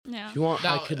Yeah. If you want,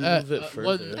 I could move it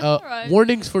further. Alright.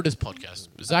 Warnings for this podcast.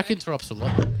 Zach interrupts a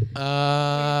lot.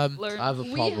 I have a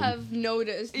We problem. have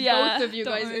noticed Yeah, both of you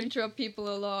don't guys worry. interrupt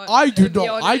people a lot. I do to be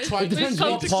not. I honest. try It to depends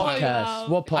come what to point podcast. out.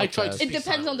 What podcast? I tried to It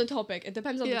depends on the topic. It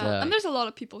depends on the Yeah. topic. And there's a lot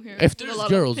of people here. If with a there's lot of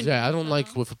girls, opinions, yeah, I don't like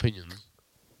so. with opinions.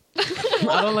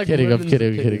 I don't like Kidding, I'm women's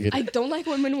kidding, opinions. kidding. I don't like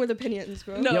women with opinions,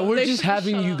 bro. No. Yeah, we're they just should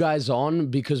having shut you up. guys on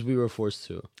because we were forced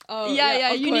to. Oh,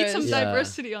 Yeah, of you need some course. Yeah.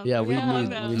 diversity on. Yeah, we come on need-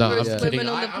 now. we No, need- I'm yeah. kidding. Women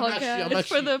on the I'm actually, podcast. I'm, It's for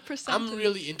actually, the percentage. I'm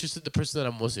really interested. The person that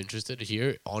I'm most interested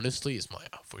here, honestly, is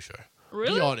Maya for sure.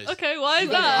 Really? Be honest. Okay, why is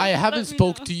Like, that? I haven't Let me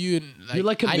spoke know. to you, and like, You're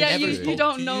like a I Yeah, never you spoke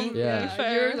don't to know. you. Yeah. To be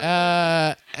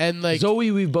fair. And like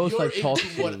Zoe, we both you're like talk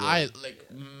into to what you. I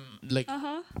like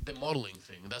Uh-huh. the modeling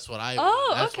thing. That's what I.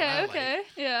 Oh, that's what I okay. Like.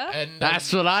 Yeah. And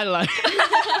That's what I like.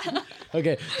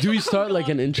 Okay, do we start like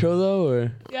an intro though,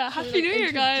 or? Yeah, Happy New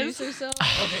Year, guys. Introduce yourself.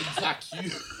 okay, Zach,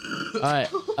 you. All right.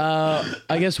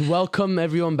 I guess welcome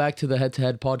everyone back to the Head to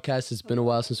Head podcast. It's been a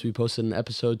while since we posted an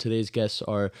episode. Today's guests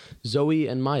are Zoe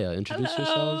and Maya. Introduce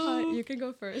yourselves. You can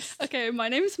go first. Okay, my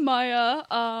name is Maya.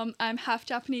 I'm half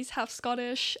Japanese, half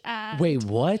Scottish, and Wait,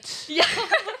 what? yeah,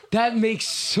 That makes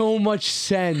so much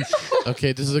sense.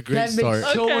 Okay, this is a great That start.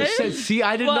 makes so Okay. much sense. See,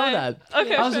 I didn't know Why? that.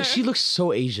 Okay, I was like, fair. she looks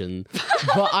so Asian,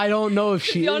 but I don't know if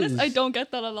to she be honest, is. I don't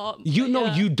get that a lot. You but know,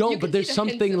 yeah. you don't, You but can there's see the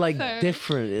hints something of like fair.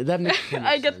 different. That makes. so much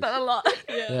I get sense. that a lot.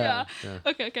 yeah. Yeah.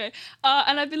 Okay.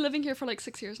 And I've been living here for like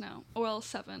 6 years now. Well,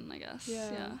 7, I guess.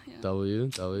 Yeah. Yeah. W.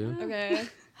 Okay.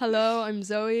 Hello, I'm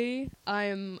Zoe.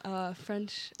 I'm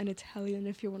French and Italian,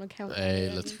 if you want to count. Hey,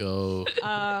 that let's in. go.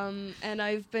 And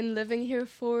I've been living here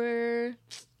for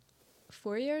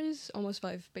 4 years, almost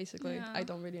 5, basically. Yeah. I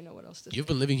don't really know what else to You've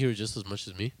say. been living here just as much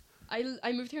as me.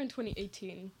 I moved here in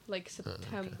 2018, like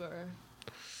September.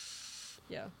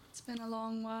 Yeah. It's been a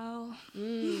long while.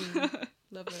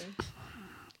 Lovely.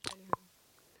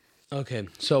 Okay,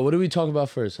 so what did we talk about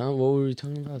first, huh? What were we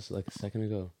talking about like a second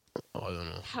ago? Oh, I don't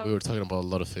know. How- We were talking about a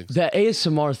lot of things. The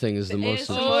ASMR thing is the, The most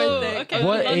ASMR interesting. thing. okay.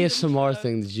 What London ASMR trip.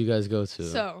 thing did you guys go to?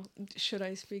 So, should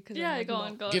I speak? 'Cause I Yeah, have go not-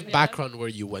 on, go on. Give yeah. background where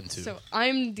you went to. So,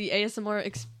 I'm the ASMR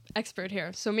expert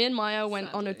here. So, me and Maya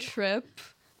went on a Sadly. trip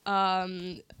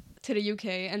to the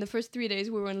UK, and the first 3 days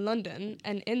we were in London,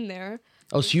 and in there,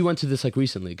 Oh, so you went to this like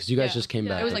recently because you guys Yeah. just came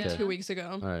Yeah, back. it was like okay. 2 weeks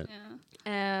ago. All right. Yeah.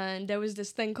 And there was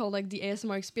this thing called like the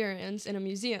ASMR experience in a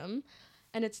museum,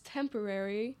 and it's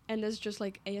temporary, and there's just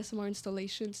like ASMR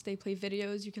installations. They play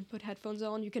videos, you can put headphones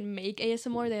on, you can make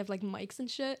ASMR, they have like mics and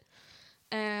shit.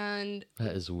 And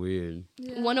That is weird.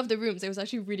 one of the rooms, it was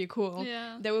actually really cool.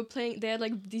 Yeah. They had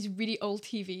like these really old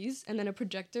TVs and then a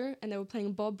projector, and they were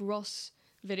playing Bob Ross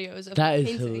videos of That is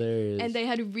painting. hilarious. And they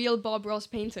had real Bob Ross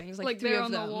paintings, like, Like 3 they're of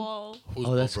on them. the wall. Who's Oh,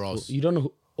 Bob that's cool. Ross? You don't know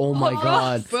who... Oh my Bob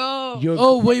god. Ross, Bro. Your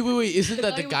Oh, wait. Isn't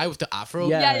that the I- guy with the afro?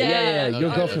 yeah, yeah. Your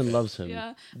Okay. girlfriend loves him.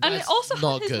 Yeah. And it That's also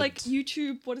not had his good. like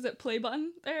YouTube, what is it, play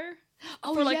button there?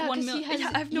 Oh, for, like, yeah, 1 'cause million. he has,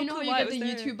 Yeah, I have no you know clue how why you it get the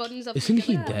was there. YouTube buttons up Isn't he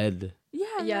together? dead?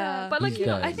 Yeah. But like, He's you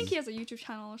know, I dead. think he has a YouTube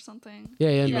channel or something. Yeah,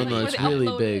 Yeah, no, like, where it's they really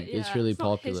upload big. it, It's yeah. really It's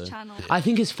not his popular. channel. I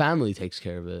think his family takes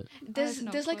care of it. There's have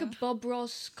no there's like a clue. Bob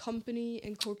Ross company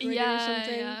incorporated or Yeah,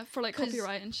 something. yeah, for like 'Cause-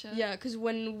 copyright and shit. Yeah, because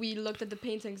when we looked at the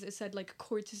paintings, it said like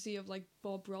courtesy of like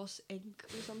Bob Ross Inc.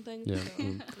 or something. Yeah, So,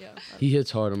 mm. yeah. He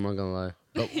hits hard, I'm not gonna lie.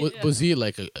 But was he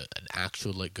like an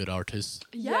actual like good artist?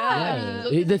 Yeah.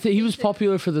 Look He, at the he was painting.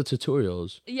 popular for the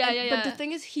tutorials. Yeah, And- yeah, yeah. But the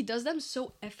thing is, he does them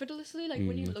so effortlessly. Like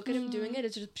when you look at him doing it,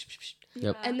 it's just. Psh, psh, psh.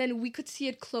 Yep. And then we could see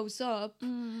it close up,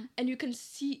 and you can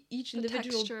see each The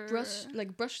individual texture.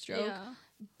 brush stroke. Yeah.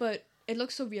 But it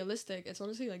looks so realistic. It's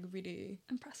honestly like really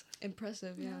Impressive.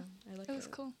 impressive. Yeah, I like It was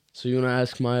it. cool. So you wanna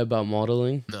ask Maya about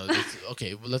modeling? No.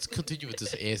 Okay. Well, let's continue with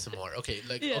this ASMR. Okay.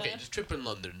 Yeah. Okay. This trip in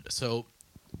London. So,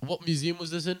 what museum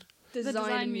was this in?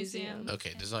 Design Museum. Museum.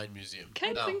 Okay, Design Museum.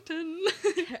 Kensington.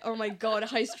 Oh my god,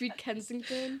 High Street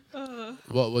Kensington.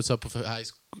 What's up with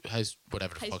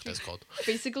whatever the High fuck Street. that's called?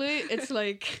 Basically, it's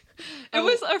like It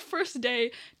was our first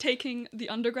day taking the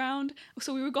underground,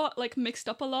 so we got like mixed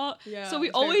up a lot. Yeah, so we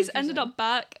it's very always ended confusing. up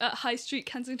back at High Street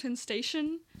Kensington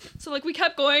Station. So like we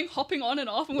kept going, hopping on and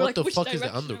off, and we're What like, the which fuck is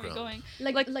direction the are we underground?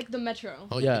 going? like the metro,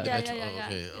 Oh Yeah. the Yeah, metro. yeah, Oh, yeah,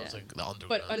 okay. I yeah. was like the underground.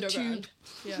 but underground.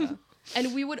 Yeah.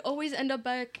 And we would always end up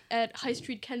back at High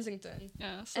Street Kensington.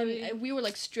 Yeah. So And we were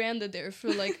like stranded there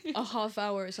for like a half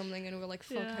hour or something, and we were like,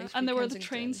 "Fuck, High yeah. Street And there were the Kensington."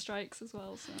 train strikes as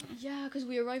well. So Yeah, because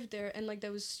we arrived there and like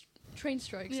there was train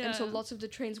strikes, and so Yeah. lots of the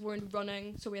trains weren't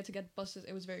running, so we had to get buses.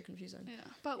 It was very confusing, yeah,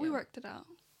 but we Yeah. worked it out.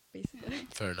 basically.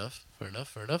 Fair enough.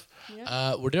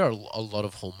 Yeah. Were there a lot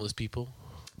of homeless people?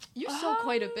 You saw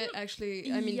quite a bit,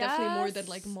 actually. I mean, definitely more than Yes.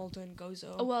 like Malta and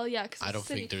Gozo. Oh, well, yeah, because I don't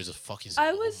think there's a fucking I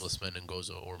single was- homeless man in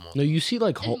Gozo or Malta. No, you see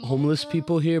like In homeless Malta,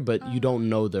 people here, but you don't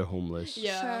know they're homeless.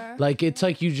 Yeah. Sure. Like it's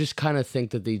like you just kind of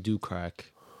think that they do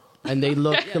crack, and they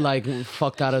look Yeah. like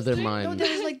fucked out of their No, mind.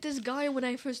 there was like this guy when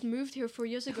I first moved here 4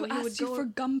 years ago. who He would asked you go for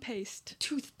gum paste?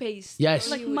 toothpaste. Yes.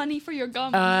 Like He would- money for your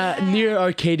gum. Near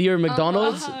Arcadia or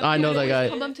McDonald's. uh-huh. I He know would that always guy.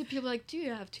 Come up to people like, "Do you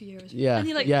have 2 years?" Yeah, And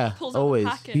he, like, yeah, pulls out the always.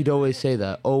 packet. He'd always say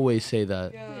that. Always say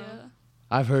that. Yeah. Yeah.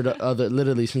 I've heard other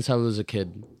literally since I was a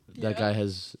kid. That Yeah. guy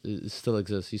still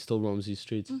exists. He still roams these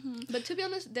streets. But to be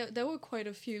honest, there were quite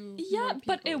a few. Yeah, more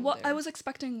but people I there. was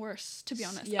expecting worse, to be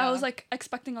honest. Yeah. I was like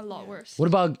expecting a lot Yeah. worse. What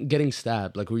about getting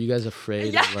stabbed? Like, were you guys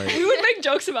afraid? Yeah, Of, like, we would make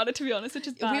jokes about it, to be honest, which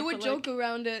is bad. we would but, joke like,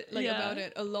 around it, like yeah. about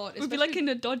it a lot. we'd be like especially-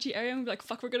 in a dodgy area and we'd be like,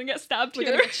 fuck, we're gonna get stabbed we're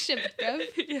here. gonna get shipped, bruv.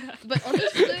 Yeah. But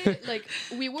honestly, like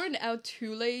we weren't out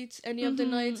too late any of the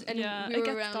nights, and Yeah, we it were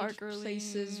gets around dark early,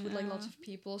 places with like lots yeah. of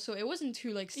people, so it wasn't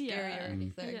too like scary Yeah. or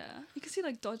anything. Yeah, you could see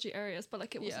like dodgy areas, but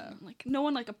like it wasn't Yeah. like no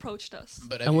one like approached us.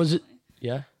 But and was it?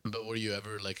 Yeah. But were you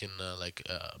ever like in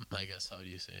I guess how do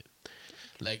you say it?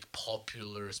 Like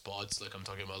popular spots, like I'm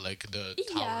talking about like the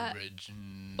Tower Yeah. Bridge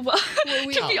and Well, Well,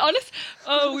 we- to be honest,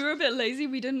 we were a bit lazy.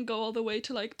 We didn't go all the way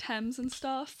to like Thames and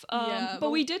stuff. Yeah, but but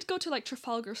we did go to like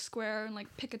Trafalgar Square and like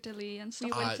Piccadilly and stuff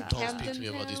We like went to that. don't Camden speak to me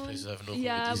about these Town. places. I have no clue.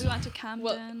 Yeah, what we these went to are. Camden.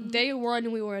 Well, day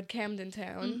one we were at Camden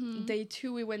Town. Mhm. Day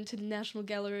two we went to the National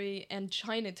Gallery and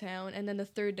Chinatown, and then the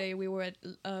third day we were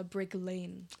at Brick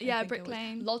Lane. I Yeah, think Brick it was.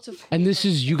 Lane. Lots of. And cool this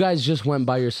stuff. is you guys just went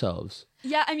by yourselves.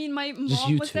 Yeah, I mean, my Just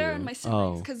mom you was there two. and my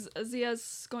siblings Oh. because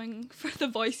Zia's going for The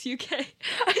Voice UK. I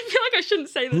feel like I shouldn't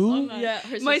say this Who? on that. Yeah,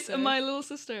 her my sister. my little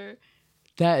sister.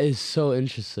 That is so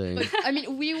interesting. But I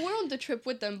mean, we were on the trip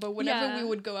with them, but whenever Yeah. we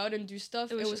would go out and do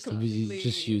stuff, It was it was just It was completely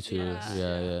just you two. Yeah.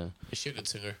 Yeah. Is she a good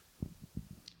singer?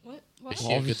 What? What? Is she a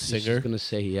good Obviously, she's singer? gonna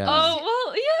say yeah. Oh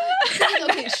well, yeah.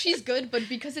 Okay, she's good, but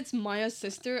because it's Maya's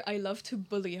sister, I love to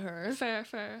bully her. fair.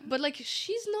 But like,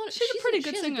 she's not. She's a pretty she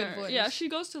good has a singer. voice. Yeah, she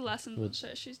goes to lessons and Good.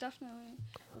 shit. She's definitely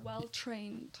well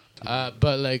trained.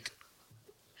 But like,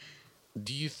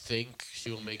 do you think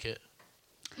she will make it?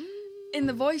 In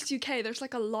The Voice UK, there's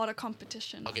like a lot of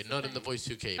competition. Okay, not in the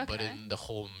Voice UK, but Okay. in the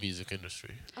whole music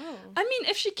industry. Oh. I mean,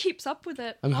 if she keeps up with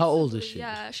it. And how old is possibly, she?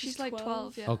 Yeah, she's like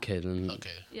 12. Yeah. Okay, then Okay.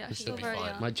 Yeah, This she's should still be very fine.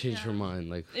 young. might change her Yeah. mind.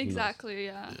 Like who knows? Exactly.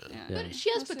 Yeah. Yeah. Yeah. But she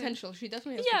has We'll see. potential. She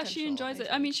definitely has Yeah, potential. she enjoys it.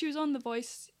 I think. mean, she was on The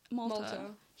Voice Malta, Malta.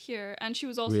 here, and she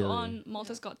was also Really? on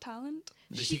Malta's Got Talent.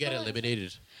 Did she get got-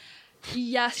 eliminated?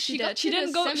 Yes, she She got did. She to the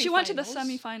didn't go. She went to the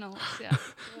semi-finals. semifinals. Yeah,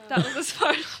 that was as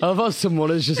far. As I love how someone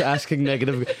is just asking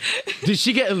negative. Did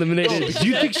she get eliminated? Do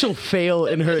you think she'll fail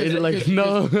in her? Like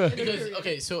no. Because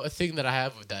okay, so a thing that I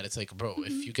have with that, it's like, bro, Mm-hmm.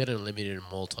 if you get eliminated in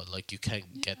Malta, like you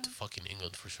can't get to fucking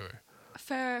England for sure.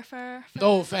 fair.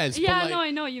 No offense, Yeah, but like, no, I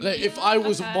know you. like mean. if I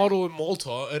was Okay. a model in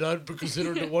Malta and I'd be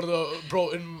considered one of the bro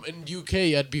in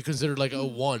UK, I'd be considered like a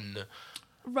one.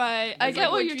 Right, I Like get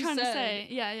what what you're you trying to said. say.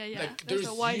 Yeah. Like There's there's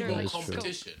a wider zero like That's true. scope.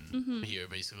 competition here,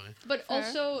 basically. But Fair.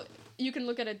 also, you can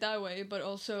look at it that way. But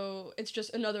also, it's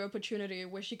just another opportunity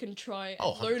where she can try and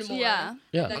Oh, learn 100%. more. Yeah.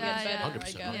 Yeah. Then Yeah, get better, I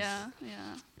 100%. guess.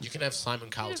 Yeah. You can have Simon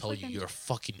Cowell Yeah, tell you fucking- you're a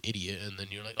fucking idiot, and then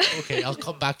you're like, oh, okay, I'll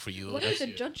come back for you. What are next the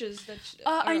year. judges that?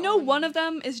 I are know on- one of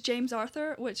them is James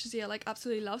Arthur, which Zia like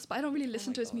absolutely loves, but I don't really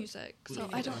listen my to his God. music, so Who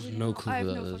I don't knows? really No know. clue I have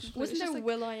who no that fucking is. clue. Wasn't It's there just, like,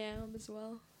 Will I Am as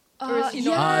well? Uh, Or is he yeah,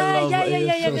 not? I love yeah, it. yeah, It's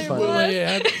yeah, so there funny. Well,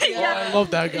 was. yeah, I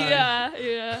love that guy.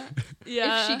 Yeah.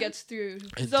 If she gets through.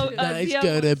 And So, tonight's Zia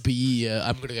gonna was- be.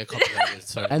 I'm gonna get copyrighted.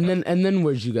 Sorry. And then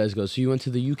where'd you guys go? So you went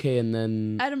to the UK and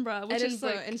then Edinburgh, which is Edinburgh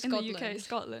like in in the UK, Scotland.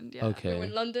 Scotland. Yeah. Okay. We were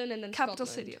in London and then Capital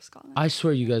Scotland. city of Scotland. I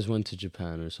swear you guys went to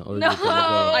Japan or something. Or No, did you go?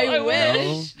 I No?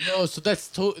 wish. No, so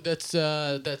that's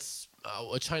a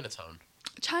Chinatown.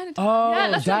 Chinatown. Oh, yeah,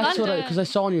 that's, that's in what I London. because I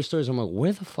saw on your stories. I'm like,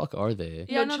 where the fuck are they?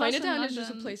 Yeah, no, no, that's in Chinatown is just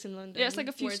a London. place in London. Yeah, it's like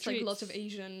a few where it's like lots of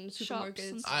streets, Asian shops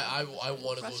and supermarkets. stuff. I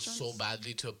want to go so Restaurants.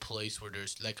 badly to a place where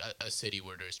there's like a city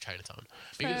where there's Chinatown,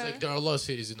 because Fair. like there are a lot of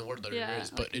cities in the world that Yeah, there is,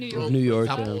 but like in New Rome, York. New York,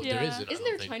 for example, yeah. there Yeah. isn't. I Isn't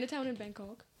don't there think. Chinatown in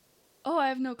Bangkok? Oh, I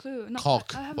have no clue. No,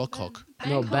 Cock. I haven't What been. cock?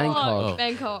 No, Bangkok. Oh.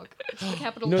 Bangkok. It's the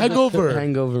capital. You know, of the- Hangover. The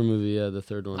Hangover movie, yeah, the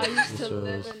third one. I used to That's what it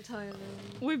live was. in Thailand.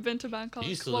 We've been to Bangkok. You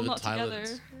used to well, live in not Thailand.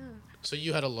 together. So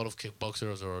you had a lot of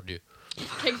kickboxers around you.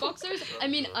 Kickboxers? I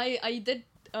mean, I did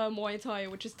Muay Thai,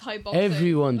 which is Thai boxing.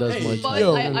 Everyone does Hey, Muay But Thai.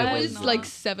 Yo. I I was know. like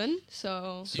 7,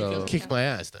 so You can So- kick my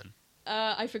ass then.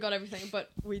 I forgot everything.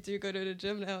 But we do go to the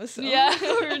gym now, so Yeah,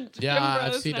 we're Yeah, gym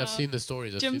I've bros seen now. I've seen the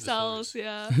stories. I've Gym seen the stories. cells.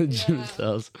 Yeah. Gym Yeah.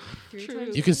 cells. 3 True.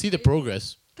 times You can a see the week.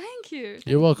 progress. Thank you.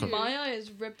 You're welcome. Maya is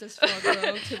ripped as fuck, bro.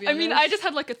 To be I mean, I honest. just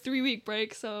had like a 3-week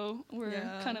break, so we're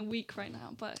Yeah. kind of weak right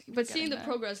now. But we're But seeing the getting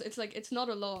there. progress, it's like it's not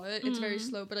a lot. It's very Mm.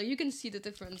 slow, but like you can see the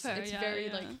difference. Fair, It's yeah, very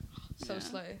yeah. like so Yeah.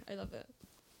 slow. I love it.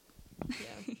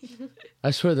 Yeah. I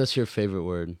swear that's your favorite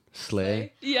word,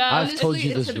 slay. Yeah, I've Honestly, told you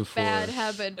it's this a before. bad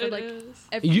habit, but it like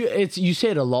is. You say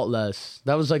it a lot less.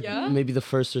 That was like Yeah? maybe the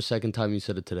first or second time you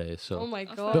said it today. So oh my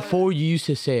Oh, god. before you used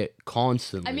to say it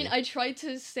constantly. I mean, I try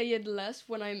to say it less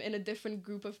when I'm in a different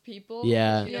group of people.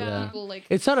 Yeah, You know, yeah. people like.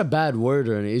 It's not a bad word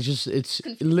or anything. It's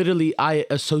literally I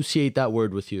associate that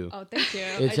word with you. Oh, thank you. I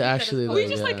It's think that is actually We like-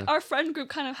 just yeah. like our friend group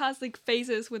kind of has like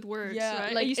phases with words, Yeah,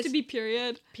 right? like, It used to it's- be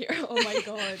period. Oh my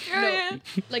god. Period. No,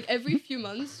 like every few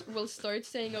months we'll start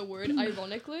saying a word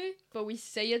ironically, but we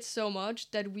say it so much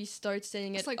that we start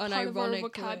saying It's it like part of our unironically.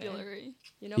 vocabulary.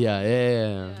 You know? Yeah.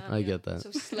 I Yeah. get that.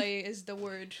 So slay is the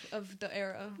word of the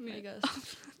era, I Yeah.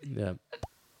 guess. Yeah.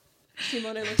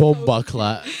 Simone looks Bomba so-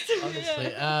 clat.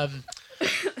 Honestly.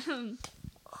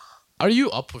 Are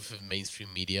you up with mainstream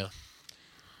media?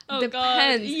 Oh Depends.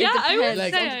 god. It Yeah, I would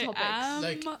depends say on the topics. I am.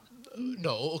 Like,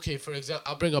 No, okay, for example,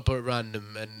 I'll bring up a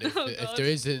random, and if, Oh, if God. there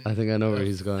isn't, I think I know where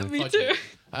he's going. Me fuck too.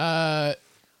 it.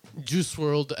 Juice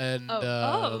World and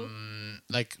Oh.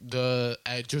 like the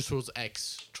Juice WRLD's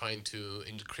ex trying to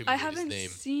incriminate I his haven't name.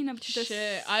 seen up to this.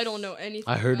 Shit, I don't know anything.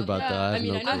 I heard about that. I I have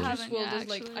mean, no I know clue. Juice haven't, WRLD yeah, is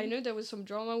like. I actually. know there was some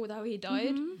drama with how he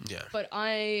died, Mhm. Yeah. but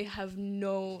I have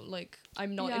no like.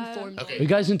 I'm not Yeah. informed. Okay. Are you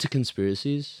guys into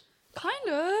conspiracies? Kind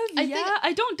of. I yeah, think-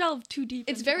 I don't delve too deep.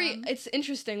 It's into very. them. It's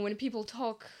interesting when people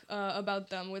talk about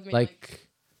them with me. Like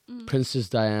Princess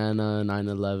Diana,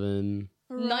 9/11,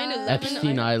 9/11,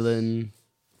 Epstein Island.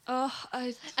 Oh,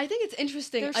 I think it's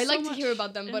interesting. There's I like so to hear much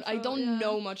about them, but I info, don't yeah.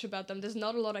 know much about them. There's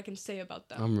not a lot I can say about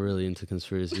them. I'm really into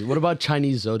conspiracies. What about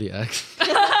Chinese zodiacs? We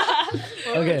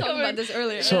were okay. talking about this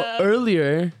earlier. So Yeah.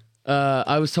 earlier,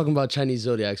 I was talking about Chinese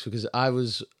zodiacs because I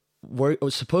was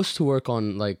supposed to work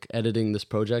on like editing this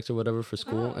project or whatever for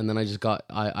school, and then I just got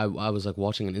I was like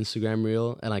watching an Instagram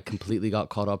reel, and I completely got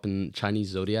caught up in Chinese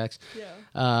zodiacs.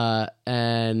 Yeah.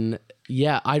 And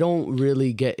yeah, I don't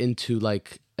really get into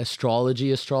like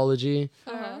astrology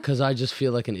Uh-huh. because I just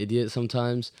feel like an idiot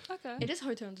sometimes. okay. It is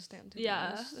hard to understand. to be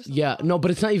Yeah. honest. there's a Yeah, lot. no,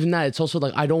 but it's not even that. It's also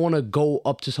like I don't want to go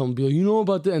up to someone and be like, you know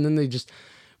about that, and then they just,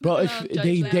 bro, if judge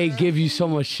they them. give you so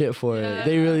much shit for it. Yeah.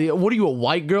 They really, what are you, a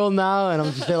white girl now? And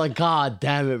I'm just there like, God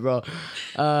damn it, bro.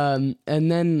 And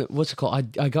then what's it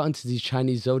called? I got into these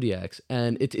Chinese zodiacs,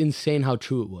 and it's insane how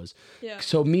true it was. Yeah.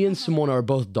 So me and Simona are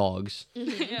both dogs.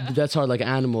 Yeah. That's our like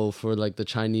animal for like the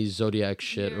Chinese zodiac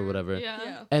shit or whatever. Yeah.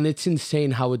 Yeah. And it's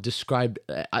insane how it described.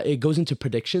 It goes into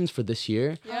predictions for this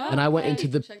year, Yeah? and I went Yeah, into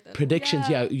you the can check that. predictions.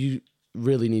 Yeah. Yeah, you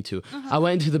really need to. I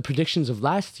went into the predictions of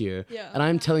last year, Yeah. and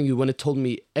I'm telling you, when it told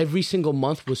me every single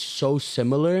month was so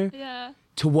similar Yeah.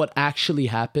 to what actually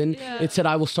happened, Yeah. it said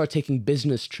I will start taking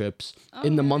business trips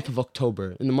in the month of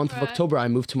October. In the month of Right. October, I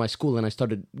moved to my school and I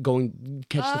started going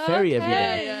catch the ferry every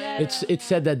day. Okay, yeah, It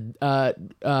said that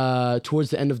towards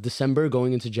the end of December,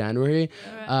 going into January,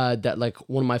 that like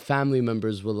one of my family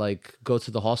members will like go to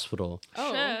the hospital.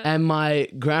 Oh. Shit. And my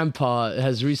grandpa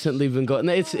has recently been going.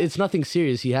 It's nothing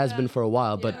serious. He has been for a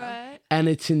while, but Right. and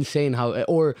it's insane how.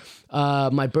 Or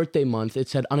my birthday month, it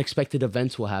said unexpected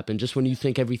events will happen. Just when you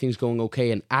think everything's going okay,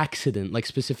 an accident, like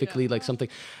specifically like something,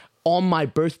 on my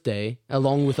birthday,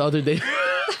 along with other days.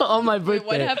 On my birthday,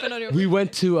 what happened on your we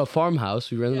went to a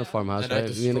farmhouse. We rented a farmhouse, And right? I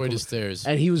Me and a destroyed the couple- stairs.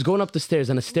 and he was going up the stairs,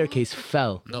 and a staircase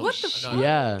fell. No, What the no,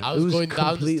 Yeah, I it was, was going down the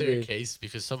completely- staircase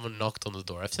because someone knocked on the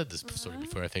door. I've said this story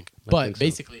before, I think. I But think so.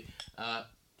 basically,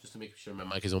 just to make sure my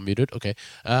mic is unmuted, okay.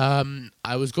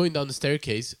 I was going down the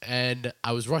staircase and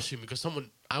I was rushing because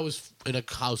I was in a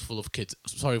house full of kids.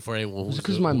 Sorry for anyone who's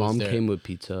Because my who was mom there. came with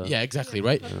pizza. Yeah, exactly,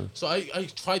 right? So I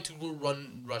tried to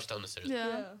rush down the stairs.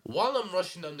 Yeah. While I'm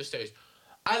rushing down the stairs,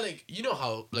 I like, you know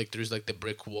how like there's like the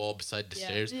brick wall beside the Yeah.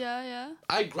 stairs? Yeah. Yeah.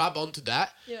 I grab onto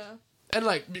that Yeah. and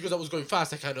like because I was going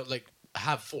fast, I kind of like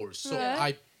have force. So Right.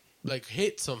 I like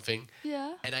hit something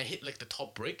Yeah. and I hit like the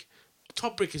top brick.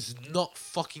 Top brick is not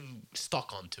fucking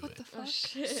stuck onto it. The fuck?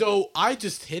 So I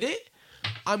just hit it.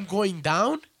 I'm going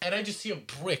down and I just see a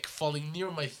brick falling near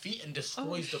my feet and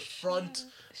destroys the front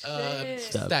Shit.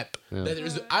 step. Yeah. That there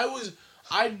is-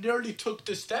 I nearly took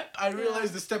the step. I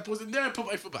realized the step wasn't there. I put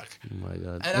my foot back. Oh my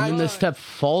god! And And, I- then the step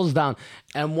falls down,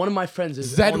 and one of my friends is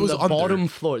Zed on was the under. bottom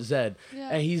floor. Zed, Yeah.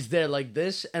 and he's there like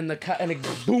this, and and it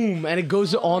boom, and it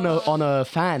goes on a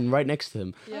fan right next to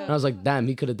him. Yeah. And I was like, damn,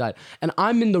 he could have died. And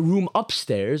I'm in the room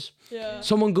upstairs. Yeah.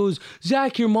 Someone goes,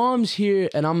 Zach, your mom's here,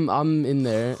 and I'm in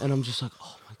there, and I'm just like,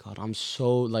 oh my god, I'm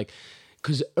so like.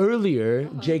 because earlier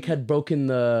Jake had broken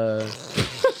the.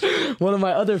 One of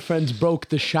my other friends broke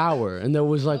the shower, and there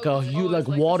was like a huge like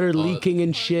water leaking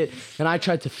and shit. And I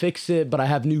tried to fix it, but I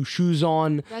have new shoes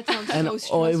on. That sounds And so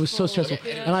stressful. it was so stressful.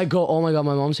 Yeah. And I go, oh my god,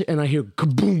 my mom's here, and I hear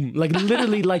kaboom, like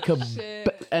literally like a,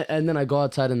 Shit. and then I go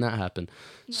outside and that happened.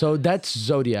 So that's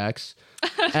zodiacs,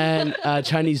 and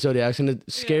Chinese zodiacs, and it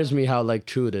scares me how like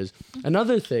true it is.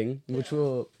 Another thing, which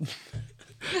we'll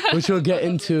get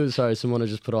into. Sorry, Simona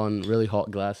just put on really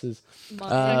hot glasses.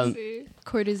 Sexy.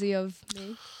 Courtesy of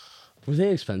me. Were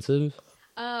they expensive?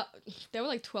 They were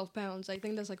like £12. I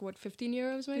think that's like what, 15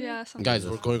 euros maybe. Yeah. Something Guys,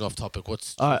 like we're going off topic.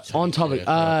 What's On topic.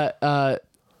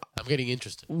 I'm getting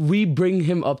interested. We bring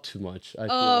him up too much. I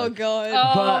feel Oh like. god.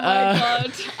 Oh But, my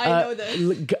god. I know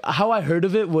this. How I heard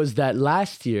of it was that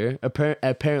last year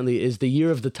apparently is the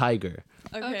year of the tiger,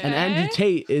 Okay. and Andrew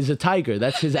Tate is a tiger.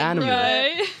 That's his animal.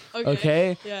 Right.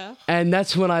 Okay. Yeah. And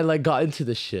that's when I like got into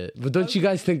this shit. But don't you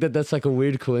guys think that that's like a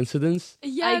weird coincidence?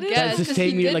 Yeah, I it is. guess. That's the 'cause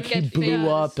same he year did like he get blew famous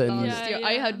up and last Yeah, year. yeah.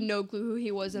 I had no clue who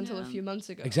he was until a Yeah. few months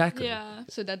ago. exactly. Yeah.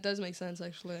 So that does make sense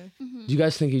actually. Do you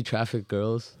guys think he trafficked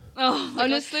girls? Oh. my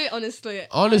God. Honestly.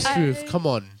 Honest I- truth. Come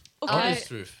on. Okay. Honest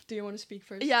truth. Do you want to speak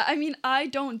first? Yeah, I mean, I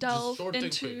don't delve short and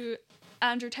into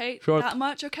Andrew Tate Short. that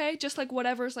much, okay? Just like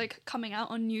whatever's like coming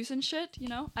out on news and shit, you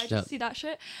know? I just Yeah. see that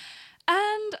shit.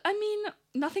 And I mean,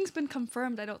 nothing's been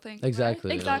confirmed, I don't think. right? Exactly,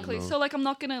 I don't Exactly. know. So like I'm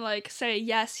not gonna like say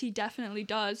yes, he definitely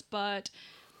does, but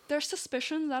there's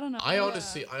suspicions, I don't know. I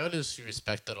honestly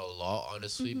respect that a lot,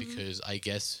 honestly, because I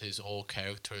guess his whole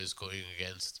character is going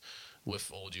against,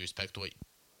 with all due respect, what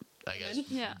I guess.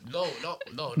 Yeah. No,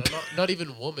 not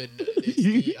even woman. It's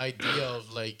the idea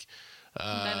of like Men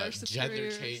are gender superior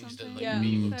or change and something. like Yeah.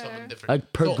 being with Fair. someone different.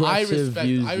 Like progressive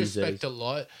views I these respect days. a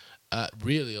lot.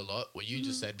 Really a lot what you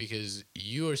just said, because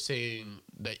you are saying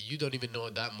that you don't even know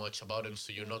that much about him,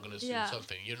 so you're not going to assume Yeah.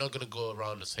 something. You're not going to go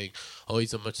around and saying, oh,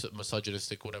 he's a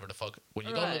misogynistic, whatever the fuck. When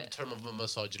you don't know the Right. term of a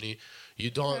misogyny, you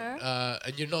don't, Fair.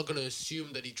 and you're not going to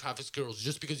assume that he traffics girls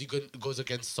just because he goes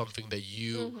against something that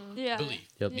you Yeah. believe.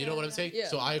 Yep. You know what I'm saying? Yeah.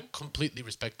 So I completely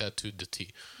respect that to the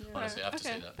T. Honestly, I have to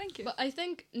Okay, say that. thank you. But I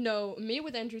think no, me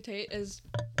with Andrew Tate is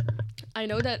I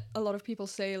know that a lot of people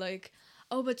say like,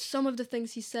 oh, but some of the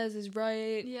things he says is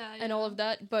right Yeah, and all yeah. of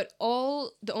that, but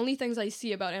the only things I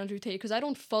see about Andrew Tate, because I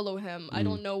don't follow him, I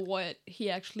don't know what he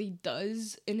actually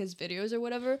does in his videos or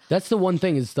whatever. That's the one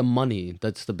thing. Is the money.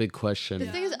 That's the big question. The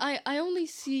thing is, I only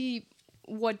see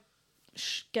what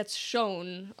gets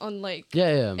shown on like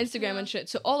Yeah. Instagram and shit.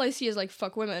 So all I see is like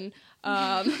fuck women.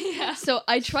 So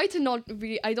I try to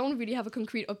I don't really have a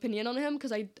concrete opinion on him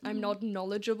because I'm not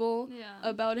knowledgeable Yeah.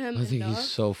 about him. I think enough. he's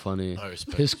so funny. I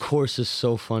respect His course is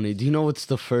so funny. Do you know what's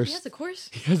the He first? has a course.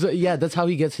 Yeah, that's how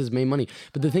he gets his main money.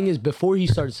 But the thing is, before he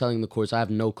started selling the course, I have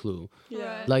no clue.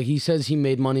 Right. Like he says he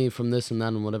made money from this and that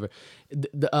and whatever.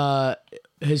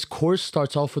 His course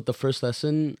starts off with the first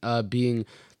lesson being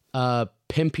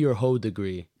pimp your hoe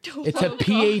degree. It's a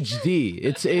PhD.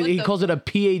 He the calls it a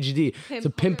PhD. It's a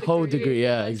pimp hoe degree.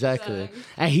 Yeah, Nice exactly. design.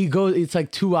 And he goes. It's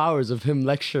like 2 hours of him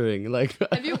lecturing. Like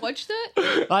Have you watched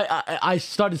it? I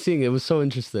started seeing it. It was so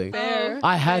interesting. Fair.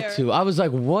 I had Fair. to. I was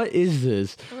like, what is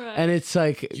this? Right. And it's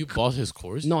like You bought his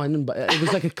course? no, I didn't. It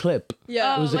was like a clip.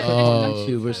 Yeah. It was like like on Oh,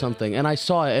 YouTube or something, and I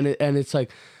saw it, and it's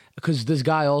like, because this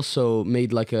guy also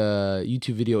made like a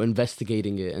YouTube video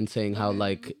investigating it and saying how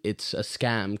like it's a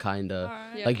scam, kind of.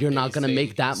 Alright. Yeah. Like you're not He's gonna saying-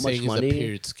 make that he's much saying It's a money.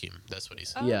 period scheme. That's what he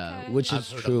said. Yeah, Okay. which I've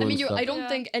is heard of true. that. I mean, and stuff. I don't Yeah.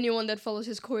 think anyone that follows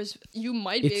his course, you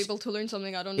might be It's- able to learn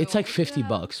something. I don't know. It's like 50 Yeah.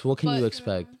 bucks. What can you But-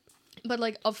 expect? But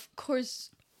like, of course,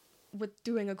 with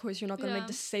doing a course, you're not gonna Yeah. make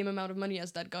the same amount of money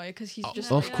as that guy because he's just.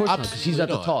 Of like- course not, because he's at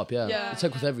the Absolutely top. Yeah. Yeah. It's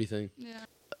like with everything. Yeah.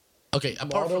 Okay,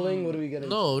 apart Modeling? from... What are we getting?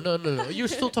 No. You're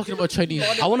still talking about Chinese.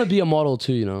 I want to be a model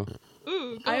too. You know.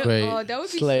 Ooh, Great. Oh, that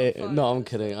would be Slay. so fun. No, I'm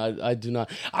kidding. I do not.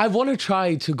 I want to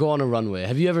try to go on a runway.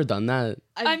 Have you ever done that?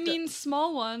 I mean,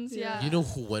 small ones, yeah. You know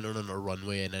who went on a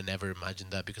runway, and I never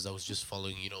imagined that because I was just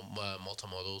following,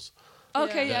 multi-models.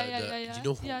 Okay, The- yeah, the- yeah. Do you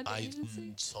know who yeah, the I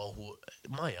agency. saw? Who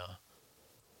Maya?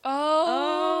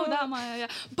 Oh, that Maya, yeah.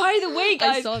 By the way,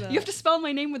 guys, saw that. you have to spell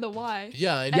my name with a Y.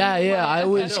 Yeah, I know. Yeah. I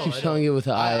always I know, keep I know. spelling it with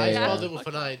an I I. spelled it with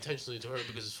an I intentionally to her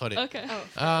because it's funny. Okay.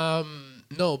 Oh.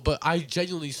 No, but I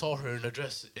genuinely saw her in a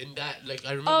dress in that. Like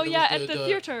I remember. Oh, there yeah, was at the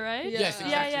theater, right? Yeah. Yes,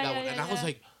 exactly Yeah, that one. yeah, And I was yeah.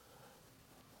 like,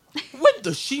 when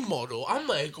does she model? I'm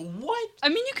like, what? I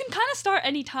mean, you can kind of start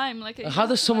anytime. Like, you How know,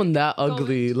 does someone like, that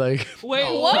ugly like? Wait,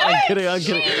 No. what? I'm kidding. I'm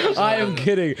kidding. I am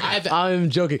kidding. I've- I am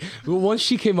joking. Once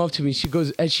she came up to me, she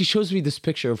goes and she shows me this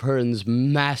picture of her in this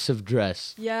massive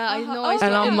dress. Yeah, I know. Oh, I saw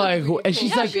And it. I'm It like, looked really and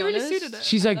she's cool, like- to be she really honest. suited it.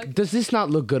 She's I like, liked does this not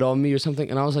look good on me or something?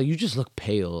 And I was like, you just look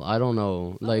pale. I don't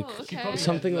know. Like, Oh, She okay. probably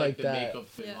Something had, like the that. makeup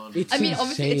thing Yeah. on. It's I mean,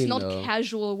 obviously, it's insane, not though.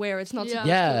 casual wear. It's not Yeah. supposed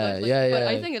Yeah, to look like, yeah, But yeah.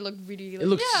 I think it looked really. Like, it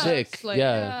looks Yeah. sick. Like-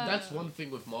 yeah. That's one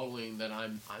thing with modeling that I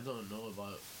don't know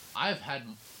about. I've had,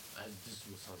 this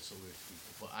will sound so weird to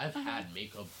people, but I've had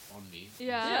makeup on me.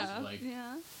 Yeah. It's like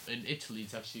Yeah. in Italy,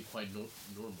 it's actually quite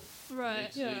normal. Right.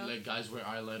 It's Yeah. like guys wear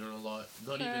eyeliner a lot.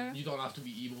 Not Fair. even, you don't have to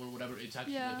be emo or whatever. It's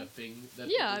actually Yeah. like a thing. That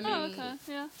Yeah, people I Oh, do. mean- okay.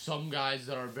 Yeah. Some guys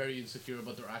that are very insecure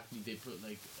about their acne, they put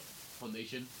like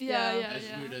foundation. Yeah. Yeah. Yeah. As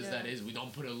Yeah. weird as Yeah. that is, we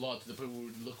don't put a lot to the point where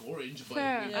we look orange, but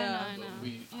Fair. we, Yeah. I know.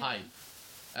 we Yeah. hide.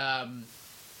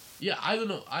 Yeah, I don't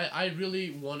know. I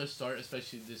really want to start,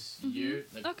 especially this year,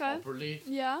 like Okay. properly,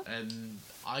 Yeah. and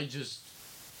I just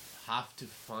have to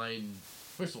find.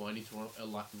 First of all, I need to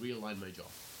realign my jaw.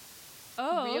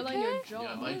 Oh, Realign okay. your jaw.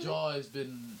 Yeah, my jaw has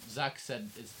been. Zach said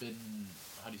it's been.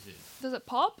 How do you say it? Does it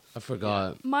pop? I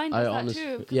forgot. Mine I does that honest-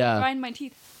 too. 'Cause yeah. I grind my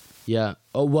teeth. Yeah.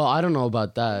 Oh well, I don't know about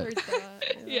I that. heard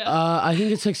that. Yeah. I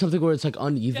think it's like something where it's like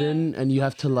uneven and you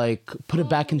have to like put it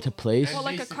back into place. And Well,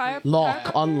 like a basically- cryo. Lock,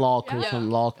 cryo- unlock, or Yeah.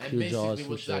 something. Lock And your jaw. basically,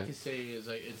 what some Zach shit. is saying is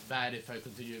like it's bad if I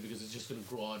continue because it's just gonna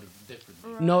grow out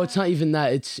differently. Right. No, it's not even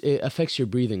that. It affects your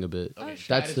breathing a bit. Okay, shit.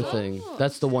 That's that the is thing. Oh,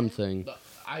 That's the one okay. thing. But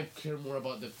I care more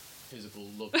about the physical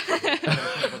look. than I care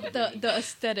about The breathing. the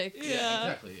aesthetics. Yeah.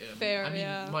 Exactly. Yeah. Fair, I mean,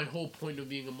 yeah. my whole point of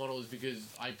being a model is because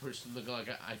I personally look like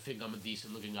I think I'm a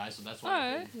decent looking guy, so that's why.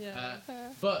 I Alright. think. Yeah.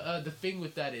 Fair. But the thing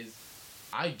with that is,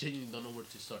 I genuinely don't know where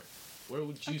to start. Where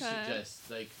would you Okay. suggest,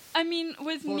 like, I mean,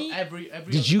 with for me, every?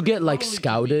 Did you get like not only to me-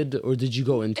 scouted or did you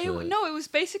go into it? no, it was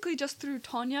basically just through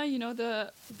Tonya, you know,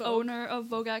 the Vogue. owner of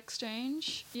Vogue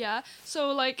Exchange. Yeah.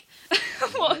 So like,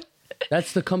 what?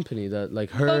 That's the company that like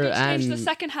her Vogue Exchange, the and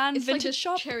second-hand It's like vintage a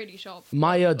shop. charity shop.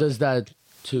 Maya does that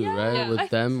too, Yeah, right? yeah, I With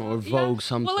think them so, or yeah. Vogue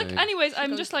something. Well, like, anyways,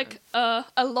 I'm goes just there. like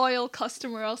a loyal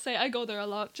customer. I'll say I go there a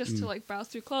lot just to like browse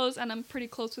through clothes, and I'm pretty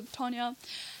close with Tonya.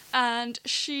 And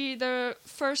the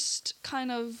first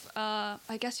kind of,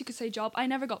 I guess you could say job. I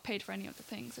never got paid for any of the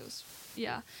things. It was,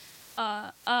 yeah.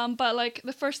 But like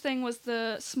the first thing was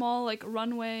the small like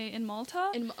runway in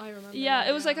Malta. I remember. Yeah,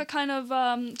 it was like a kind of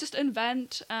just an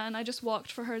event, and I just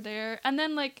walked for her there. And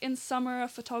then like in summer, a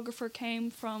photographer came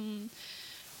from,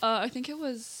 I think it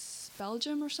was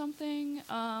Belgium or something.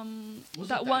 Was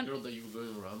that it one. girl that you were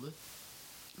going around with,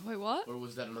 Wait, what? or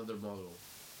was that another model?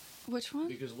 Which one?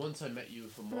 Because once I met you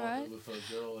from model Right. with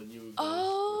a girl, and you guys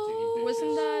Oh, were taking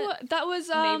pictures. Wasn't that was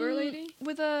Neighbor lady?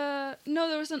 with a no?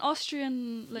 There was an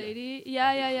Austrian lady.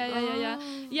 Yeah.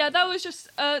 Oh. Yeah, that was just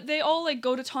they all like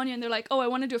go to Tonya and they're like, oh, I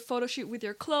want to do a photo shoot with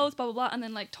your clothes, blah blah blah, and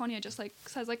then like Tonya just like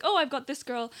says like, oh, I've got this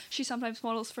girl. She sometimes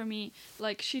models for me.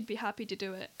 Like she'd be happy to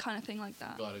do it, kind of thing like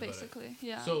that. Got it. Basically,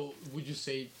 yeah. So would you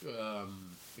say,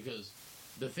 because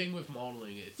the thing with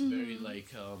modeling, it's very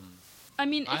like I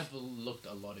mean, if, I've looked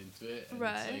a lot into it, and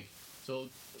Right. It's like, so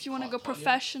if you want to go Tanya-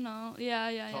 professional,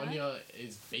 yeah. Tanya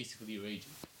is basically your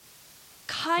agent.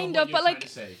 Kind So of, what but you're trying like to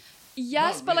say.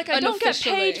 yes, Not but like I really. don't get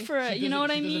paid Unofficially. for it. You know what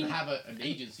I She mean? doesn't have an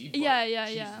agency. But Yeah,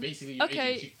 she's yeah. basically your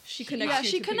Okay. agent. She connects Yeah, you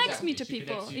she to connects people. me to Exactly, she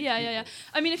people. connects you to Yeah. people.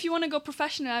 I mean, if you want to go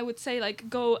professional, I would say like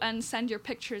go and send your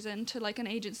pictures in to like an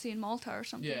agency in Malta or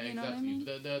something. Yeah, you know exactly. what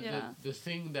I mean? Yeah. The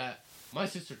thing that my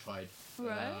sister tried.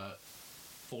 Right.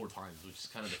 4 times, which is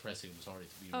kind of depressing. I'm sorry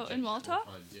to be. Oh, in rejected Malta?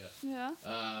 4 times, yeah.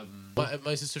 Yeah.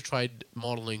 My sister tried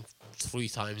modeling 3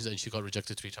 times and she got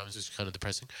rejected 3 times, which is kind of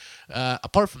depressing.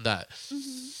 Apart from that,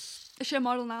 Is she a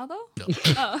model now though? no.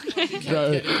 Oh, okay. You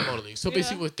can't get into modeling. So Yeah.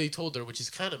 basically, what they told her, which is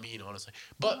kind of mean, honestly,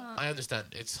 but I understand.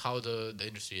 It's how the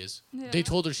industry is. They Yeah.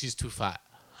 told her she's too fat,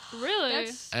 Really?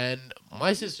 That's and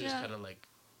my sister's Yeah. kind of like,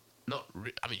 not.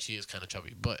 I mean, she is kind of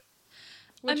chubby, but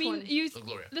which I mean, one? you.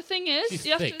 Gloria. The thing is, She's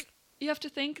you have thick. to. You have to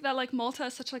think that like Malta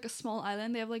is such like a small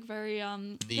island. They have like very They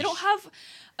Niche. don't have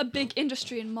a big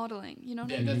industry in modeling. You know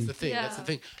what I Yeah, mean? that's the thing. That's the Yeah.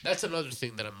 thing. That's another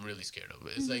thing that I'm really scared of.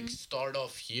 Is like start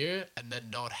off here and then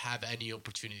not have any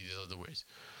opportunities otherwise.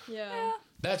 yeah.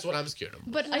 That's what I'm scared of.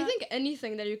 But I Yeah. think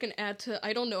anything that you can add to,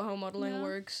 I don't know how modeling Yeah.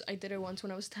 works. I did it once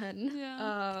when I was 10.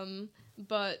 Yeah.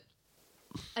 But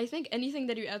I think anything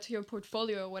that you add to your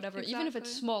portfolio or whatever, even if it's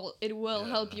Exactly. small, it will Yeah.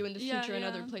 help you in the Yeah, future in yeah.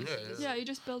 other places. Yeah, you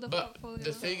just build a But portfolio.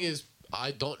 the thing is,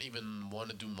 I don't even want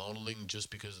to do modeling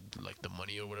just because of, like the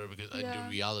money or whatever. Because I Yeah. do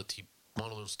reality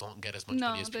models don't get as much No,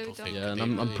 money as they people don't. think. Yeah, and They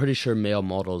I'm really- pretty sure male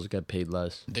models get paid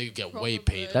less. they get Probably. way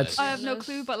paid. That's- I have no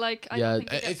clue, but like I Yeah. don't think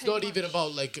they get It's paid not much. even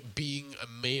about like being a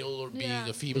male or being Yeah.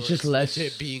 a female. It's just less-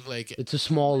 legit being like It's a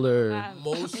smaller. Wow.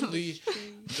 mostly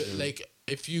like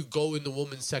if you go in the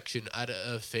women's section at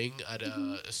a thing at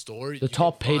a store, The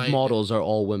top paid find- models are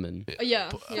all women. Yeah,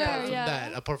 Apart yeah. from Yeah.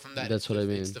 that, apart from that, That's it's what I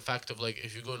It's mean. the fact of like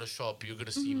if you go in a shop, you're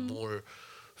gonna see more.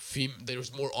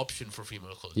 There's more option for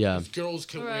female clothes. Yeah. If girls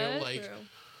can wear Right. like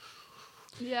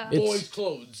Yeah. It's- boys'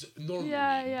 clothes normally.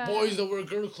 Yeah, yeah. Boys that wear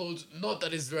girl clothes. Not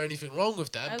that is there anything wrong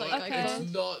with that, I but like guy it's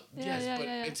clothes. not. Yeah, yes, yeah, but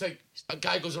yeah, yeah. it's like a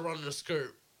guy goes around in a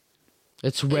skirt.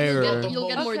 It's you'll rarer. get You'll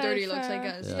get more Okay, dirty looks, I fair.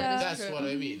 guess. Yeah. That is That's true. what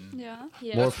I mean. Yeah.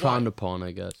 Yeah. More That's why- frowned upon,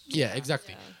 I guess. Yeah,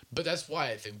 exactly. Yeah. But that's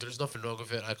why I think there's nothing wrong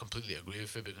with it. I completely agree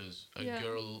with it because a Yeah.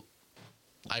 girl,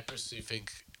 I personally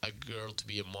think a girl to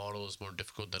be a model is more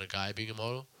difficult than a guy being a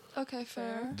model. Okay,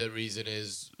 fair. The reason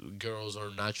is girls are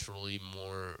naturally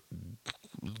more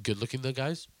good looking than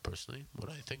guys, personally, what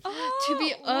I think. To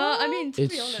be, I mean, to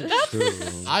It's be honest.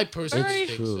 true. I personally Very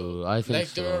think true. so. I think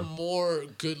like there are so. more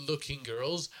good looking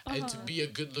girls, and to be a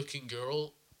good looking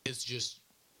girl is just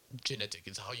genetic.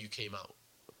 It's how you came out.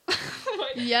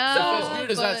 Yeah. As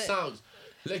weird as that but- sounds,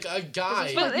 like a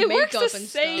guy, But Like it works makeup the and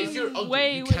same stuff. if you're ugly,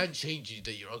 way you with can't change it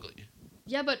that you're ugly.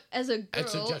 Yeah, but as a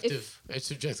It's girl, subjective. It's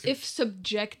subjective. if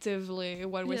subjectively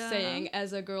what we're Yeah. saying,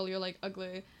 as a girl, you're like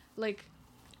ugly, like,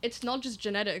 it's not just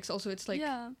genetics. Also, it's like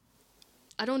yeah.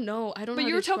 I don't know. I don't. But know how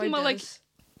you to were talking describe about, like, this.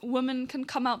 women can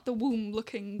come out the womb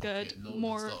looking good. No,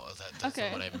 more. that's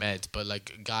Okay. not what I meant. But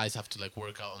like guys have to like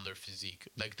work out on their physique.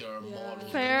 Like there are Yeah.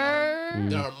 models. Fair. Mm.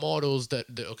 There are models that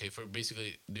okay for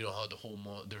basically you know how the whole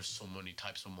there's so many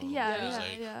types of models. Yeah, There's yeah,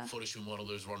 like yeah. photo shoot model.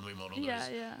 There's runway model. Yeah,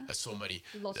 There's yeah. so many.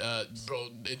 Lots of types. Bro,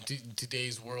 in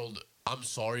today's world, I'm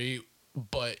sorry.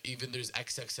 But even there's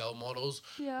XXL models,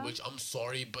 Yeah. which I'm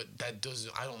sorry, but that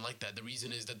doesn't. I don't like that. The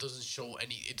reason is that doesn't show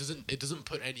any. It doesn't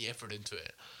put any effort into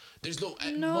it. There's no,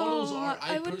 No, models are.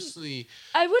 I I wouldn't- personally.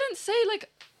 I wouldn't say like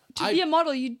to I- be a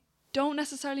model you don't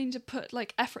necessarily need to put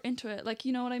like effort into it. Like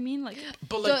you know what I mean? Like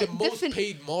But like The the, most different-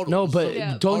 paid models. No, but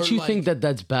Yeah. don't are you like- think that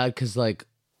that's bad? Because like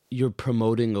you're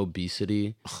promoting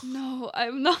obesity. no,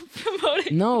 I'm not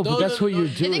promoting. No, but No, that's no, what no, you're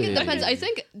I I doing. think it depends. I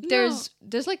think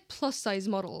there's like plus size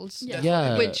models, Yeah.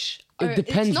 Yeah. which It are,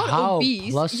 depends it's not how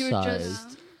obese. plus You're size.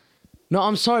 just No,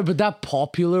 I'm sorry, but that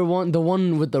popular one, the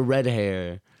one with the red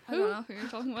hair. I don't know who you're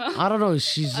talking about. I don't know.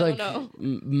 She's I like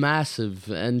don't massive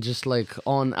and just like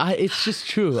on. It's just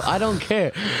true. I don't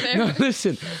care. No,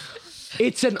 listen.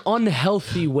 It's an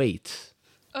unhealthy weight,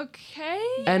 Okay.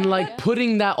 and like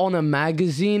putting that on a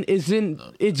magazine isn't.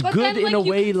 It's But good then, in a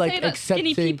you way, can like say that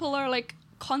accepting. skinny people are like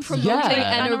constantly Yeah. promoting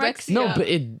anorexia. No, Yeah. but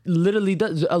it literally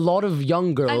does. A lot of young I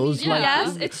mean, girls like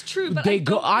yes, it's true, but they I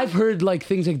go. don't I've think- heard like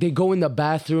things like they go in the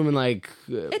bathroom and like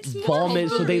It's more vomit,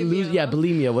 so they lose. bulimia. Yeah,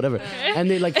 bulimia, whatever. And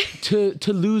they like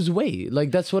to lose weight.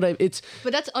 Like that's what I. It's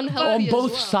but that's unhealthy on as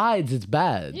both well. sides. It's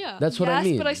bad. Yeah. that's what I yes,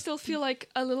 mean. but I still feel like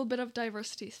a little bit of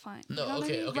diversity is fine. No, You know what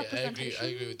okay, I mean? okay, I agree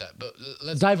Representation. with that. But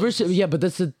let's Diversity. Yeah, but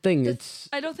that's the thing. It's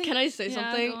I don't think. Can I say Yeah,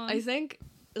 something? go on. I think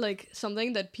like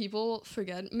something that people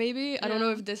forget. Maybe I don't know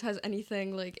Yeah. if this has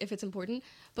anything like if it's important,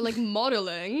 but like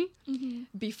modeling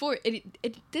before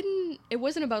it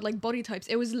wasn't about like body types.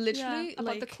 It was literally Yeah, about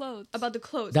like the clothes. about the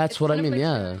clothes. That's It's what I kind of mean,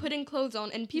 like yeah. putting clothes on,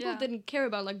 and people Yeah. didn't care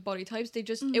about like body types. They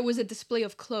just it was a display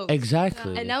of clothes.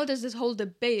 exactly. And now there's this whole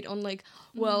debate on like,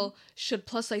 well, should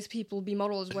plus size people be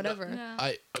models, whatever.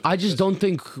 Yeah. I just don't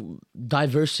think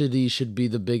diversity should be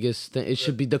the biggest thing. It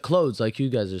should be the clothes, like you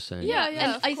guys are saying. Yeah, yeah.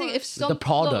 and of I think if course. some the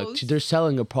product. clothes, They're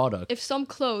selling a product. if some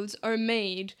clothes are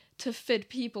made to fit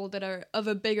people that are of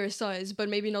a bigger size, but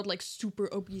maybe not like super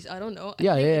obese, I don't know. I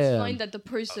Yeah, think yeah, it's yeah. fine that the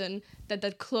person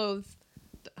that cloth.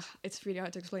 It's really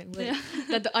hard to explain. But Yeah.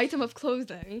 that the item of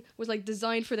clothing was like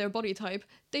designed for their body type.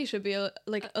 They should be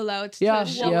like allowed Yeah, to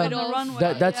show yeah. it On the off.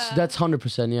 runway. That's Yeah.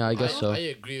 100%. Yeah, I guess so. I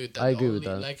agree with that. I agree The with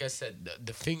only- that. Like I said,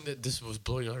 the thing that this was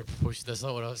blowing out of proportion. That's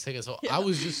not what I was saying. So I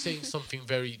was just saying something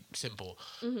very simple.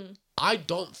 I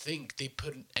don't think they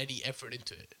put any effort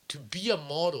into it. To be a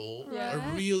model, a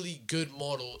Right. really good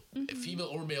model, female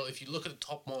or male, if you look at the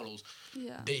top models,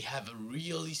 Yeah. they have a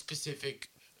really specific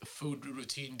food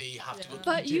routine. They have to go to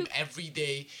But the gym you- every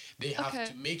day. They have Okay.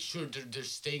 to make sure they're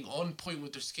staying on point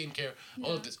with their skincare.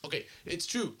 All of this. Okay, it's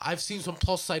true. I've seen some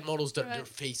plus side models that their Right.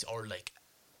 face are like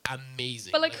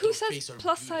amazing. But like, who their face says are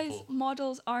plus size beautiful.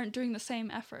 models aren't doing the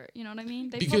same effort? You know what I mean?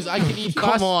 They Because I probably- can eat Come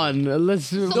fast. on, let's.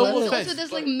 So No also, offense, also there's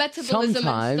but like metabolism and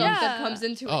sometimes- stuff that Yeah. comes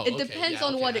into it. Oh, It okay, depends yeah,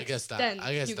 on okay, what I guess that. extent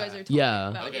I guess you guys that. are talking Yeah.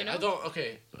 about. Okay, You know? I don't.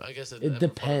 Okay, I guess It never thought of it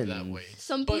that depends. way.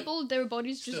 Some But people, their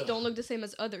bodies just still. don't look the same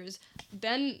as others.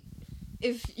 Then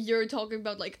if you're talking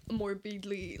about like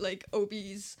morbidly like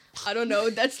obese, I don't know,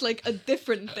 that's like a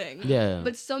different thing. Yeah.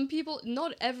 But some people,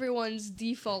 not everyone's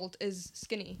default is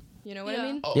skinny. You know what I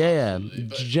Yeah. mean? Oh, Yeah, absolutely,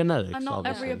 but- genetics. And not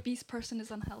obviously. every obese person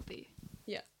is unhealthy.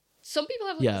 Some people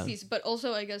have like Yeah. disease, but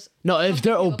also I guess No, if some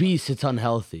they're people have, like- obese, it's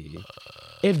unhealthy.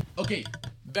 If Okay,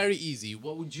 very easy.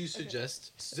 What would you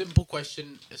suggest? Simple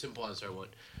question, a simple answer. I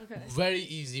want. Okay. Very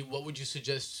easy. What would you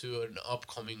suggest to an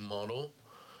upcoming model?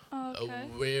 Okay.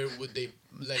 Where would they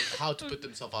like how to put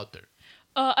themselves out there?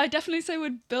 I definitely say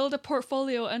would build a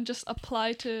portfolio and just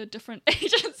apply to different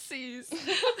agencies.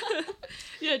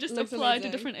 Yeah, just Looks apply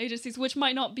amazing. to different agencies, which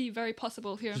might not be very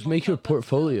possible here. just in make your Malta, but still.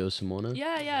 portfolio, Simona.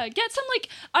 Yeah. Get some like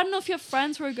I don't know if you have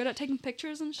friends who are good at taking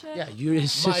pictures and shit. Yeah, you're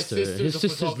his My sister. sister's His a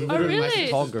sister's photographer. Oh literally My really? sister's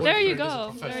photographer. There you boyfriend is a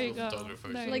go. professional There you go. photographer,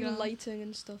 There so- you like go. lighting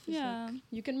and stuff. Is Yeah. like,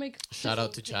 you can make Shout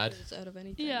out to Chad. pictures out of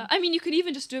anything. Yeah, I mean you could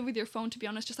even just do it with your phone. To be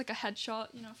honest, just like a headshot,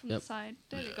 from Yep. the side.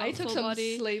 There you go. I took full some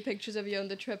body. slay pictures of you on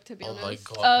the trip. To be Oh honest. my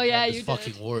god. Oh, I yeah, love you this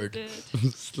did. fucking word. Did.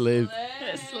 Slave.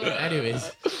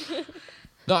 Anyways.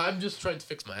 No, I'm just trying to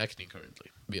fix my acne currently.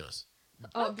 Be honest.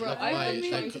 Oh, bro, Like, I've been my-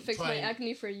 trying like, to fix trying- my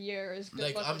acne for years. Good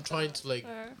Like luck I'm with trying that. to like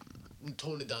Fair.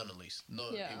 tone it down at least.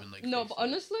 Not Yeah. even like No, fix but it.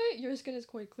 honestly, your skin is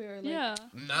quite clear. Like, Yeah.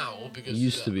 Now because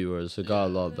Used to be worse. It got a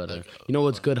lot better. Like, You know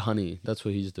what's good? Honey. That's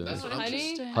what he's doing. That's what I'm honey,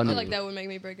 just- I Honey. feel Honey. like that would make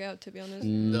me break out. To be honest.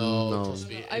 No, No. trust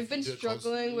me. I've if been you do it struggling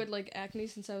constantly- with like acne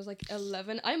since I was like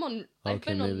 11. I've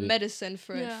Okay, been on maybe. medicine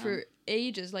for it Yeah. for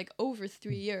ages, like over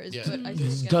 3 years. Yeah. But I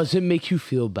Mm. still get Does it make you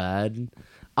feel bad?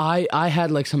 I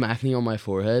had like some acne on my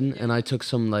forehead, and I took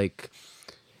some like,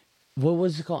 what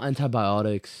was it called?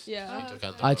 Antibiotics. Yeah.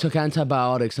 I took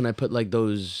antibiotics and I put like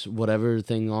those whatever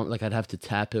thing on. Like I'd have to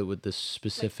tap it with this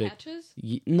specific. Like patches.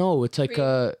 No, it's like Cream?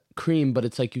 a cream, but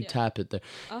it's like you Yeah. tap it there,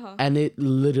 Uh-huh. and it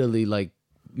literally like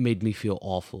made me feel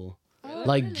awful. Oh,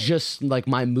 Like really? just like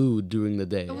my mood during the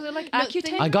day. Was it like No, Accutane?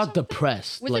 thing- I or got something?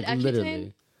 depressed. Was it like Accutane?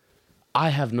 literally. I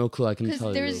have no clue. I can Because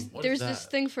tell there's you. What there's is this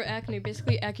that? thing for acne.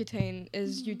 Basically, Accutane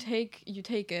is you take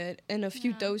it in a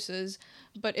few Yeah. doses,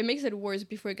 but it makes it worse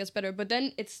before it gets better. But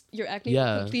then it's your acne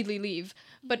Yeah. will completely leave.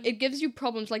 But it gives you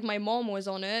problems. Like my mom was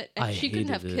on it, and I she couldn't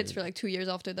have hated kids it. for like 2 years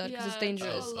after that because Yeah, it's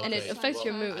dangerous it's and it okay. affects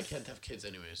your Well, mood. I can't have kids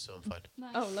anyway, so I'm fine.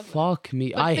 Nice. Oh, lovely. Fuck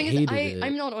me. But I the thing hated is, it.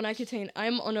 I'm not on Accutane.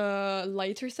 I'm on a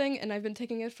lighter thing, and I've been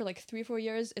taking it for like 3-4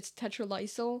 years. It's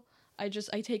tetralysal. I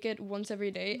take it once every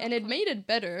day, and it made it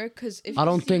better because if I you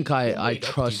don't see- think I made up these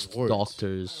trust words?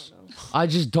 doctors. I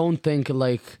just don't think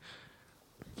like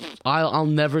I'll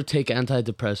never take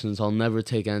antidepressants. I'll never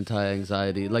take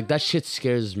anti-anxiety. Like that shit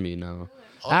scares me now.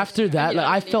 After that, like Yeah,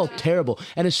 I me felt too. terrible,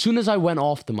 and as soon as I went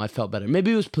off them, I felt better.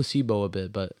 Maybe it was placebo a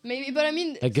bit, but maybe, but I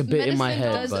mean, Like a bit in my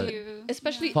medicine head, does but- you-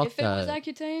 especially Fuck if it was that.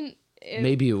 Accutane.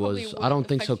 maybe it probably was. I wouldn't don't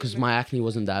think so affect because your my mood. acne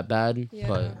wasn't that bad. Yeah.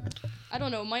 But I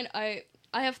don't know. Mine, I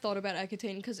have thought about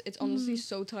Accutane because it's honestly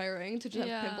so tiring to just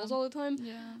Yeah. have pimples all the time.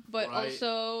 Yeah. But Right.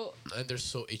 also, And they're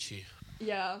so itchy.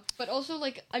 yeah. But also,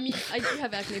 like, I mean, I do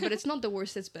have acne, but it's not the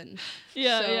worst it's been.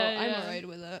 Yeah, so yeah, I'm yeah. alright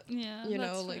with it. Yeah, You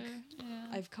know, that's like, fair. Yeah.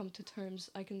 I've come to terms.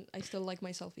 I still like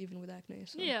myself even with acne.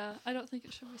 So. Yeah, I don't think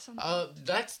it should be something.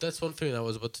 That's one thing I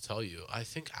was about to tell you. I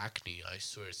think acne, I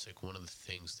swear, it's like one of the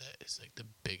things that is like the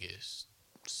biggest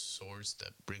source that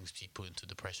brings people into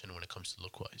depression when it comes to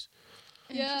look wise.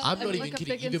 Yeah. I'm I not mean, even like a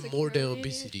kidding. big Even more than insecurity,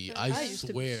 obesity. so- I I used to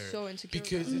be swear. so insecure about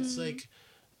Because it. it's like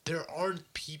there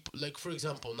aren't people like, for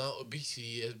example, now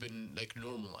obesity has been like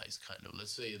normalized, kind of.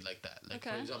 Let's say it like that. Like for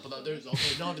Okay. example, now there's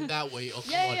not in that way. Oh,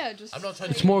 come Yeah, on. yeah, just I'm not trying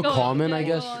like- it's more Go on, common, yeah, I go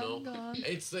guess. on, You know? go on.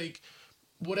 It's like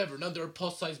whatever. Now there are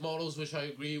plus size models, which I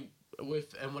agree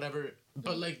with, and whatever.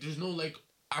 But like, there's no like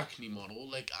acne model.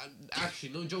 Like,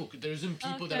 actually, no joke. There isn't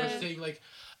people that are Okay. saying like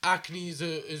acne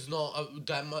is not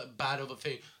that bad of a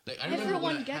thing. Like I remember when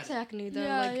Everyone I gets had, acne though.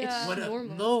 Yeah, like yeah. it's when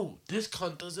normal. no, this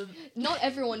cunt doesn't. Not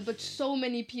everyone, but so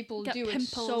many people Get do. It's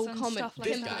pimples so and common. stuff like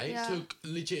This that, guy yeah. took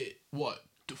legit what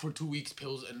for 2 weeks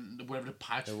pills and whatever the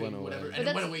patch It thing, went away. whatever, But and it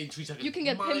went that's- away in 3 seconds. You can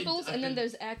get Mine, pimples, I've and then been-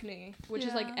 there's acne, which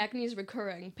is like Yeah. acne is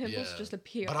recurring. Pimples Yeah. just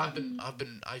appear. But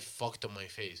I fucked up my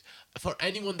face. For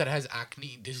anyone that has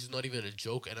acne, this is not even a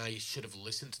joke, and I should have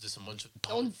listened to this a bunch of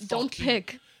don't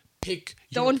fucking pick.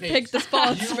 your Don't face. pick the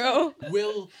spots, You bro.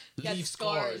 will Get leave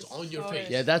scars scars, on your scars. face.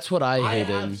 Yeah, that's what I I hate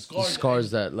have in scars,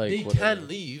 scars that like They whatever. can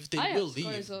leave. They I have will scars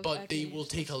leave, of but they acne. will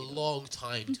take a long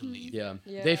time to leave. Yeah.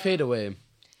 Yeah. They fade away,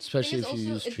 especially is if you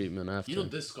also use it- treatment after. You know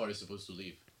this scar is supposed to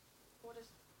leave.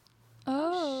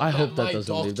 Oh. I hope that My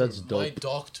doesn't leave. That's dope.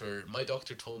 My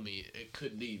doctor told me it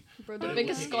could leave. Bro, But the it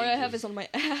biggest will take scar I have ages. is on my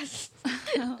ass.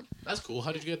 That's cool.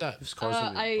 How did you get that? Scars on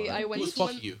your butt. I went Who's to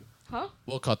fucking you? Huh?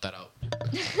 We'll cut that out.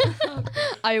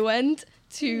 I went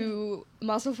to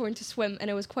Masselthorn to swim, and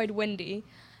it was quite windy,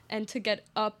 and to get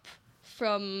up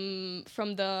from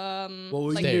the What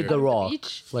were like, you near the out of rock?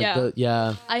 beach. Like yeah.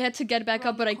 yeah. I had to get back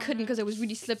up, but I couldn't because it was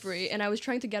really slippery, and I was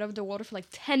trying to get out of the water for like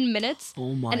 10 minutes.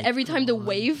 Oh my. And every time the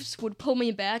waves would pull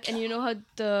me back, and you know how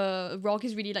the rock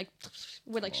is really like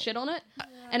with like shit on it,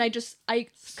 and I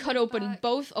cut open back.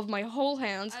 both of my whole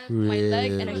hands, my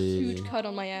leg, and a Really? huge cut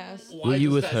on my ass. Were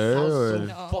you with her, or-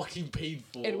 No. fucking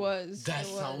painful? It was. That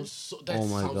it was. sounds so. That Oh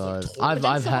my sounds god. Like I've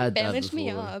Then I've someone had that bandaged me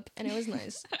before. up, and it was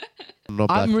nice.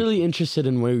 I'm really interested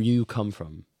in where you come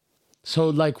from. So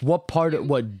like, what part?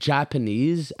 What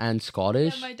Japanese and Yeah,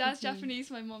 Scottish? my dad's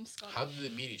Japanese, my mom's Scottish. How did they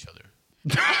meet each other?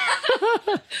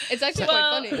 It's actually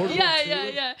Well, quite funny.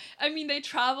 yeah. I mean, they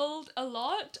traveled a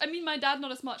lot. I mean, my dad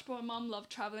not as much, but my mom loved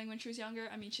traveling when she was younger.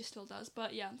 I mean, she still does.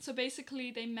 But yeah, so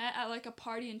basically, they met at like a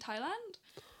party in Thailand.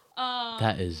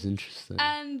 That is interesting.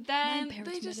 And My then parents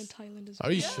they met in just Thailand as Are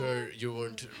well. you sure you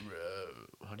weren't?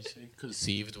 How do you say?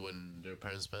 Conceived when their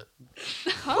parents met?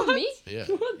 Huh, me? Yeah,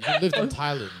 you lived in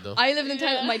Thailand, though. I lived in Yeah.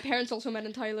 Thailand. My parents also met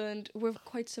in Thailand. We're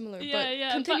quite similar. yeah, but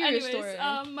yeah. continue but your anyways,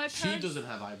 story. my She parents. doesn't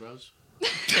have eyebrows.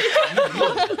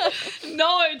 No,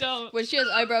 I don't. When she has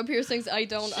eyebrow piercings, I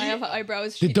don't. I have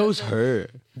eyebrows. Did those doesn't.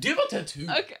 hurt? Do you have a tattoo?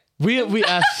 Okay, We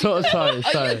asked. So sorry.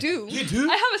 Oh, Sorry. you do. You do?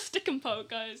 I have a stick and poke,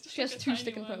 guys. Just She has like a two tiny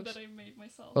stick and one pokes. that I made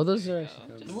myself. Oh, those are Yeah,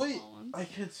 actually. just Wait, small ones. I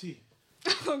can't see.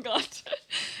 Oh god,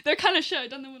 they're kind of shit. I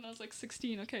done them when I was like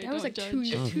 16. Okay, That was don't like judge. 2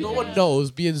 years. No one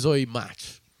knows. Me and Zoe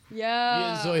match. Yeah. Me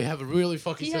and Zoe have a really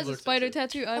fucking He has similar a spider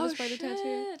tattoo. tattoo. I have Oh a spider shit,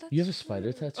 tattoo. that's You have a true.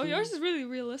 spider tattoo? Oh, yours is really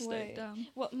realistic. Wait. Damn.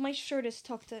 Well, my shirt is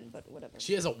tucked in, but whatever.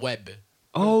 She has a web.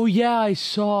 Oh yeah, I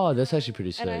saw. That's actually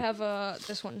pretty sick. And I have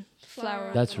this one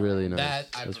flower. That's really nice. That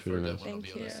I That's prefer really that nice. one. I'll be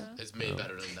Thank honest. you. It's made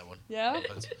better than that one. Yeah? No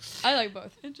offense. I like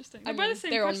both. Interesting. I They're mean, by the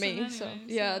same they're on person me, anyways, so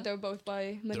yeah, they're both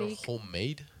by They're Monique.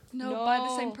 homemade. No, by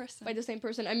the same person. By the same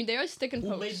person. I mean, they are stick and Who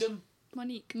pokes. made them?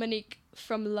 Monique. Monique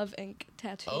from Love Inc.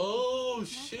 Tattoo. Oh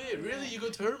shit! Really? You go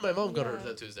to her? My mom got her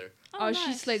Yeah. tattoos there. Oh, she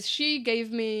nice. slays. She gave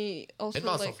me also In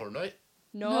Malta like for night.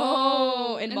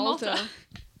 no, in Malta.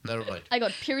 Never mind. I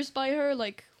got pierced by her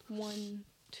like 1,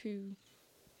 2,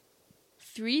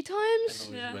 3 times.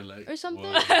 Yeah. Or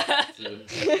something.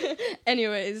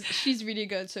 Anyways, she's really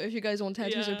good. So if you guys want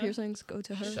tattoos or Yeah. piercings, go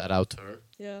to her. Shout out to her.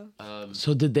 Yeah.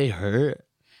 So did they hurt?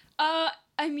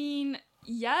 I mean,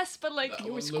 yes, but like That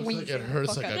You were one looks like it squeezing the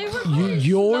hurts fuck like out a of it. car. They were-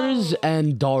 Yours slow.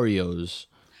 and Dario's.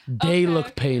 They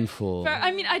look painful. Fair.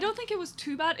 I mean, I don't think it was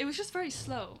too bad. It was just very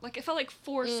slow. Like it felt like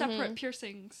 4 separate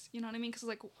piercings. You know what I mean? Because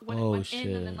like when it Oh, went in and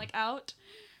shit. then like out.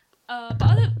 But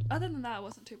other than that, it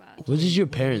wasn't too bad. What did your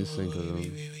parents think of them?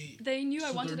 Wait. They knew I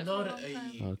So wanted they're it for a not long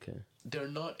time. Okay. They're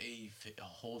not a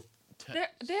whole.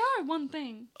 They are one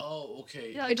thing. Oh,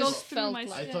 okay. Yeah, It it goes just through felt my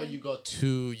like- I skin. thought you got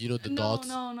two. You know the no, dots.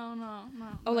 No.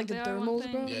 Oh, like the they are one dermals,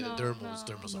 thing. bro? Yeah, No, the dermals.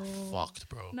 no. Dermals are fucked,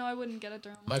 bro. No, I wouldn't get a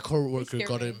dermal. My coworker They scare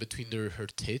got me. it in between her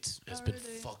tits. It's Oh, been really?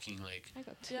 fucking like. I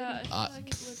got 2. Yeah, I feel Uh, like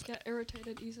it would get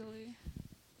irritated easily.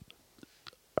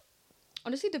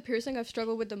 Honestly, the piercing I've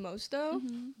struggled with the most, though,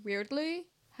 Mm-hmm. weirdly,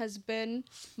 has been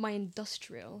my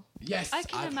industrial. Yes, I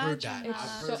can I've heard that. imagine I've that.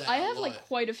 heard So that I a have like lot.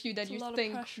 quite a few that It's a you lot of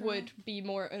think pressure. would be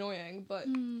more annoying, but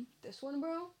Mm. this one,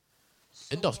 bro.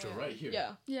 Industrial right here.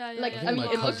 Yeah, Yeah, Like, I yeah. think I mean,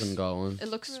 my it cousin looks- got one. it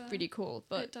looks Yeah. really cool,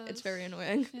 but It it's does. very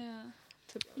annoying. Yeah.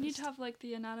 To be You need to honest. have like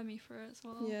the anatomy for it as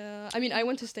well. Yeah, I mean, I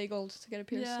went to Stay Gold to get a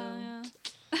pierce, Yeah, so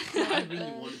yeah. I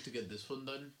really wanted to get this one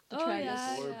done Oh try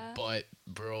yeah, before, yeah. but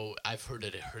bro, I've heard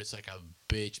that it hurts like a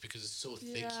bitch because it's so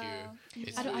thick Yeah. here.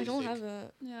 It's I really don't thick. have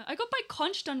it. Yeah, I got my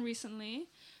conch done recently,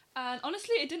 and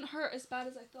honestly, it didn't hurt as bad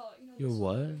as I thought. You know, Your this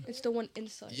what? one. It's the one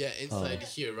inside. Yeah, inside Oh.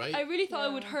 here, right? I really thought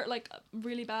it would Yeah. hurt like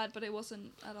really bad, but it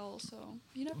wasn't at all. So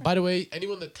you never. By the way,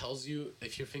 anyone that tells you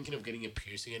if you're thinking of getting a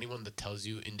piercing, anyone that tells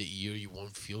you in the ear you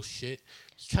won't feel shit,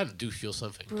 you kind of do feel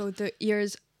something. Bro, the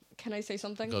ears. Can I say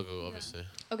something? Go, obviously.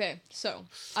 Okay, so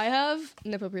I have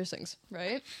nipple piercings,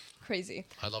 right? Crazy.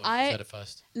 I love it. I- You said it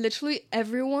fast. Literally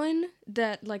everyone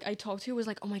that like I talked to was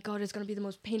like, "Oh my god, it's gonna be the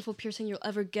most painful piercing you'll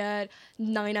ever get.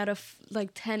 9 out of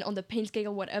like 10 on the pain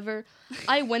scale, whatever."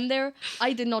 I went there.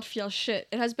 I did not feel shit.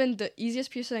 It has been the easiest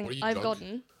piercing Were you I've drunk?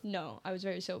 gotten. No, I was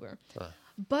very sober. Ah.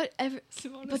 But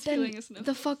Simona's then feeling is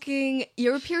the fucking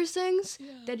ear piercings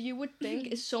Yeah. that you would think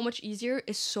is so much easier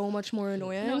is so much more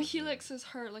annoying. No, helixes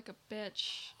hurt like a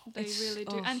bitch. They It's- really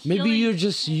do. oh. And Maybe healing-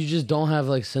 you just don't have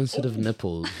like sensitive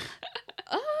nipples.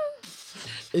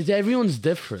 Everyone's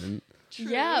different.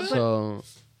 Yeah, but So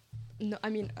no, I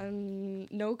mean,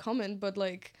 no comment, but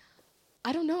like,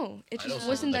 I don't know. It I know just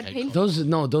wasn't someone that that had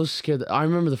painful. those scared. I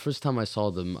remember the first time I saw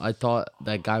them, I thought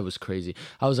that guy was crazy.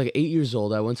 I was like 8 years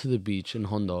old. I went to the beach in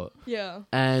Hondo, Yeah.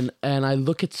 and I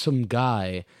look at some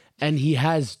guy, and he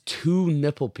has 2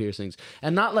 nipple piercings,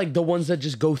 and not like the ones that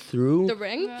just go through. The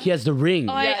ring. He has the ring.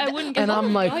 Oh, I wouldn't get And that.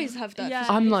 I'm like- guys have that. Yeah.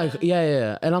 I'm like,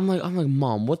 yeah, and I'm like,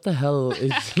 Mom, what the hell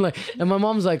is like? And my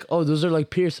mom's like, oh, those are like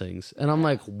piercings, and I'm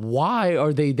like, why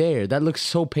are they there? That looks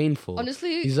so painful.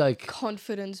 Honestly, he's like,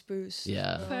 confidence boost.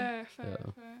 yeah, Fair.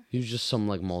 he was just some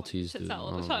like Maltese Shits dude. out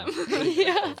all I the don't know. time.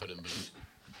 Yeah. Confident boost.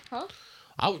 Huh?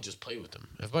 I would just play with them.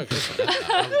 If my girlfriend had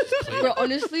that, I would just play Bro, with them.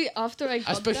 honestly, after I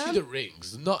got Especially them, the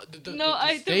rings, not the No,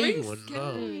 the staying rings one. scare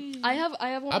No. me. I have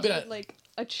one I'll be with like- like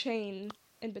a chain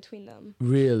in between them.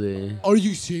 Really? Are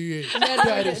you serious? Yeah,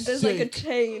 That there's, is there's like a sick.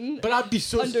 chain. But I'd be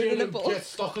so Under the scared to nipple. get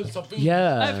stuck on something.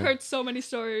 Yeah. I've heard so many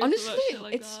stories. Honestly, about shit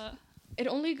like it's- that. It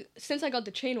only since I got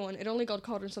the chain one, it only got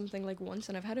caught on something like once,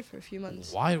 and I've had it for a few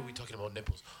months. Why are we talking about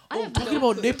nipples? I Oh, have talking no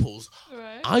about clue. nipples.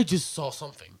 Right. I just saw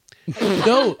something.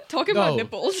 No, Talking no, about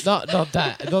nipples. Not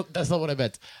that. That's not what I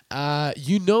meant.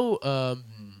 You know,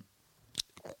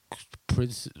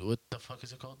 Prince. What the fuck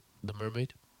is it called? The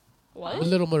Mermaid. What? The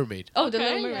Little Mermaid. Oh, the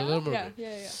Okay, little yeah. mermaid. The Little Yeah, Mermaid.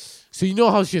 yeah. So you know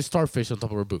how she has starfish on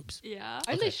top of her boobs. Yeah.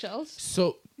 Are Okay. they shells?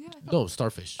 So Yeah, I thought- no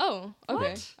starfish. Oh,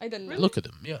 okay. What? I didn't know. Look at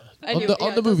them. Yeah. I on knew- the yeah,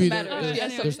 on it the doesn't movie, matter. they're, Yeah,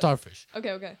 they're yeah. starfish.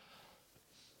 Okay.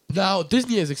 Now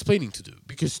Disney is explaining to do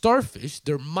because starfish,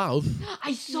 their mouth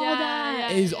I saw Yeah,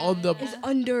 that. yeah, is on the. It's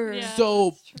under. Yeah.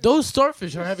 So that's true. those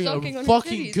starfish are having Sucking a on her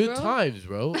fucking titties, good bro. times,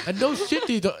 bro. And no shit,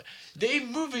 they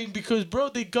moving because bro,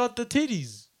 they got the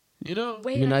titties. You know.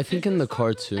 Wait, I mean, I think in the I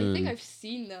cartoon. think I've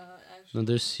seen that actually. No,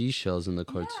 there's seashells in the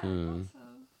cartoon.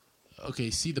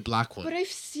 Okay, see the black one. But I've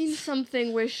seen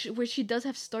something where she does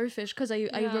have starfish because I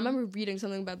Yeah. remember reading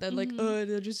something about that like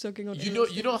they're just sucking on.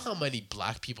 You know how many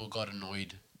black people got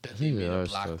annoyed that they think made there a are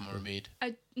black starfish. mermaid.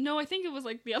 I think it was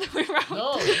like the other way around.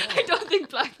 No, I don't think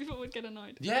black people would get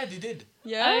annoyed. Yeah, they did.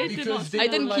 Yeah, I Because did not they I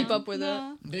were didn't like- keep up with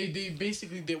No. They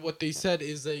basically what they said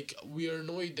is like we are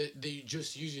annoyed that they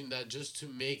just using that just to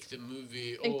make the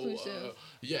movie Inclusive.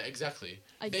 yeah, exactly.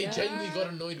 I They guess. genuinely got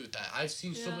annoyed with that. I've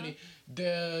seen so Yeah. many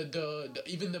the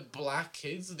even the black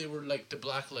kids. They were like the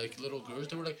black like little girls.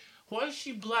 They were like, why is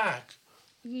she black?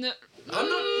 No. I'm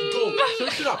not go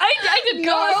search it up. I did it.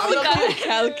 not I'm see not that. kidding.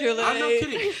 Calculate. I'm not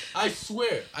kidding. I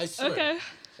swear. Okay,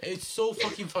 It's so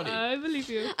fucking funny. I believe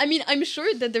you. I mean, I'm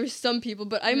sure that there's some people,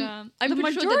 but I'm Yeah. I'm The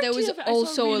pretty sure that there was majority of it, I saw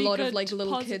also really a lot of good like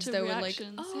little kids positive that were like,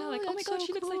 reactions. oh, yeah, like, oh my that's god, so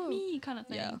she looks like cool." me, kind of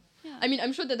thing. Yeah. Yeah. I mean,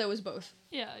 I'm sure that there was both.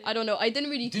 yeah. I don't know. I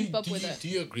didn't really keep up with you, it do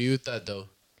you agree with that though?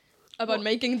 about Well-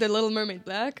 making the Little Mermaid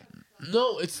black.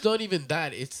 No, it's not even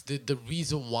that. It's the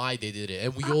reason why they did it,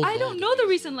 and we all. I don't know the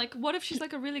reason. Like, what if she's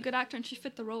like a really good actor and she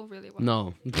fit the role really well?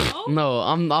 No, No? no,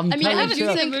 I'm I mean, I telling haven't you.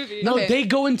 seen the the movie. No, Okay. they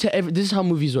go into this is how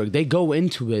movies work. They go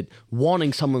into it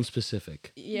wanting someone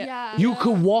specific. Yeah. You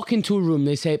could walk into a room,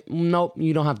 they say, nope,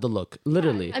 you don't have to look.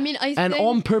 Literally. I mean, I and think,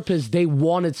 on purpose, they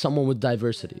wanted someone with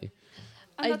diversity.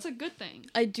 And I- that's a good thing.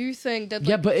 I do think that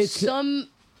Yeah, like, but it's-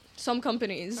 some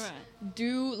companies Right.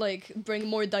 do like bring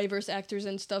more diverse actors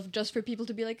and stuff just for people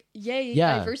to be like, yay,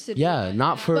 Yeah. diversity. Yeah,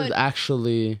 not for But-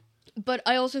 actually. But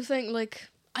I also think like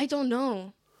I don't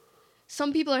know.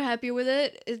 Some people are happy with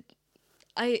it.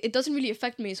 It doesn't really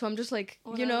affect me, so I'm just like,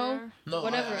 you know, Whatever. No,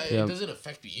 whatever. Yeah. It doesn't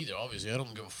affect me either. Obviously, I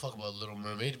don't give a fuck about Little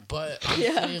Mermaid. But I'm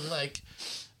Yeah. saying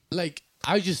like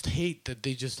I just hate that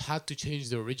they just had to change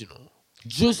the original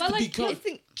just But, like, because I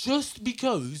think- just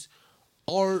because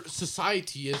our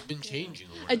society has been changing.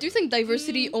 or I do think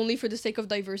diversity Mm. only for the sake of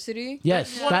diversity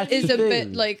Yes, Yeah. that's is the a thing.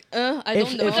 bit like, I if,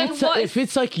 don't know. if it's What if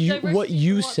it's like you what diversity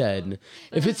you for what, said,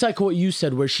 if it's like what you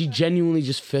said, where she genuinely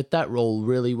just fit that role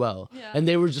really well, Yeah. and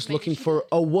they were just Maybe looking she for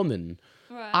a woman.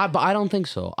 Right. But I don't think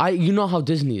so. You know how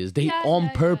Disney is. They Yeah, on yeah,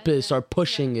 yeah, purpose yeah. are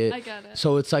pushing Yeah, it, I get it.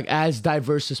 so it's like as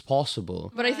diverse as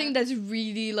possible. But I think that's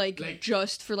really like, Like-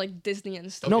 just for like Disney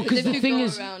and stuff. No, Okay. because if the you thing go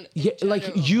is, around in yeah, like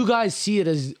general- you guys see it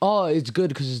as, oh, it's good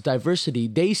because it's diversity.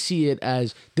 They see it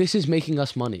as this is making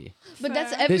us money. But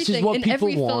that's Fair. This is everything what in people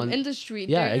every film want. industry.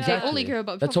 Yeah, They exactly. only care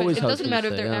about That's profit. always It how it's doesn't gonna matter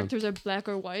if stay, their yeah. actors are black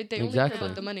or white. They only Exactly. care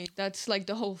about the money. That's like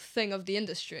the whole thing of the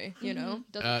industry. You know.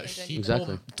 Doesn't change anything.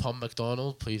 Exactly. Tom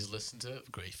McDonald, please listen to it.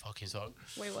 Great fucking song.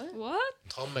 Wait, what? What?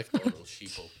 Tom McDonald,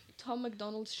 Sheeple. Tom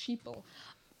McDonald's sheeple.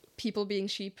 People being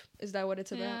sheep. Is that what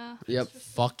it's about? Yeah. Yep.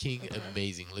 Fucking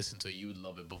amazing. Listen to it. You would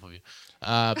love it, both of you.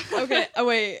 Okay. Oh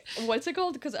wait. What's it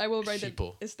called? Because I will write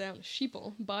Sheeple. this down.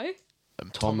 Sheeple by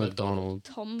Tom McDonald.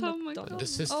 Tom Tom McDonald. The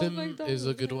system is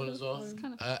a good one as well.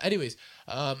 Anyways,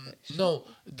 no,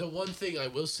 the one thing I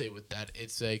will say with that,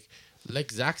 it's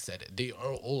like Zach said, they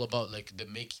are all about like the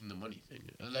making the money thing.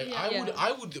 Like Yeah.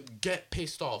 I would get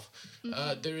pissed off.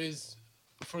 There is,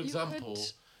 for example,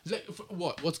 like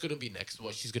what's gonna be next?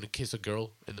 What, she's gonna kiss a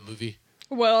girl in the movie?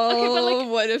 Well, Okay, but, like,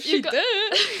 what if you she got-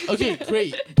 did? Okay,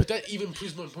 great, but that even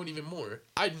proves my point even more.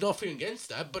 I'm nothing against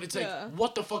that, but it's like, Yeah.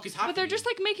 what the fuck is happening? But they're just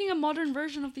like making a modern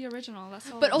version of the original.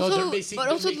 That's all. But No, also, they're making-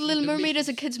 they're The Little they're Mermaid making- is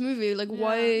a kids movie. Like, Yeah.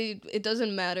 why it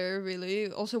doesn't matter really.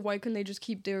 Also, why couldn't they just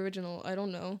keep the original? I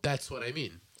don't know. That's what I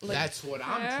mean. Like- That's what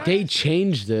I'm Fair. trying They to say.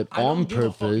 changed it I don't on give a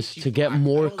fuck if purpose she's to get black. I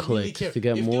more don't really clicks, care. to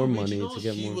get If the more money, original, to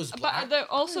get she more. was But black, they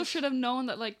also should have known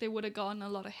that like they would have gotten a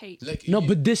lot of hate. like, No, you-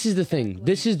 but this is the thing.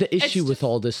 This is the issue with just-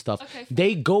 all this stuff. Okay,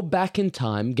 They go back in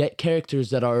time, get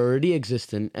characters that are already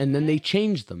existent, and then they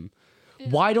change them.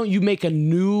 Why don't you make a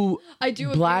new I do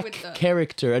agree black with that.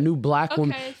 character, a new black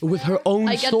woman Okay, with her fair. own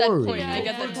I get story? that point. Yeah, I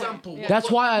get For that example, point. Yeah.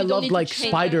 That's why I You don't love need to like change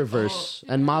Spider Verse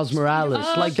and Miles Morales.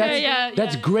 Oh, Like okay,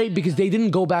 that's yeah, great yeah. because they didn't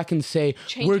go back and say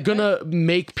Change we're it, gonna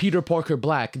make Peter Parker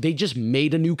black. They just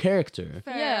made a new character.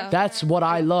 Fair. Yeah. That's what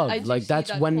I love. I do Like see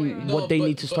that's that when point. what they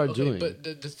need to start okay, doing. But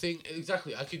the thing,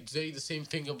 exactly, I could say the same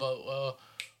thing about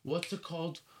what's it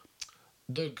called?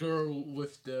 The girl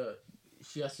with the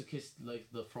she has to kiss like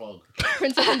the frog.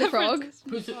 Princess and the Frog.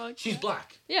 She's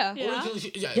black. Yeah. Yeah.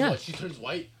 Originally, Yeah. what, she turns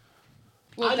white.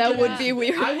 Well, I'd that get would pissed be at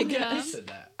weird. that. I I would get guess. pissed at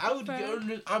that. I would Fair.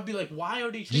 I'd be like, why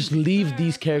are they Just changing? leave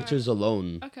these Fair, characters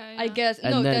alone. Okay. I yeah. guess.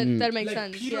 And No, then- that makes Like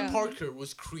sense. Peter Yeah. Parker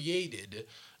was created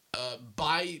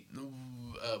by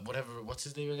whatever, what's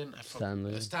his name again? I forgot.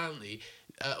 Stanley. Stanley,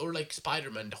 or like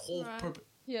Spider-Man. The whole Right. purpose.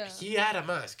 Yeah. He had a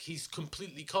mask. He's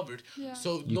completely covered, Yeah.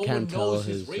 so You no can't one tell knows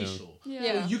his his, racial. Yeah.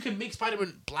 Yeah. So you can make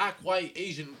Spider-Man black, white,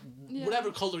 Asian, Yeah.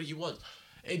 whatever color he wants.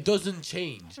 It doesn't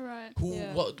change Right. who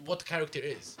Yeah. what the character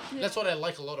is. Yeah. That's what I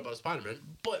like a lot about Spider-Man.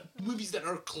 But movies that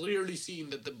are clearly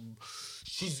seen that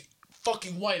she's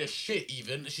fucking white as shit.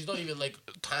 Even she's not even like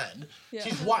tan. Yeah.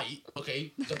 She's white.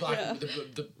 Okay, the black, Yeah.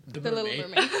 the The Little mermaid.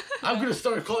 Mermaid. I'm gonna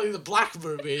start calling her the Black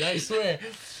Mermaid. I swear.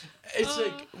 It's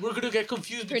like we're gonna get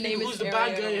confused Her between name who's is the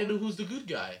bad guy Ariel. and who's the good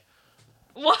guy.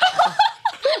 What?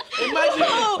 Imagine.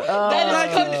 That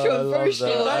is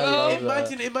controversial.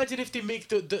 Imagine if they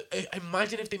make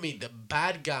imagine if they made the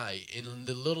bad guy in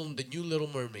the new Little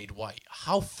Mermaid white.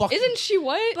 How fucking Isn't she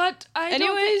white? But I don't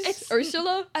Anyways, think it's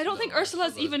Ursula? I don't think No,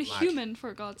 Ursula's Ursula's even black. human,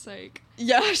 for God's sake.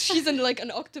 Yeah, she's in like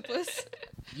an octopus.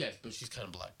 yes, but she's kind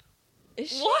of black. Is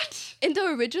she? What? In the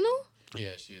original?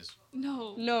 Yeah, she is.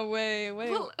 No. No way.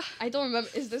 Wait. Well- I don't remember.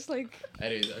 Is this like?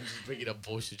 Anyways, I'm just bringing up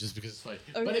bullshit just because it's funny.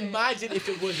 But Okay. imagine if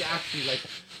it was actually like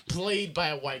played by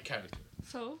a white character.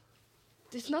 So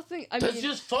There's nothing. I That's mean,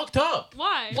 just fucked up.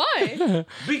 why? why?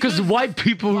 Because white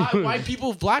people. White people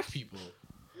with black people.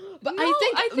 But No, I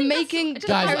think I think making that's- the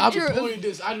Guys, I'm character of exploring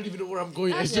this. I don't even know where I'm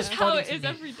going. It's That's just how funny it to is me.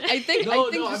 every day. I think. No, I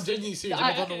think no, I'm just, genuinely serious. I-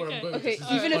 I don't know where I'm okay. going. okay. It's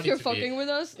just Even if funny you're to me. fucking with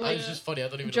us, like, It's just funny. I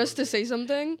don't even just know. to say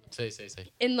something, Say.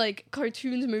 in like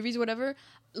cartoons, movies, whatever,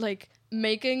 like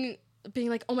being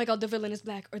like, oh my god, the villain is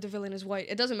black or the villain is white.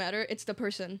 It doesn't matter. It's the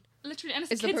person. Literally, and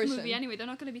it's It's a the kids person. movie anyway. They're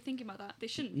not going to be thinking about that. They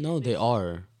shouldn't. No, they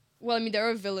are. Well, I mean, there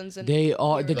are villains in. They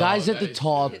are. The No, guys at that the is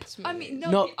top. kids' I movies. mean,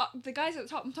 no, No. the guys at the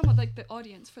top. I'm talking about like the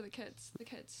audience for the kids. The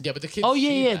kids. Yeah, but the kids. Oh yeah,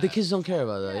 see yeah. that. The kids don't care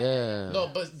about that. Yeah.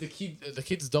 No, but the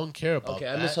kids don't care about Okay,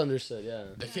 that. I misunderstood.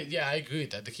 Yeah. Yeah, I agree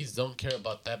with that. The kids don't care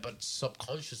about that, but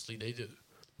subconsciously they do.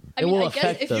 I It mean, will I guess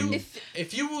affect if them. you if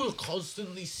If you will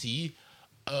constantly see,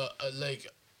 like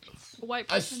A white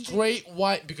a person. straight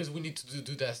white, because we need to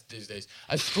do that these days.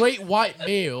 A straight white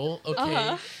male,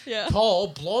 okay, yeah. tall,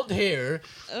 blonde hair,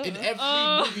 in every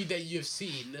Uh. movie that you've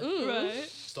seen. Right.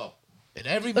 Stop. In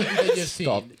every movie that you've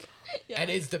Stop. seen. And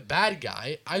it's the bad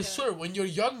guy. I swear, when you're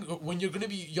young, when you're gonna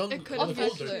be young, It could older,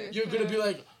 Obviously. you're gonna be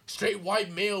like straight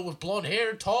white male with blonde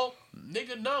hair, tall.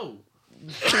 Nigga, no.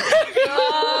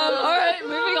 All right,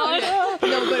 moving on.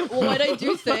 No, but what I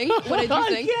do think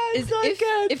Yes, is I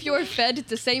can. if you're fed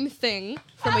the same thing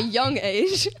from a young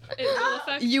age, It will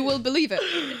affect you will believe it.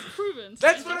 It's proven.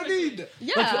 That's what I scientifically.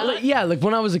 mean. Yeah. Like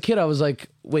when I was a kid, I was like,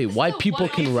 wait, white still, people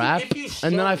why can if you- rap, if you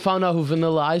and then I show- found out who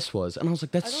Vanilla Ice was, and I was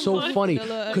like, that's so know funny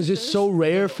Vanilla because it's Ice so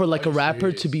rare for like a Are you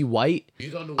rapper to serious? be white.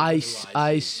 You don't know Ice,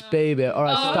 Ice, baby. All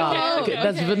right, Oh, stop. okay, Okay,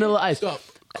 that's okay. Vanilla Ice. Stop.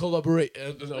 Collaborate.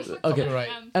 No, Okay. Right.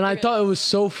 And I thought it was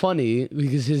so funny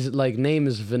because his like name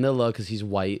is Vanilla because he's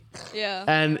white, Yeah.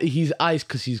 and he's ice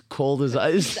because he's cold as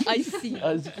ice. I see.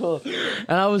 Ice cold.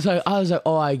 And I was like,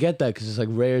 oh, I get that because it's like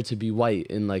rare to be white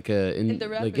in like a In the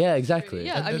rap like yeah, industry, exactly.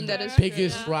 yeah. I mean, that the is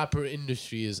biggest true, yeah. rapper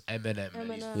industry is Eminem.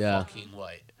 And he's Eminem. Yeah. fucking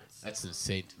white. That's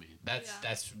insane to me. That's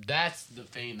Yeah. that's the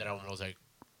thing that I was like,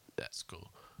 that's cool.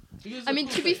 Because I mean,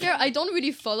 to be fair, I don't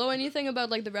really follow anything about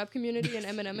like the rap community and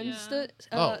Eminem and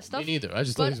oh, stuff. me neither. I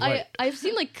just thought But he's white. I've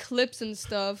seen like clips and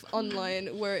stuff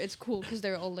online where it's cool because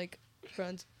they're all like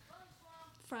friends.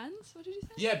 Friends? What did you say?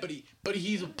 Yeah, but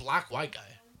he's a black white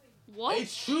guy. What?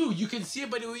 It's true. You can see it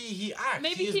by the way he acts.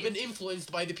 Maybe He has he- been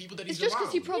influenced by the people that It's he's just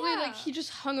because he around. probably Yeah. like he just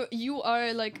hung. You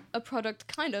are like a product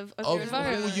kind of your Of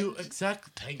environment. who you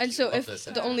exactly. Thank And you. so Love if this.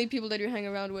 the only people that you hang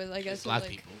around with, I guess, are black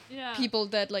like people. Yeah. people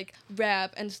that like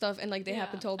rap and stuff, and like they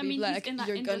happen to all I be mean, he's black, in that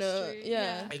you're gonna industry,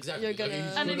 yeah. Exactly. you're Like, gonna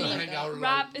he's And gonna then, hang out around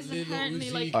rap is Lil inherently,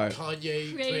 Uzi, like, Alright.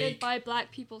 Kanye, created Drake. by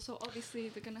black people, so obviously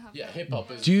they're gonna have. Yeah, that. hip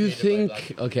hop is. Do you created by black think?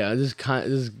 people. Okay, this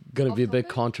is gonna Off be a bit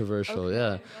topic? controversial. Okay.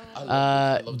 Yeah.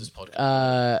 I love this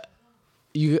podcast.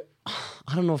 You.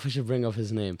 I don't know if I should bring up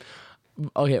his name.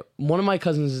 Okay, one of my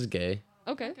cousins is gay,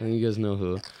 Okay. and you guys know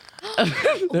who.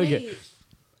 Okay. Okay.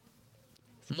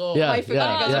 no. Yeah, I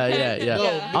forgot. yeah, Okay. yeah, yeah,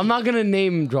 yeah. No, I'm not gonna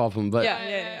name drop him, but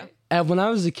Yeah. when I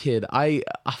was a kid,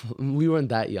 we weren't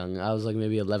that young. I was like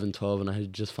maybe 11, 12, and I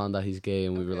had just found out he's gay,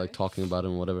 and we were like Okay. talking about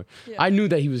him, whatever. Yeah. I knew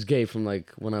that he was gay from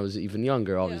like when I was even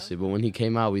younger, obviously. But when he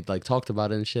came out, we like talked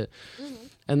about it and shit. Mm-hmm.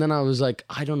 And then I was like,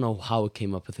 I don't know how it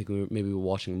came up. I think maybe we were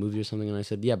watching a movie or something, and I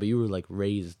said, yeah, but you were like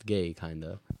raised gay, kind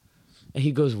of. And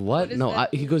he goes, what? does No,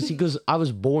 that he goes, I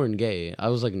was born gay. I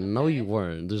was like, no, you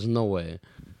weren't. There's no way.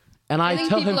 And I think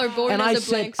tell people him, are born and as I a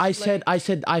said, blank I slate.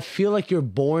 said, I feel like you're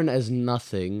born as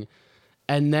nothing,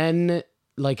 and then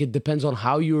like it depends on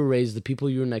how you were raised, the people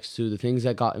you were next to, the things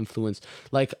that got influenced.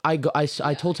 Like I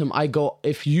told him,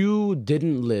 if you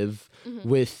didn't live Mm-hmm.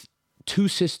 with two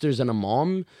sisters and a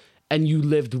mom, and you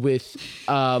lived with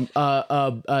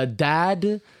a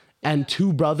dad and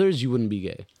two brothers, you wouldn't be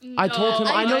gay. I told him,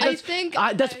 I know I that's think-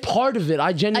 that's part of it.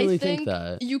 I genuinely I think think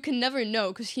that. you can never know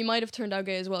because he might have turned out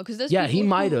gay as well. Because Yeah, he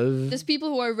might have. There's people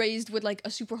who are raised with like a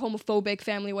super homophobic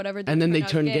family, whatever. And then they out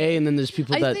turn gay, and then there's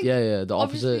people I that think the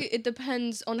Obviously, opposite. it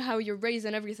depends on how you're raised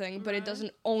and everything, but it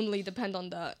doesn't only depend on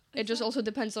that. It just also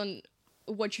depends on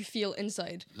what you feel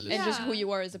inside and just who Yeah.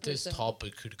 you are as a This person.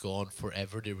 topic could go on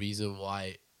forever. The reason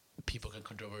why people can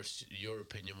controverse your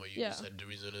opinion, what you Yeah. just said, the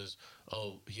reason is,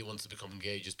 oh, he wants to become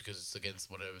gay just because it's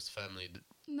against whatever his family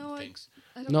No, thinks.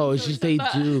 I don't No, think it's so. just they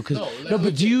But- do. Cause, No, no, like, but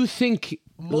legit. do you think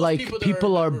Most like that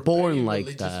people are never born very like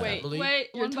religious that? Wait, family- Wait,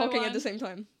 You're one by talking at one. the same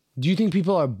time. Do you think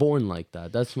people are born like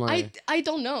that? That's my. I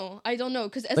don't know. I don't know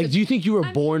because as Like, a do you think you were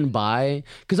born bi?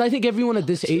 Because I think everyone at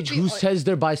this age be who hon- says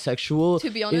they're bisexual To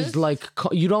be is honest- like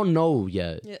you don't know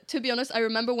yet. Yeah, to be honest, I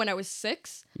remember when I was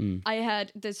 6, Mm. I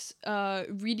had this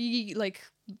really like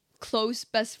close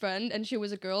best friend, and she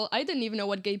was a girl. I didn't even know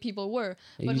what gay people were,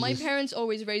 but You my just- parents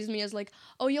always raised me as like,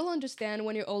 oh, you'll understand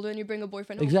when you're older and you bring a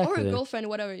boyfriend home or Exactly. a girlfriend,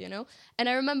 whatever, you know. And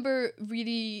I remember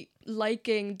really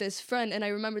liking this friend, and I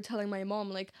remember telling my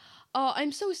mom like, oh,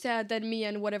 I'm so sad that me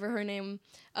and whatever her name,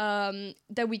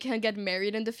 that we can't get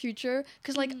married in the future.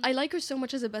 Because, like, I like her so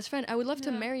much as a best friend. I would love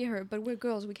to Yeah. marry her, but we're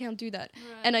girls. We can't do that.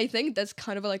 Right. And I think that's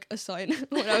kind of like a sign.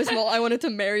 When I was small, I wanted to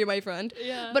marry my friend.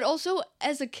 Yeah. But also,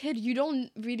 as a kid, you don't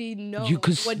really know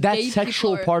Because what that gay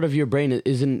sexual people are. part of your brain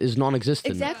is non-existent.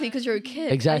 Exactly, because you're a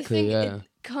kid. Exactly, I think yeah. it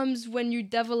comes when you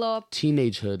develop,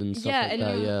 Teenagehood and stuff yeah, like and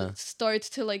that. you Yeah. start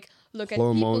to, like, look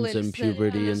Hormones at people in and a certain-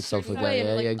 puberty in a and stuff certain like way that. and,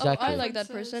 Yeah, yeah, like, oh, exactly. I like that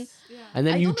person. Yeah. And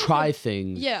then I you don't know if try you're-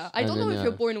 things. Yeah, I and don't know then, if yeah.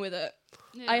 you're born with it.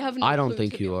 Yeah. I have no I don't clue,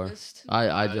 think to be you are. honest.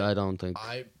 I don't think.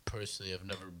 I personally have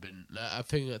never been. I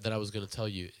think that I was gonna tell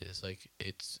you is like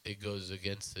it goes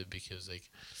against it because like,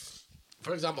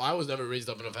 for example, I was never raised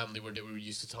up in a family where they were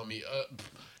used to tell me,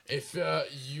 if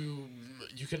you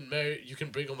can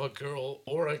bring home a girl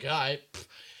or a guy,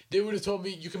 they would have told me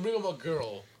you can bring home a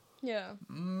girl, Yeah.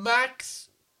 max,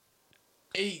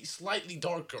 a slightly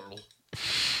dark girl,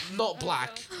 not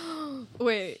black.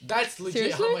 Wait. That's legit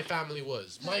Seriously? how my family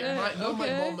was. Not my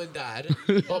okay. mom and dad,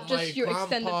 but my Just your grandpa,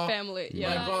 extended family. my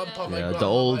Yeah. grandpa, my Yeah, the grandma,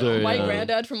 older, my My yeah.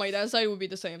 granddad from my dad's side would be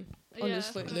the same. Yeah.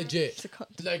 Honestly. legit. It's a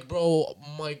cunt. Like, bro,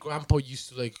 my grandpa used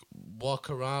to like walk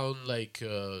around like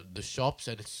the shops,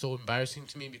 and it's so embarrassing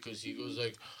to me because he goes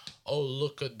like, "Oh,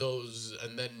 look at those,"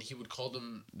 and then he would call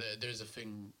them. There's a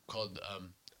thing called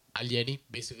alieni.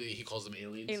 Basically, he calls them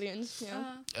aliens. Aliens,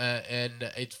 yeah. And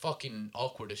it's fucking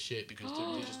awkward as shit because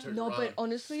they just turn No, around. but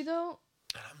honestly though,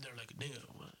 and I'm there like, nigga,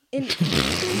 what? in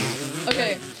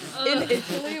okay, in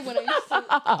Italy when I used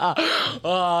to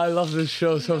Oh, I love this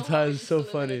show I sometimes. used So to live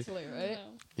in funny. Italy, right?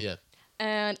 Yeah.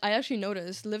 And I actually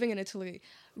noticed living in Italy,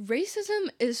 racism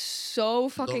is so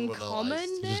fucking Normalized. common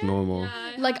It's there. just normal.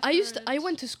 Like I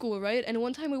went to school, right? And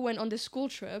one time we went on this school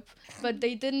trip, but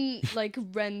they didn't like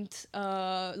rent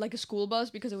like a school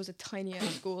bus because it was a tiny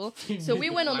ass school. So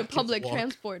we went on the Black kids public walk.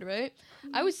 transport, right?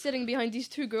 I was sitting behind these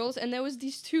two girls, and there was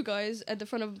these two guys at the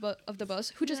front of the bus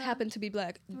who just Yeah. happened to be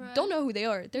black. Right. Don't know who they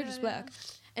are. They're Yeah, just yeah. black.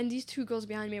 And these two girls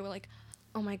behind me were like,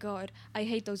 "Oh my god, I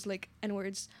hate those like N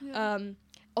words." Yeah.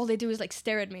 All they do is like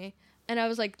stare at me. And I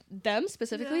was like, them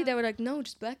specifically? Yeah. They were like, no,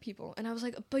 just black people. And I was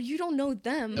like, but you don't know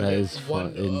them. That is One,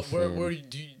 where insane.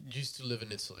 do you used to live in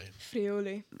Italy?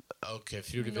 Friuli. Okay,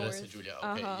 Friuli Venezia North. Giulia.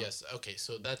 Okay, Uh-huh. yes. Okay,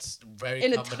 so that's very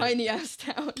In a common tiny ass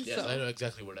town. Yes, so. I know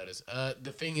exactly where that is.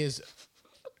 The thing is,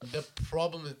 the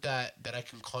problem with that I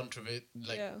can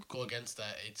go against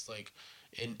that. It's like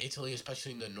in Italy,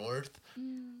 especially in the north,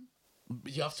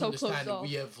 you have to So closed understand off.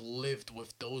 we have lived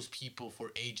with those people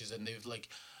for ages, and they've like,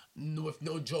 with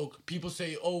no joke, people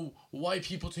say, "Oh, white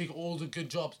people take all the good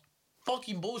jobs."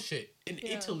 Fucking bullshit. In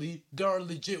Yeah. Italy, there are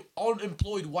legit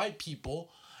unemployed white people,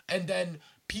 and then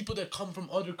people that come from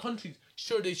other countries.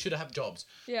 Sure, they should have jobs.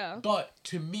 Yeah. But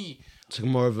to me, It's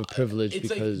like more of a privilege it's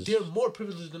because like they're more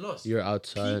privileged than us. you're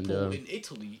outside. People Yeah. in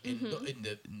Italy, in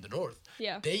the north,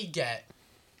 Yeah. they get,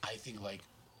 I think, like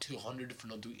 200 for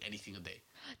not doing anything a day.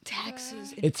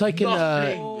 Taxes. It's like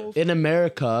Nothing. in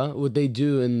America, what they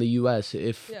do in the U.S.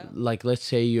 If Yeah. like let's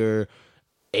say you're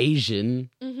Asian,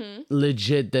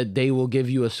 legit that they will give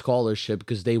you a scholarship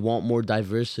because they want more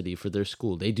diversity for their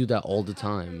school. They do that all the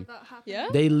time. That happens. Yeah?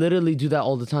 They literally do that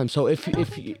all the time. So I don't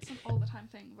think you, it's an all the time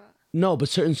thing, but no, but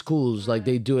certain schools like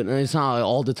they do it, and it's not like,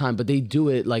 all the time, but they do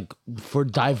it like for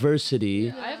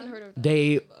diversity. I haven't heard of that.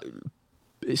 They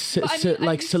But I mean,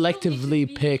 like you still need to selectively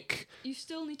be- pick. you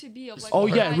still need to be of like. Oh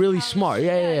a yeah, high really caliber- smart.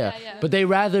 Yeah. But they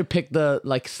rather pick the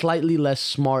like slightly less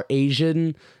smart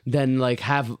Asian than like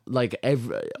have like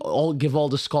give all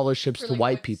the scholarships For, to like,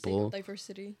 white the sake of people.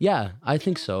 Diversity. Yeah, I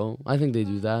think so. I think they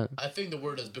do that. I think the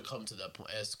word has become to that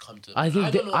point. Has come to. I think I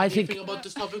they- don't know I anything think- about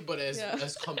this topic, but it Yeah.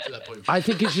 has come to that point. I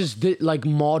think it's just like I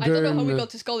modern. don't know how we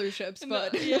got to scholarships, but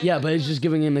Yeah, but it's just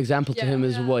giving an example to Yeah. him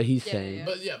is Yeah. what he's Yeah, saying.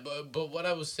 yeah. But what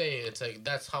I was saying, it's like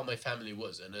that's how my family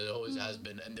was, and it always has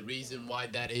been. And the reason why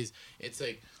that is, it's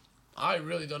like, I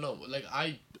really don't know. Like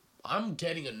I'm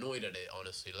getting annoyed at it,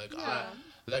 honestly. Like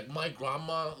my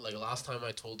grandma. Like last time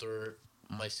I told her,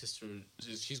 my sister,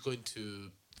 she's going to,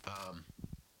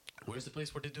 where's the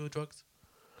place where they do drugs?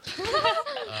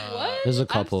 what? There's a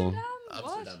couple.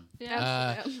 Amsterdam.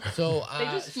 Yeah. Amsterdam. So They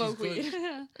just she's smoke going- weed.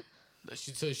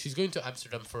 So she's going to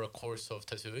Amsterdam for a course of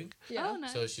tattooing. Yeah. Oh,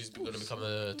 nice. So she's going to become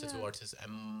a tattoo Yeah. artist.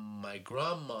 And my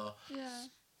grandma, Yeah.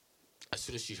 as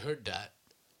soon as she heard that,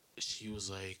 she was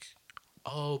like,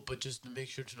 "Oh, but just make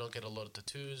sure to not get a lot of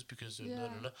tattoos because no,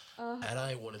 no, no." Uh-huh. And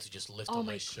I wanted to just lift Oh on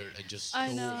my my shirt and just show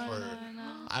I know. her. I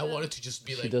know. I wanted to just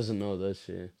be She like, doesn't know this.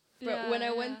 Yeah. But when I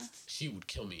went, she would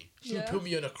kill me. She would Yeah. put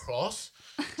me on a cross,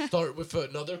 start with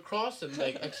another cross, and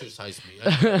like exercise me.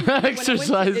 when I went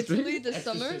Exercise. to Italy this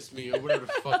summer, Exorcist me or whatever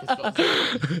the fuck it's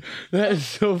called. That is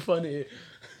so funny.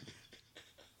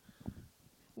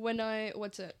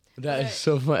 what's it? That When is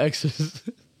so fun. Exorcist.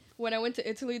 When I went to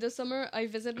Italy this summer, I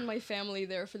visited my family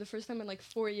there for the first time in like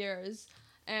 4 years.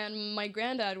 And my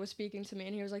granddad was speaking to me,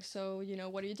 and he was like, "So,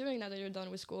 what are you doing now that you're done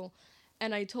with school?"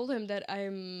 And I told him that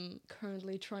I'm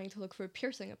currently trying to look for a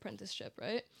piercing apprenticeship,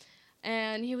 right?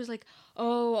 And he was like,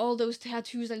 "Oh, all those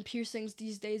tattoos and piercings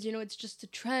these days, it's just a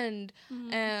trend.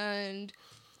 And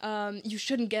you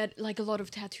shouldn't get like a lot of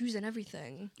tattoos and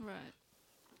everything." Right.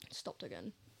 Stopped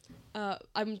again.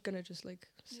 I'm gonna just like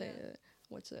say Yeah. it.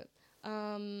 What's it?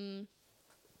 And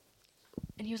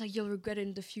he was like, "You'll regret it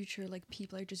in the future. Like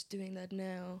people are just doing that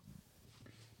now."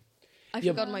 I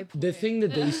Yeah, forgot my point. The thing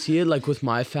that they see it like with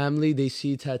my family, they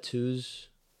see tattoos.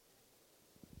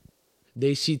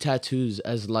 They see tattoos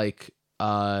as like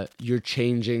you're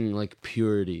changing like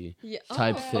purity Yeah.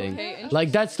 type Oh, thing. okay,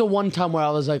 Like that's the one time where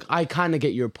I was like, I kind of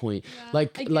get your point.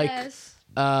 Like I like guess.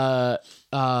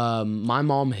 my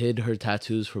mom hid her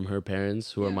tattoos from her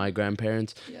parents, who are Yeah. my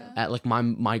grandparents. Yeah. At like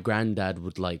my granddad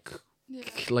would like Yeah.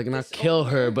 like not kill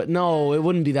her, but no, it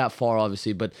wouldn't be that far,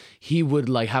 obviously. But he would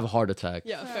like have a heart attack.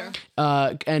 Yeah, fair.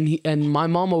 And my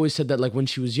mom always said that like when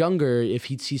she was younger, if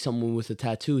he'd see someone with a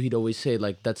tattoo, he'd always say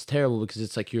like that's terrible because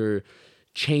it's like you're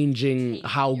changing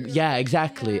how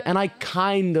exactly. Yeah. And I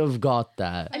kind of got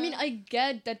that. I mean, I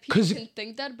get that people 'Cause can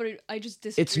think that, but I just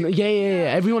It's disagree.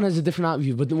 yeah. Everyone has a different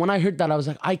outview, but when I heard that, I was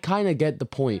like, I kind of get the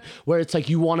point. Where it's like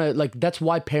you want to like that's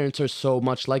why parents are so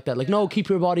much like that. Like, no, keep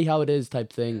your body how it is,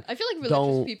 type thing. I feel like religious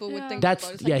Don't- people would Yeah. think That's-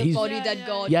 about it. It's like yeah, the he's- body Yeah, that yeah.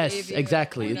 God Yes, gave you.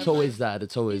 exactly. or It's whatever. always that.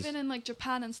 It's always Even in like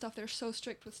Japan and stuff, they're so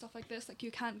strict with stuff like this. Like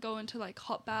you can't go into like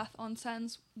hot bath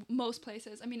onsens most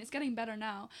places. I mean, it's getting better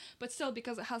now, but still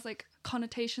because it has like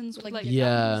connotations with Like like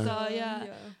Yeah. yeah.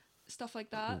 Yeah. stuff like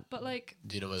that. But like,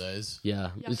 Do you know what that is?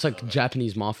 Yeah, Yeah. it's like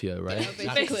Japanese mafia, right?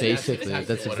 Yeah, Basically, That's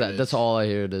that's what it is. that's all I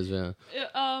hear it is. Yeah.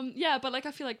 yeah, but like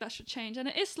I feel like that should change, and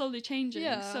it is slowly changing.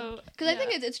 Yeah. So Because I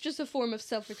think it's just a form of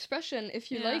self-expression.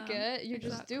 If you like Yeah, it, you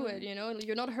just do it. exactly. You know,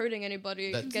 you're not hurting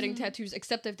anybody That's- getting tattoos,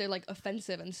 except if they're like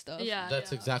offensive and stuff. yeah,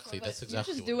 That's yeah. exactly. But That's you're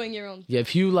exactly. just what it doing is. your own. Yeah,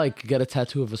 if you like get a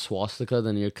tattoo of a swastika,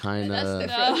 then you're kind That's of.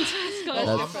 different. No, it's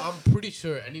No, gonna- I'm pretty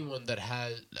sure anyone that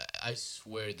has, I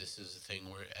swear this is a thing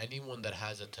where anyone that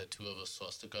has a tattoo of a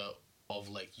swastika of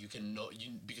like you can know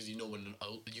because you know when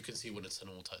you can see when it's an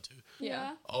old tattoo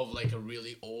Yeah. of like a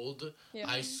really old. Yeah.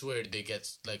 I swear they get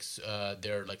like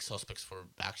they're like suspects for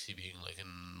actually being like in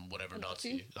whatever A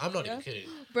Nazi. Nazi? I'm not Yeah. even kidding.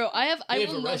 Bro, I They've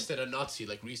will not. arrested a Nazi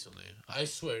like recently. I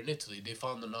swear in Italy they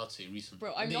found the Nazi recently.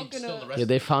 Bro, I'm And not they gonna- still Yeah, arrested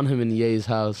they him. found him in Ye's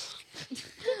house.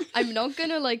 I'm not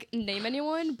gonna like name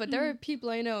anyone, but there are people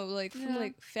I know like from Yeah.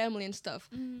 like family and stuff.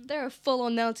 Mm. They're full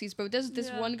on Nazis, bro. There's this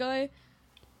Yeah. one guy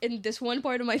in this one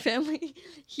part of my family.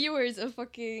 He wears a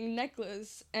fucking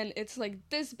necklace, and it's like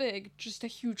this big, just a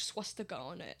huge swastika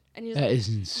on it. And he's That like, is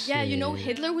insane. yeah, you know,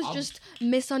 Hitler was I'm- just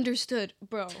misunderstood,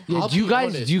 bro. Yeah, I'll do you be guys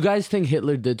honest. do you guys think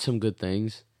Hitler did some good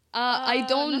things? I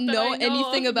don't not that know I know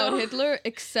anything of, about no. Hitler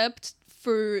except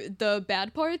for the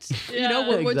bad parts. You know, Yeah.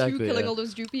 World War II, Exactly, killing yeah. all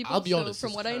those Jew people. I'll be so honest. from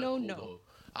it's what I kinda know, cool, no.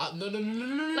 though.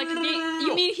 No. Like,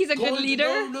 you mean he's a good Going-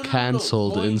 leader? No,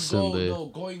 Cancelled instantly.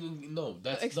 No,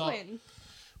 that's not. Explain.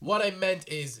 What I meant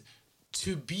is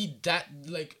to be that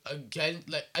like again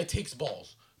like it takes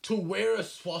balls to wear a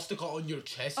swastika on your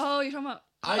chest. Oh, you're talking about.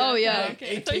 Oh, yeah. like, Okay, I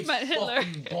it thought you takes meant Hitler.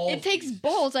 fucking balls. It takes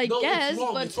balls, I No, guess, it's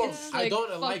wrong, but it's wrong. it's I like don't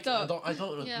fucked like. up. I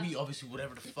don't Yeah. agree. Obviously,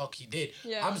 whatever the fuck he did.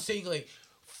 Yeah. I'm saying like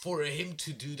for him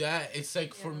to do that, it's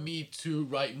like for me to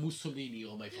write Mussolini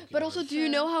on my fucking. But also, arm. do you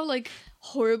know how like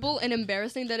horrible and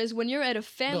embarrassing that is when you're at a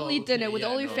family No, dinner okay, with yeah,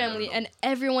 all your no, family no. and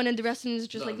everyone in the restaurant is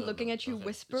just No, like no, looking no, at you okay.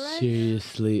 whispering?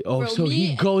 Seriously. Oh, Bro, so me he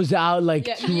and- goes out like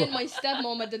Yeah, to me and my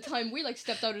stepmom at the time, we like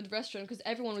stepped out of the restaurant because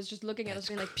everyone was just looking at us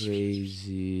being like,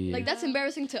 crazy. like that's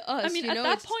embarrassing to us. I mean, you at know?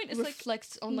 that It's point, it's like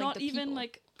reflects on like not the even people.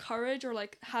 like courage or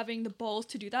like having the balls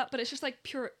to do that, but it's just like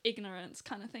pure ignorance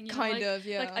kind of thing. You know? Kind like, of,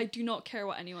 yeah. Like I do not care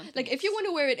what anyone thinks. Like if you want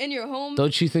to wear it in your home,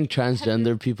 Don't you think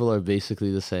transgender people are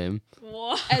basically the same?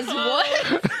 What? as what?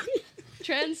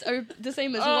 Trans are the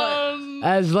same as what?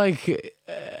 As like,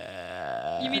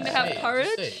 You mean they have Say it,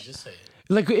 courage? Just say it.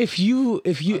 like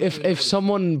if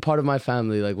someone part of my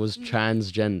family like was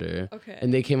transgender Okay.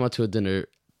 and they came out to a dinner,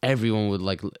 everyone would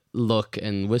like look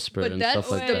and whisper But and that's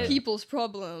stuff like the that. people's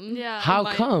problem. Yeah. How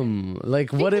my- come?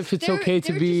 Like, what if it's They're- okay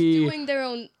to they're be? just doing their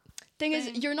own thing. Is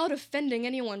Thing. you're not offending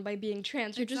anyone by being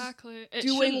trans. You're Exactly. It just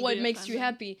doing shouldn't what be makes you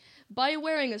offending. happy by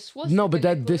wearing a swastika. No, but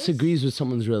that necklace. disagrees with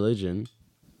someone's religion.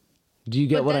 Do you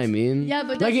get But what I that's- mean? Yeah,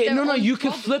 but like that's their no, own you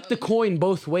can flip the problem. coin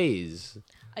both ways.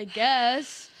 I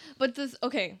guess. But this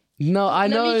okay. No, I Let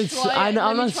know me it's. try I it. know. Let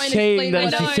I'm me not try and saying explain that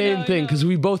what it's I the know. same I know, thing I because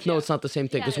we both know Yeah. it's not the same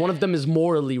thing. Yeah, Because yeah, one of yeah. them is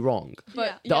morally wrong. But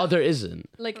Yeah. The other isn't.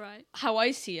 like Right. how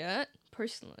I see it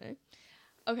personally.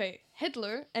 Okay,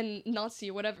 Hitler and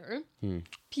Nazi whatever,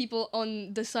 people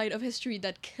on the side of history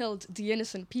that killed the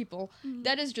innocent people,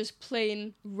 that is just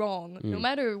plain wrong. No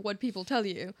matter what people tell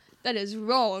you, that is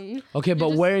wrong. Okay, but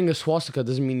just- wearing a swastika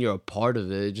doesn't mean you're a part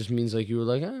of it. It just means like you were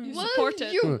like, You Well, support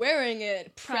it. you're wearing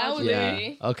it proudly.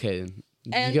 yeah, okay.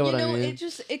 And you get what know, I mean?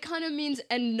 it kind of means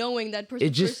and knowing that person.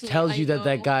 It just personally, tells I you that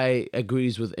that know- guy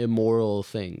agrees with immoral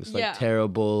things, like Yeah.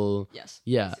 terrible. Yes.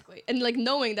 Yeah. Basically. And like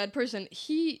knowing that person,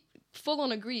 he full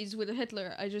on agrees with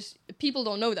Hitler. People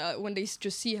don't know that when they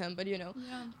just see him, but you know.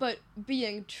 Yeah. But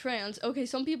being trans, okay,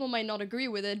 some people might not agree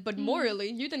with it, but morally,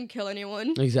 you didn't kill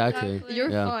anyone. Exactly. Exactly. You're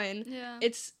Yeah. fine. Yeah.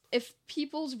 It's if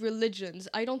people's religions.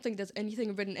 I don't think there's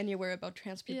anything written anywhere about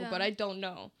trans people, Yeah. but I don't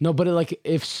know. No, but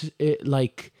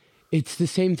it's the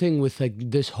same thing with like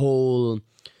this whole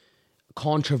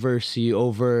controversy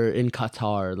over in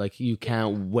Qatar. Like you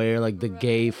can't wear like the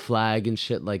gay flag and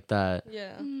shit like that.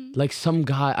 Yeah. Like some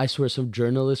guy, I swear, some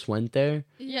journalist went there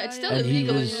Yeah, it's still and he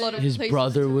illegal in was a lot of his places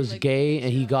brother to, was like, gay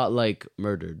and he yeah. got like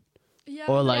murdered. Yeah,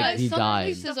 Or, like, Yeah, he some died.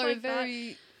 places Stuff are like that.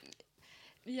 very,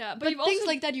 Yeah, but, but you've things also,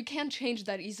 like that you can't change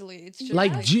that easily. It's just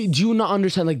Like, do you not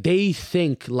understand? Like, they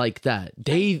think like that.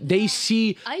 They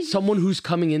see I- someone who's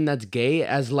coming in that's gay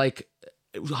as like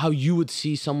how you would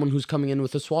see someone who's coming in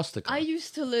with a swastika. I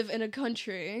used to live in a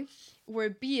country where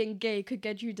being gay could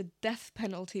get you the death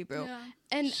penalty, bro. Yeah.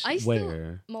 And I still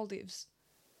Where? Maldives.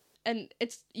 And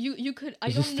it's you could I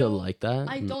Is don't it still know. like that?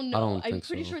 I don't know. I don't I'm think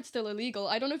pretty so. sure it's still illegal.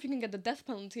 I don't know if you can get the death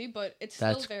penalty, but it's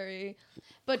That's still very.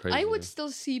 But I would crazy. still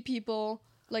see people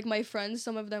like my friends.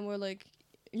 Some of them were like,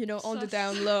 you know, on the Sus.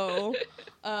 down low.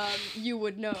 You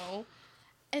would know,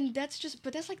 And that's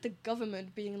like the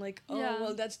government being like, oh, Yeah.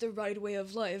 well, that's the right way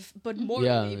of life. But morally,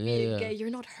 Yeah, yeah, being yeah. gay, you're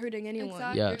not hurting anyone.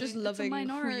 Exactly. Yeah. You're just It's a loving who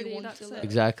minority, you want that's to it. live.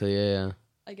 Exactly. Yeah.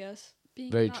 I guess.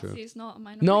 Being Very Nazi true. is not a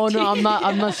minority. No, I'm not.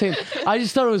 I'm not saying. I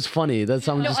just thought it was funny. That's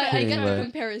I'm No, just I kidding. get the Like,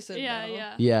 comparison. Yeah, now,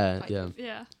 yeah. yeah, Kind yeah. of.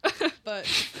 Yeah. But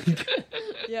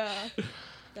yeah,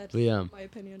 that's But yeah. my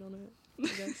opinion on it.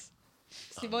 I guess.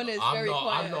 Simone is I'm very not,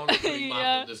 quiet. I'm not putting math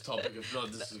Yeah. on this topic. If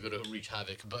not, this is gonna reach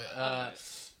havoc. But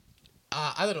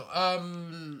I don't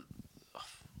know.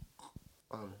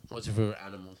 What's your favorite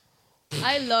animal?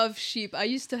 I love sheep. I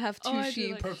used to have two Oh, I do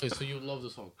sheep. like- Perfect. So you love the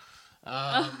song.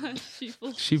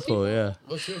 Sheeple. Sheeple, yeah.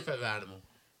 What's your favorite animal?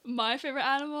 My favorite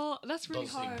animal? That's really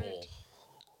Don't say hard. bull.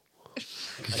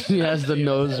 He has the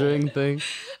nose ring thing.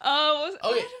 Oh,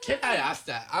 Okay, can I ask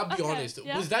that? I'll be Okay, honest.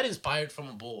 yeah. Was that inspired from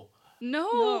a bull? no.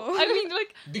 No. I mean,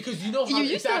 like, Because you know how You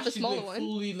it's used to have a actually smaller like one.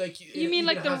 fully like. you mean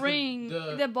like the ring,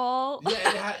 the ball?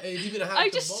 Yeah, it even has I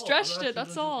the just ball. stretched I'm it,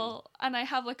 that's actually all. And I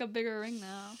have like a bigger ring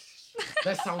now.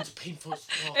 That sounds painful as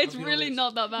fuck. It's I'll be really honest.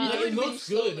 not that Yeah, bad. it looks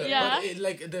good. Yeah. But it,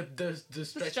 like the The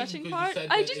stretching, stretching because part? You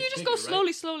said I that just it's you just go bigger,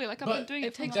 right? slowly, like I've But been doing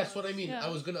it. takes- That's what I mean. Yeah. I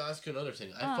was gonna ask you another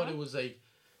thing. I thought it was like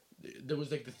there was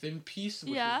like the thin piece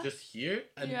which Yeah. was just here,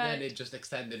 and You're then right. it just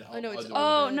extended. I know, it's other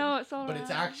Oh way. no, it's all But it's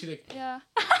around. actually like, Yeah.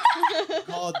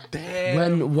 god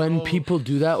damn. When bro. people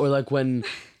do that, or like when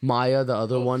Maya, the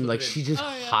other Oh, one, flip like it. she just Oh,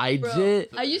 yeah. hides Bro,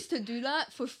 it. I used to do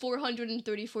that for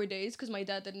 434 days because my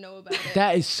dad didn't know about it.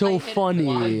 That is I so hid it. Why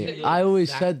funny. did you I always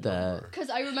exact said number? that. Because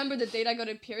I remember the date I got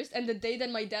it pierced, and the day that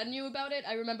my dad knew about it,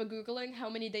 I remember Googling how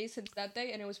many days since that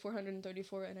day, and it was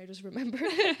 434, and I just remembered.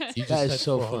 You That is said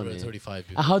so funny. 435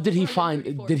 people. How did he find?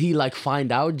 434. Did he like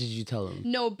find out? Did you tell him?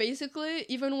 No, basically,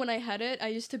 even when I had it, I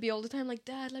used to be all the time like,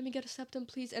 Dad, let me get a septum,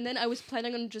 please. And then I was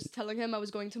planning on just telling him I was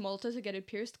going to Malta to get it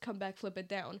pierced, come back, flip it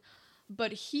down.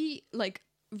 But he, like,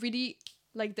 really,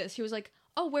 like this. He was like,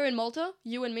 oh, we're in Malta,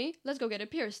 you and me, let's go get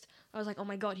it pierced. I was like, oh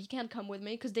my god, he can't come with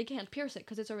me because they can't pierce it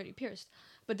because it's already pierced.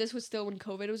 But this was still when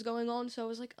COVID was going on, so I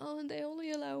was like, oh, and they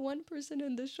only allow one person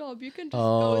in the shop. You can just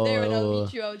go there and I'll Oh.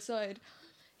 meet you outside.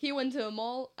 He went to a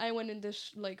mall, I went in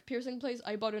this, like, piercing place,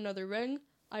 I bought another ring.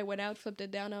 I went out, flipped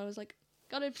it down. I was like,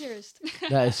 got it pierced.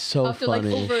 That is so After funny.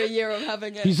 like over a year of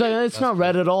having it. He's like, it's not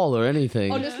red at all or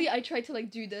anything. Honestly, I tried to like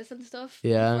do this and stuff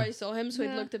Yeah. before I saw him, so it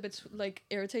Yeah. looked a bit like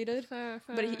irritated. Fair.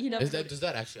 But he never. Does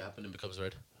that actually happen and becomes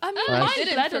red? I mean, I mine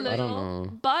didn't bled a for- little. I don't know.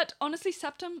 But honestly,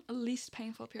 septum least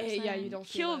painful piercing. yeah, you don't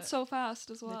feel healed it. so fast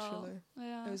as well. Literally.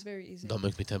 Yeah. It was very easy. Don't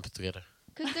make me tempted to get it.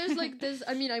 Because there's like this.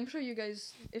 I mean, I'm sure you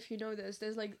guys, if you know this,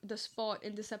 there's like the spot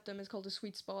in the septum is called a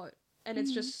sweet spot, and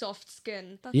it's just soft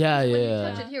skin. That's Yeah, just When yeah.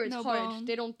 you touch it here, it's No hard. bone.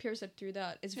 They don't pierce it through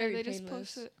that. It's Yeah, very they just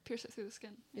painless. pierce it through the skin.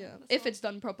 Yeah, that's if all. it's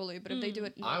done properly. But if they do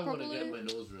it not I want to properly, get my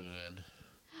nose ring again.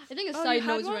 I think a Oh, you side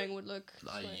had nose one? ring would look.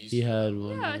 I slight. used He to. had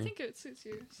one. Yeah, I yeah. think it suits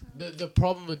you. So. The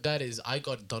problem with that is I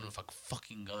got done with a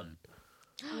fucking gun.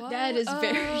 That is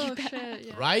very Oh, bad. shit,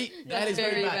 yeah. Right? That That's is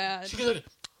very very bad. bad. She goes like,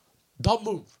 don't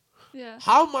move. Yeah.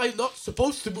 How am I not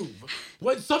supposed to move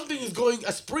when something is going,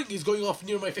 a spring is going off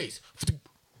near my face?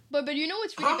 But you know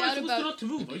what's How really am I bad supposed about not to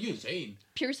move? Are you insane?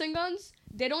 piercing guns?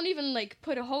 They don't even like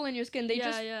put a hole in your skin. They yeah,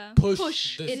 just yeah.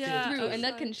 push the it skin Yeah, through, and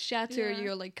that outside. can shatter Yeah.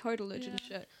 your like cartilage and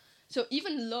Yeah. shit. So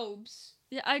even lobes.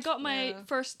 Yeah, I got my Yeah.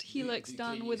 first helix Can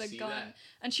done you with a see gun, that?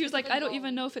 and she was like, "I don't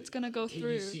even know if it's gonna go Can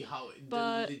through." you see how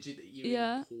but- the legit ear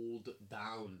yeah. pulled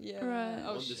down? Yeah. Right.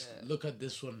 Oh On this, shit. look at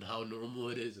this one, how normal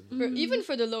it is. Even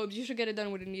for the lobes, you should get it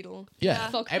done with a needle. Yeah.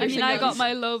 Fuck I mean, piercing I got guns.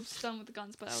 my lobes done with the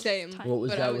guns, but I was Same. tiny. What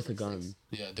was But I that was with a in gun? sixth.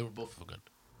 Yeah, they were both for gun.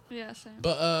 Yeah, same.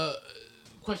 But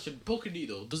question: poke a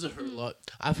needle, does it hurt a lot?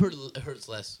 I've heard it hurts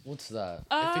less What's that?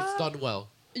 if it's done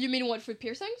well. You mean what for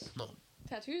piercings? No,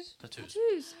 Tattoos? tattoos.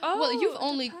 Jeez. Oh, well, you've it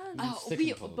only depends. Stick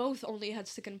we and poke. both only had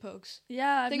stick and pokes.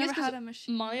 Yeah, I've Thing is, never 'cause had a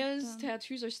machine. Maya's done.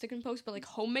 tattoos are stick and pokes, but like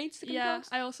homemade stick and Yeah, pokes.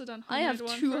 I also done. I have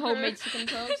homemade one 2 for her. homemade stick and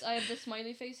pokes. I have the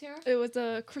smiley face here. It was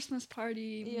a Christmas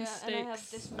party Yeah, mistakes. and I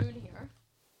have this moon here.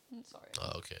 Sorry.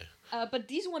 Oh, okay. But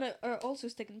these one are also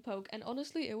stick and poke, and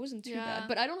honestly, it wasn't too Yeah. bad.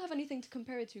 But I don't have anything to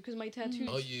compare it to because my tattoos.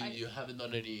 Oh, you I- you haven't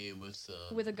done any with.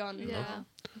 with a gun. Yeah.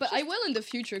 But I will in the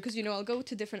future because I'll go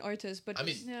to different artists. But I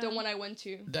mean- just Yeah. the one I went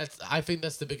to, I think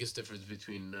that's the biggest difference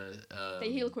between.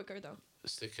 they heal quicker though.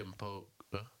 Stick and poke.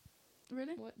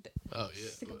 Really? What? Oh yeah.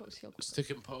 Stick and pokes heal quicker. Stick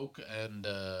and poke and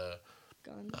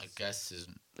Guns. I guess is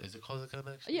it called a gun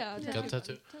actually? Yeah, Gun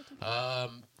tattoo.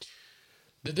 tattoo.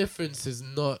 The difference is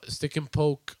not stick and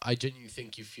poke. I genuinely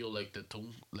think you feel like the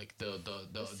tongue, like the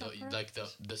separate? like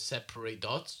the separate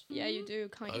dots. Yeah, you do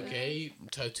kind of. Okay,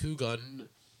 tattoo gun.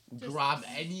 Grab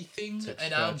anything, It's like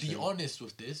and I'll be scratching. honest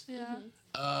with this. Yeah.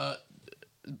 Uh,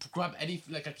 grab any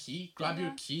like a key, grab your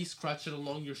Uh-huh. key, scratch it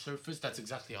along your surface. That's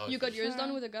exactly how. You it got feels. yours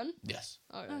done with a gun? Yes.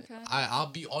 Alright. Okay. I'll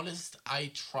be honest.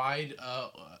 I tried.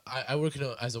 I work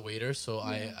as a waiter, so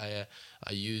I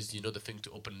used the thing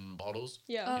to open bottles.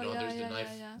 Yeah. Oh, yeah, There's the yeah, knife,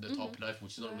 yeah. the top knife,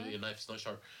 which is not really Right. a knife. It's not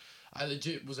sharp. I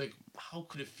legit was like, how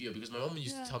could it feel? Because my mom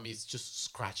used Yeah. to tell me it's just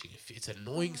scratching. It's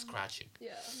annoying scratching.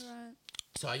 Yeah. Right.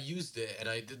 So I used it and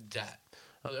I did that.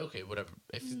 I was like, okay, whatever.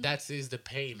 If that is the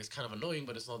pain, it's kind of annoying,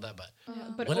 but it's not that bad. Yeah.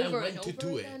 But When I over went and to over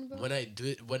do it, again, bro? when I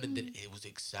did it was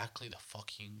exactly the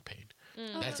fucking pain. Oh,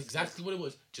 That's that's exactly what it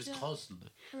was, just Yeah. constantly.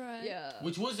 Right. Yeah.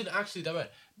 Which wasn't actually that bad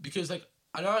because like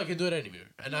I know I can do it anywhere,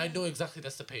 and I know exactly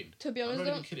that's the pain. To be I'm honest, not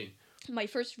though, even kidding. my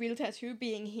first real tattoo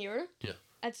being here. Yeah.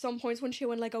 At some points when she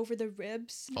went like over the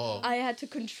ribs, Oh. I had to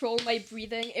control my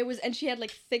breathing. And she had like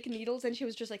thick needles, and she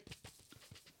was just like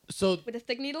So with a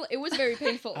thick needle. It was very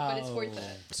painful, but it's worth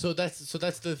it.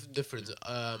 that's the difference.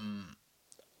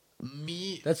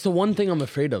 Me That's the one thing I'm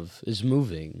afraid of is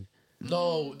moving.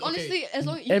 no. Okay. Honestly, as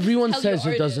long as you Everyone just tell says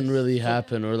your it doesn't artist. really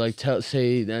happen, or like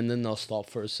say, and then they'll stop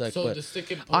for a sec. So but the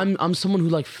stick and I'm someone who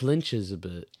like flinches a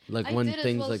bit, like I when did as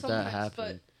things well like that sometimes, but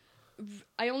happen.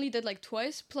 I only did like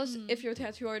twice. Plus, if your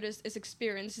tattoo artist is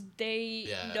experienced, they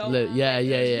Yeah. know. Yeah, Yeah,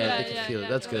 they yeah, can yeah, feel it. yeah,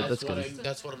 That's yeah. good. That's what good.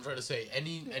 that's what I'm trying to say.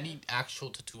 Any actual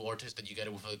tattoo artist that you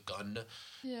get with a gun,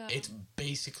 Yeah. it's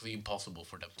basically impossible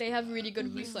for them. They have really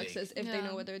good mistake. reflexes if they Yeah.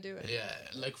 know what they're doing. Yeah,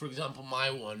 like for example, my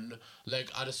one, like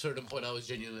at a certain point, I was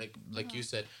genuinely like you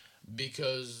said,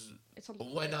 because It's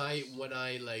something. when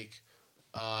I like,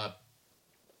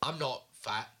 I'm not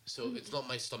fat, so it's not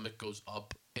my stomach goes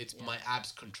up. It's my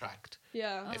abs contract.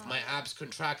 Yeah. If my abs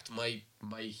contract, my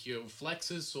here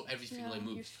flexes, so everything Yeah. like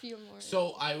You moves. feel more.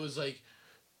 So I was like,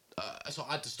 so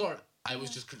at the start, I was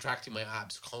just contracting my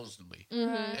abs constantly.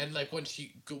 Right. And like when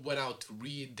she went out to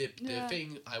re-dip the Yeah.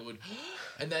 thing, I would,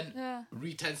 and then Yeah.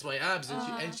 re-tense my abs,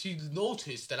 and she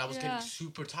noticed that I was Yeah. getting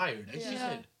super tired, and she Yeah.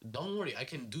 said, "Don't worry, I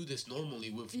can do this normally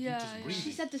with you Yeah, just yeah. breathing."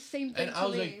 She said the same thing And to I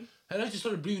was me. like, and I just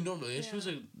started breathing normally, and she Yeah. was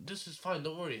like, "This is fine,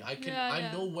 don't worry. I can, Yeah, I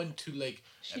yeah. know when to like."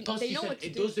 She- Plus, they she know said what to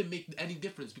it do. doesn't make any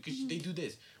difference because they do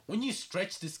this. When you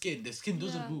stretch the skin doesn't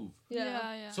Yeah. move. Yeah.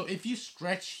 Yeah. Yeah. So if you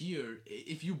stretch here,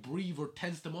 if you breathe or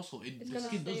tense the muscle, the gonna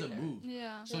skin stay doesn't there. move.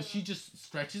 Yeah. So she just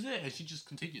stretches it and she just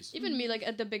continues. Even me, like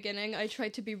at the beginning, I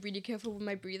tried to be really careful with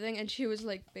my breathing, and she was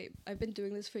like, "Babe, I've been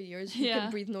doing this for years. You Yeah.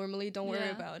 can breathe normally. Don't worry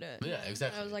Yeah. about it." Yeah,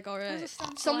 exactly. I was like, "All That's right." a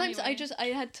sensible Sometimes anyway. I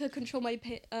had to control my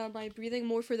my breathing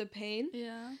more for the pain,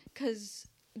 Yeah. because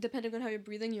depending on how you're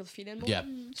breathing, you'll feel it more. yeah.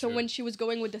 So True. when she was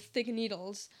going with the thick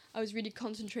needles, I was really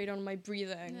concentrating on my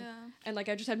breathing, Yeah. and like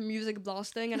I just had music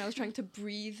blasting, and I was trying to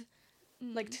breathe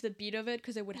like to the beat of it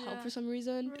because it would help Yeah. for some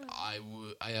reason.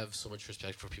 I have so much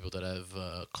respect for people that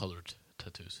have colored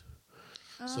tattoos.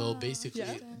 So Ah, basically,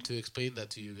 Yeah. to explain that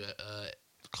to you,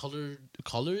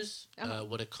 colors Uh-huh.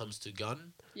 when it comes to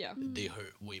gun, Yeah. they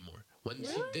hurt way more. When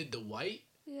she did the white,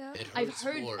 Yeah. it hurts I've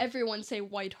heard more. everyone say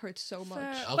white hurts so much.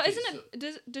 Fair. Okay, But isn't so-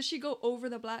 it? Does she go over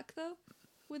the black though,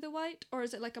 with the white, or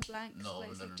is it like a blank no,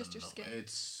 place, no, like no, just no, your no. skin?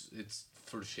 It's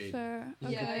for shade. Fair. Yeah,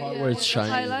 Okay. part where it's The shiny.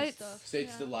 highlights. So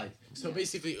it's the light. So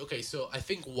basically, okay, so I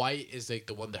think white is like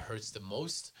the one that hurts the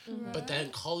most, but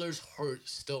then colors hurt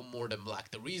still more than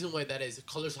black. The reason why that is,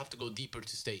 colors have to go deeper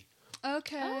to stay.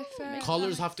 Okay. Oh, fair. makes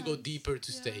Colors That have to makes go sense. deeper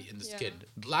to Yeah. stay in the Yeah. skin.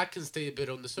 Black can stay a bit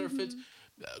on the surface.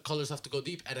 Colors have to go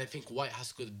deep, and I think white has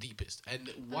to go the deepest. And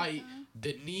white,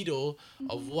 the needle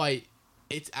of white,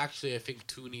 it's actually I think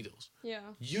 2 needles. Yeah.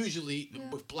 Usually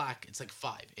with black, it's like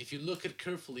 5. If you look at it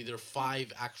carefully, there are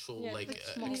 5 actual Yeah, like like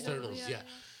small externals. ones. Yeah.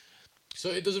 So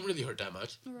it doesn't really hurt that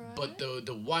much. Right. But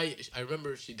the white, I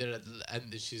remember she did it at the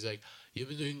end, and she's like, "You've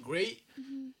been doing great.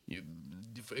 You,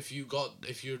 if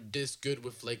you're this good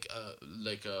with like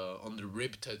on the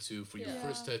rib tattoo for your Yeah.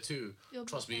 first tattoo, You'll be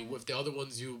trust me, fine. with the other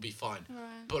ones you'll be fine.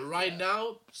 Right. But right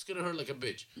now, it's gonna hurt like a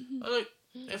bitch." I'm like,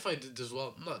 if I did this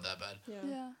well, not that bad. Yeah.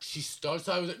 Yeah. She starts.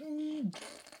 I was like,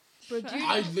 But do you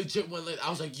I legit went like, I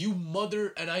was like, "You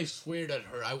mother," and I swear at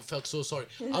her. I felt so sorry.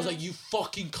 I was like, "You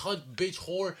fucking cunt, bitch,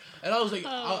 whore," and I was like,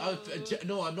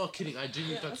 "No, I'm not kidding. I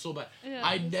genuinely felt so bad. Yeah.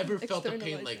 I never felt a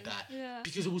pain like Externalizing. that Yeah.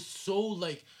 because it was so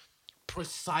like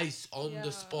precise on Yeah.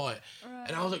 the spot, Right.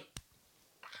 and I was like,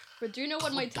 But do you know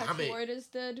what my God damn tattoo it.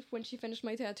 artist did when she finished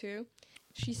my tattoo?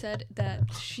 She said that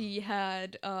she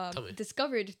had Tell me.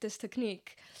 discovered this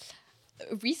technique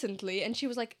recently, and she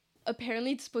was like,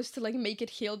 apparently it's supposed to like make it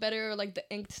heal better, or like the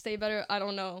ink to stay better. I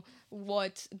don't know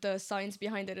what the science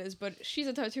behind it is, but she's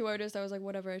a tattoo artist. I was like,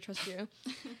 whatever, I trust you.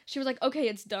 She was like, okay,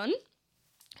 it's done.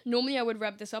 Normally I would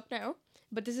wrap this up now,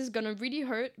 but this is gonna really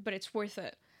hurt, but it's worth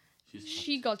it.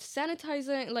 She got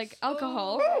sanitizing, like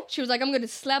alcohol. She was like, I'm gonna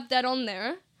slap that on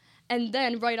there, And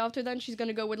then right after that, she's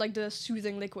gonna go with like the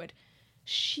soothing liquid.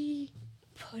 She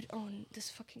put on this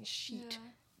fucking sheet,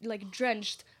 like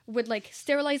drenched with like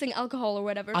sterilizing alcohol or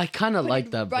whatever. I kind of Put like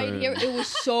it that right burn. here. It was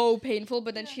so painful,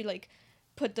 but then she like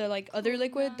put the like other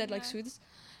liquid that like soothes,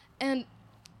 and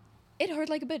it hurt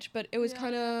like a bitch. But it was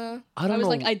kind of. I don't was know.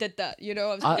 like, I did that. You know,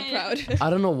 I was kind of proud. I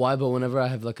don't know why, but whenever I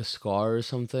have like a scar or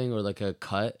something or like a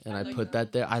cut and I put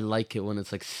that there, I like it when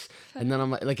it's like, and then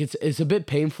I'm like it's a bit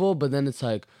painful, but then it's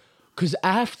like, cause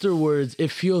afterwards it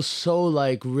feels so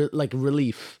like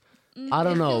relief. I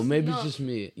don't know. feels Maybe numb. it's just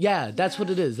me. Yeah, that's what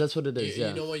it is. That's what it is. You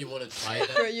Yeah. know what you want to try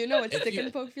that? Bro, you know what If stick you-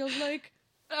 and poke feels like?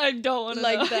 I don't want to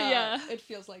Like know. that. Yeah. It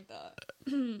feels like that.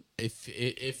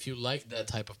 If you like that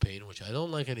type of pain, which I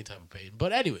don't like any type of pain,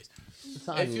 but anyways, It's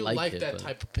not if you like it, that but-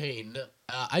 type of pain,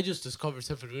 I just discovered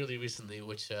something really recently,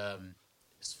 which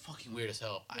is fucking weird as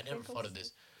hell. I never thought of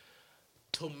this.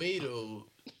 Tomato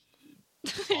You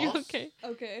sauce. okay?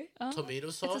 Okay. Tomato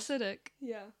It's sauce, acidic.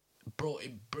 Yeah. bro.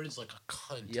 It burns like a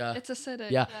cunt. Yeah. It's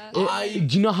acidic. Yeah. I-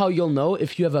 Do you know how you'll know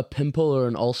if you have a pimple or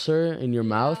an ulcer in your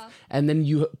mouth and then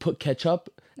you put ketchup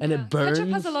and it burns?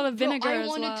 Ketchup has a lot of vinegar Bro, I as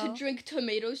wanted well. to drink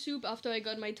tomato soup after I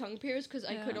got my tongue pierced because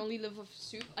I could Yeah. only live off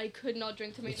soup. I could not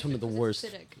drink tomato It's soup. one of the 'cause worst.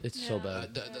 It's acidic. It's so Yeah.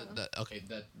 bad.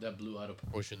 That blew out of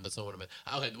proportion. That's not what I meant.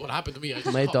 Okay, what happened to me? I just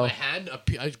Tomato. caught my hand.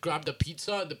 I grabbed the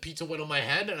pizza, and the pizza went on my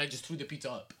hand, and I just threw the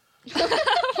pizza up.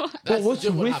 But what's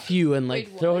legit what with happened. you and like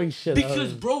Wait, what? throwing shit?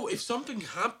 Because, out? bro, if something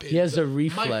happens, He has a My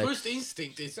reflex. first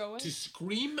instinct is Go to on.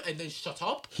 scream and then shut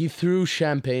up. He threw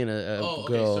champagne at a Oh,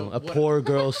 okay, girl, so a what- poor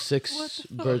girl's What sixth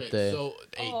the fuck? birthday.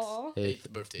 Okay, so Aw.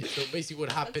 eighth birthday. So basically,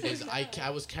 what happened is I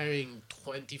was carrying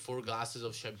 24 glasses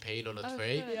of champagne on a Oh,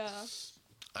 tray. shit. Yeah.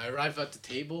 I arrive at the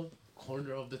table,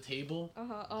 corner of the table.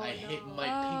 Oh, I hit no.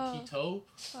 my pinky toe.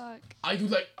 Fuck. I do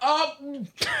like up.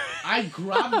 I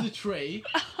grab the tray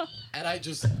and I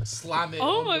just slam it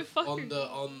Oh on, my the, fucking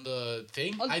on the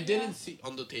thing. On- I didn't yeah. see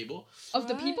on the table. Of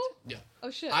the What? people? Yeah.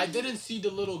 Oh shit. I didn't see the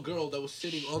little girl that was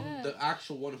sitting on Shit. the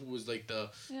actual one who was like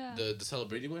Yeah. the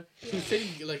celebrating one. She was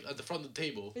sitting like at the front of the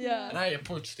table. Yeah. And I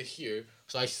approached it here,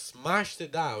 so I smashed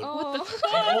it down, Oh.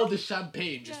 and all the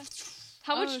champagne just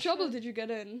How much Oh, trouble shit. did you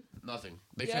get in? nothing.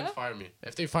 They Yeah? can't fire me.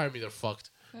 If they fire me, they're fucked.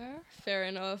 Fair. Fair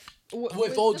enough.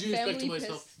 With all due respect to family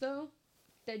myself. pissed, though,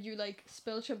 that you like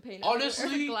spilled champagne.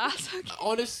 Honestly, Glass.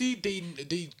 honestly,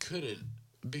 they couldn't.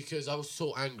 Because I was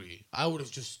so angry, I would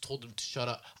have just told them to shut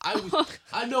up.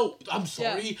 I know. I'm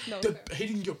sorry. no, the fair.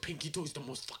 hitting your pinky toe is the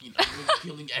most fucking angry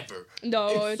feeling ever. No,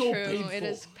 It's so true. painful. It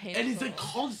is painful. And it's like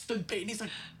constant pain. It's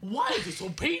like, why is it so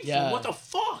painful? Yeah. What the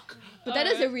fuck? But that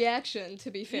is a reaction,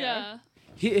 to be fair. Yeah.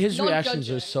 His Not reactions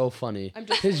are judging. so funny. I'm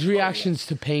just His saying. reactions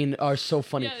to pain are so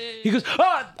funny. Yeah, yeah, He goes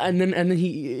ah, and then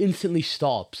he instantly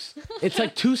stops. It's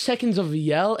like 2 seconds of a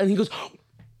yell, and he goes.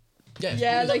 Yes.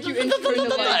 Yeah, like you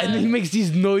internalize And he makes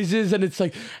these noises, and it's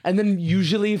like, and then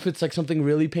usually if it's like something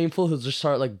really painful, he'll just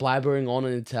start like blabbering on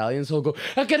in Italian. So he'll go,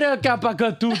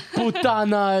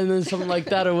 "Puttana," and then something like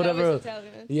that or That whatever. was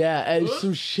Italian. Yeah, and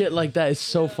some shit like that. It's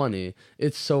so funny.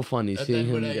 It's so funny And seeing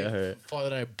then him when get I hurt. thought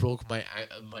that I broke my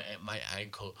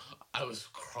ankle, I was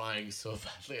crying so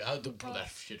badly. I don't bro, that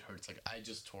shit hurts. Like I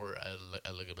just tore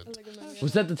a ligament.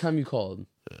 Was that the time you called?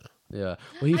 Yeah.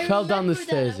 Well, he I fell down the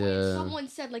remember that stairs. when Yeah. Someone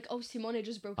said like, "Oh, Simone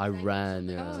just broke." I his ankle." ran.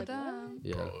 I Yeah. was Oh like, damn.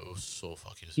 Yeah. Bro, it was so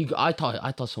fucking. I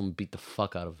thought someone beat the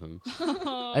fuck out of him.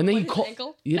 Oh, And then he his called.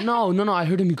 ankle? Yeah, no. I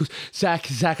heard him. He goes,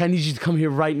 Zach, I need you to come here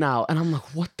right now. And I'm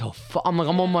like, what the fuck? I'm like,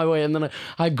 I'm on my way. And then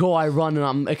I run, and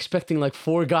I'm expecting like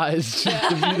 4 guys just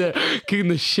to be there kicking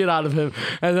the shit out of him.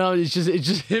 And then it's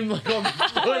just him like on the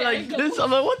floor like this.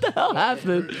 I'm like, what the hell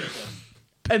happened?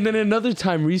 And then another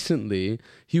time recently,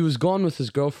 he was gone with his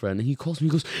girlfriend, and he calls me.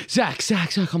 He goes, Zach.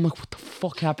 I'm like, what the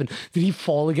fuck happened? Did he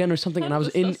fall again or something? And I was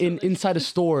inside a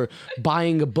store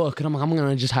buying a book, and I'm like, I'm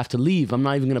gonna just have to leave. I'm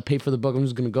not even gonna pay for the book. I'm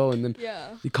just gonna go and then Yeah.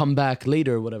 come back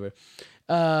later or whatever.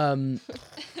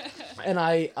 And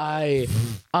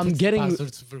I'm getting.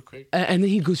 Bastard super quick. And then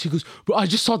he goes, bro, I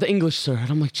just saw the English, sir. And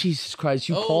I'm like, Jesus Christ,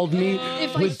 you called me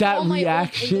If with I that saw my old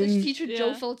reaction. English teacher Joe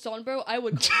Yeah. Feltzon, bro, I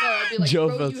would call her. I'd be like, Joe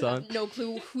bro, you Feltzon. have no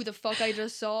clue who the fuck I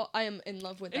just saw. I am in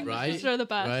love with that. English Right, teachers are the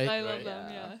best. right, I love right.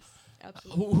 them. Yeah. Yes.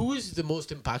 Absolutely. Who is the most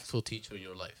impactful teacher in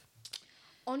your life?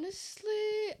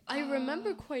 Honestly, I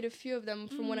remember quite a few of them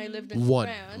from when I lived in One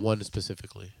France.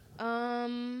 specifically.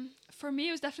 For me,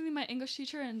 it was definitely my English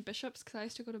teacher in Bishop's because I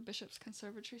used to go to Bishop's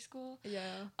Conservatory School. Yeah.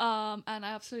 And I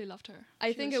absolutely loved her. I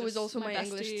She think it was just also my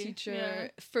English bestie. teacher Yeah.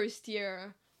 first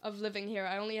year of living here.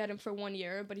 I only had him for 1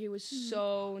 year, but he was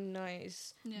so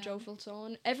nice. Yeah. Joe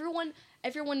Filzon. Everyone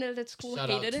at school Shout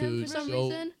out hated to him for some Joe.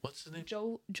 reason. What's his name?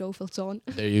 Joe Filzon.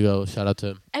 There you go. Shout out to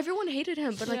him. Everyone hated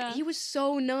him, but like Yeah. he was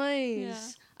so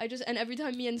nice. Yeah. And every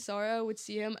time me and Sarah would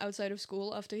see him outside of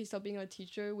school after he stopped being our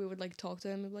teacher, we would like talk to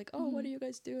him and be like, "Oh, what are you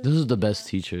guys doing?" This is the best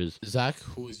teachers. Zach,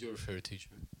 who is your favorite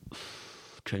teacher?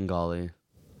 Tringali.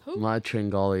 Who? My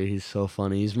Tringali, he's so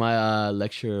funny. He's my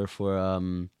lecturer for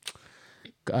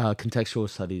contextual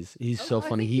studies. He's so I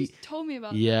funny. think you told me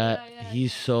about Yeah, that.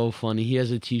 he's so funny. He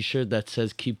has a T-shirt that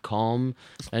says "Keep calm"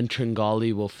 and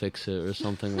Tringali will fix it or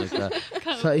something like that.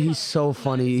 So he's so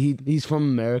funny. He's from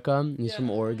America. He's from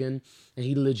Oregon, and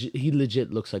he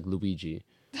legit looks like Luigi,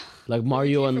 like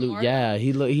Mario and from Lu. Mario? Yeah,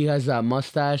 he has that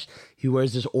mustache. He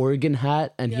wears this Oregon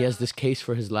hat, and he has this case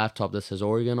for his laptop that says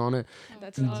Oregon on it.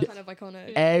 That's kind of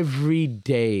iconic. Every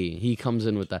day he comes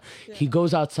in with that. He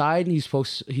goes outside and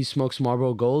he smokes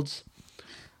Marlboro Golds.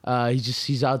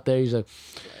 He's out there. He's like,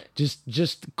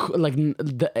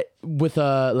 with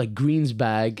a like greens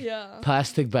bag,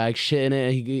 plastic bag, shit in it.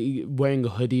 And he wearing a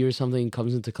hoodie or something. He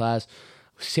comes into class,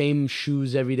 same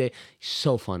shoes every day. He's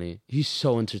so funny. He's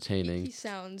so entertaining. He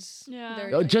sounds Yeah.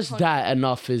 very Oh, just iconic. that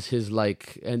enough is his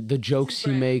like, and the jokes he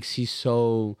brand. makes, he's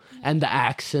so, and the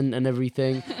accent and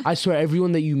everything. I swear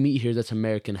everyone that you meet here that's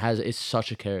American is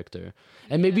such a character.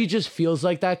 And maybe it just feels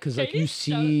like that because like you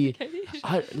see,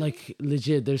 like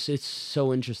legit, it's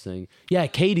so interesting. Yeah,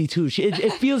 Katie too.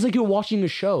 It feels like you're watching a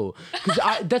show because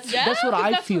that's what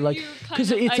I that's feel what like you kind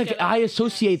because of- it's I like get it. I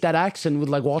associate that accent with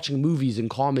like watching movies and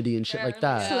comedy and shit Fair like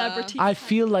enough. that. Celebrity. I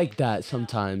feel like that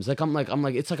sometimes. Like I'm like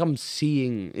it's like I'm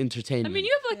seeing entertainment. I mean,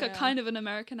 you have like a Yeah. kind of an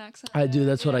American accent. I do.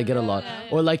 That's what I get a lot. yeah,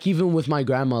 yeah. Or like even with my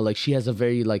grandma, like she has a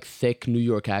very like thick New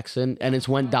York accent, and it's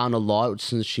went down a lot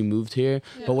since she moved here.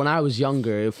 But when I was younger,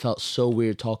 it felt so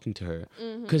weird talking to her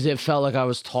because it felt like I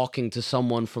was talking to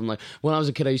someone from like when I was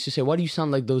a kid. I used to say, "Why do you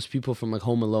sound like those people from like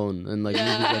Home Alone?" and like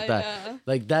movies like that. Yeah.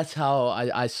 Like that's how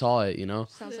I saw it. You know?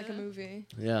 Sounds like a movie.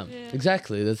 Yeah. Yeah.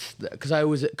 Exactly. That's because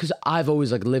I've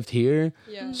always like lived here.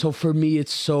 Yeah. So for me,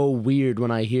 it's so weird when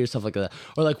I hear stuff like that,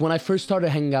 or like when I first started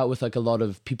hanging out with like a lot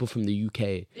of people from the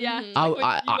UK. Yeah. I- like when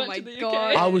I- you I- went Oh to my the God.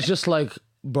 UK. I was just like,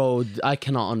 bro, I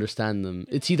cannot understand them.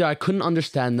 It's either I couldn't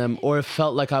understand them or it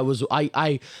felt like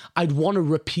I'd want to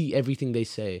repeat everything they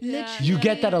say. Yeah. You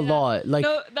get that a Yeah. lot. Like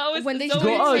No, that was When they so you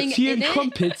go, start oh, saying tea and in it.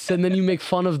 crumpets, and then you make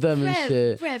fun of them and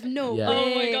shit. Rev, no Yeah. Oh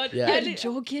my way. God. Yeah. You're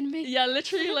joking me? Yeah,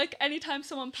 literally, like anytime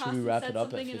someone passed we and wrap said it up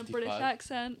at something in a British 55?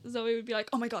 accent, Zoe would be like,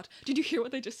 "Oh my God, did you hear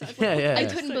what they just said?" Yeah, yeah. I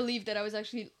yeah. couldn't believe that I was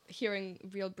actually hearing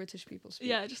real British people speak.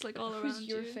 Yeah, just like all around Who's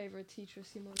your you. favorite teacher,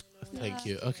 Simone? Thank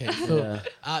you. Okay, so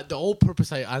Yeah. the whole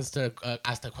purpose I asked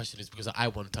that question is because I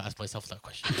wanted to ask myself that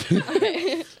question.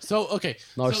 So okay,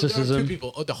 so there are Narcissism. two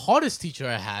people. Oh, the hardest teacher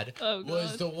I had Oh,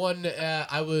 was God. the one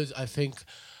I think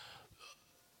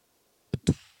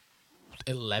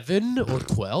 11 or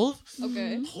 12.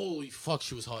 Okay. Holy fuck,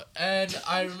 she was hot. And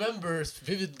I remember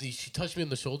vividly, she touched me on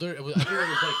the shoulder. I think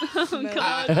it was like,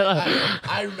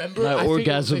 I remember. I think it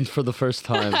was orgasmed like- for the first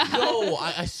time. No,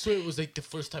 I swear it was like the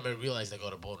first time I realized I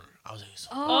got a boner. I was like, so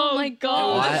Oh, my Oh,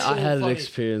 God. God. I had an funny.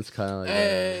 experience kind of like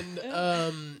that.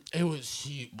 and it was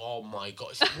she. Oh my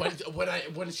gosh!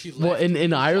 When she left, What in she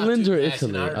had Ireland to- or yes,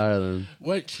 in Italy? Ireland.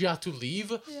 When she had to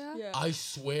leave, Yeah. Yeah. I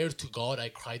swear to God, I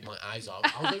cried my eyes out.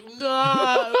 I was like, no.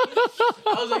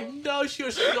 I was like, no. She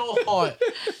was so hot.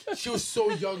 She was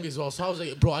so young as well. So I was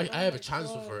like, bro, I have a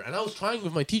chance with her, and I was trying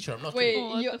with my teacher. I'm not Wait, kidding. Oh,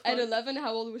 what you the at fuck? 11?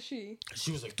 How old was she?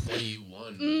 She was like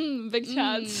 21. Big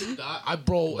chance.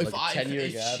 Bro, Like if a 10-year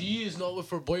gap. she is not with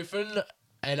her boyfriend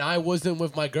and I wasn't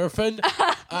with my girlfriend,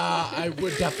 I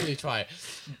would definitely try.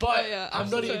 But Oh, yeah, I'm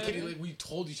not even absolutely. kidding. Like we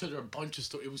told each other a bunch of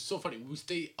stories. It was so funny. We would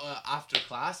stay after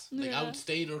class. Like I Yeah. would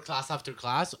stay in her class after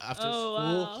school.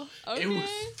 Oh, wow. It was Okay.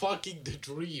 fucking the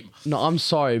dream No, I'm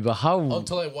sorry, but how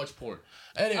until I watched porn.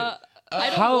 Anyway, I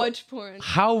don't How- watch porn.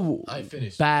 how I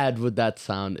finished. bad would that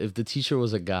sound if the teacher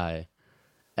was a guy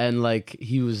and like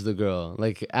he was the girl?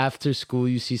 Like after school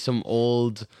you see some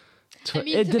old I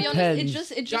mean, it to be honest,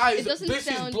 depends. it Guys, doesn't this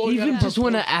is sound. blowing Even out just my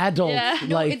when an point. adult Yeah.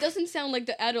 No, like it doesn't sound like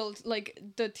the adult, like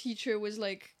the teacher was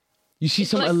like. you see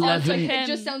some like, 11 like It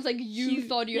just him. sounds like you He-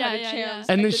 thought you yeah, had a yeah, chance.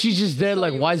 and like then the she's teacher just there thought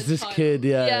like you why was is a this child. kid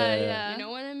Yeah, yeah. You know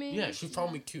what I mean? Yeah, she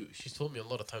found me cute. She's told me a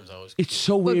lot of times I was. it's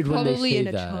so But weird when they probably say in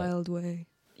a that child way.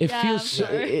 it Yeah, feels I'm so,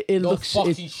 sure. it No looks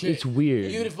fucking shit. it's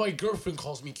weird. Even if my girlfriend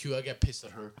calls me cute, I get pissed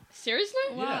at her. Seriously?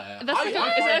 Yeah. That's like is it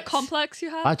a find- complex you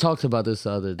have? I talked about this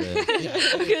the other day. Yeah,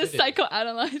 I'm it gonna is.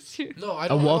 psychoanalyze you. No, I A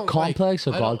don't. I what don't complex?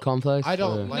 like, A I god don't- complex? I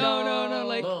don't Or- like. No,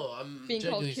 like No, I'm Being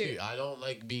called genuinely cute. serious. I don't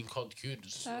like being called cute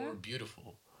or Huh?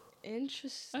 beautiful.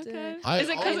 Interesting. Okay. I Is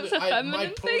it because only- it's a my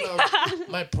feminine thing?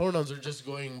 my pronouns are just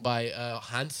going by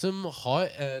handsome, hot,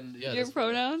 and yeah. Your that's-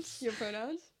 pronouns? Your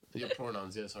pronouns? Your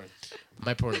pronouns, yeah, sorry.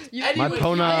 My pronouns. You- My Anyways,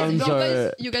 pronouns guys, you are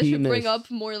guys, you guys should bring penis. up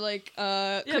more like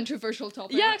controversial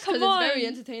topics. Yeah, come Because it's very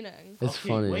on. entertaining. It's okay,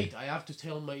 funny. wait, I have to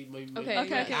tell my Okay,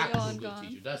 okay, go actual on, good go on.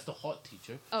 teacher. That's the hot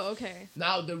teacher. Oh, okay.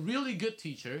 Now, the really good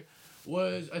teacher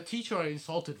was a teacher I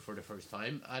insulted for the first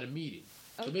time at a meeting.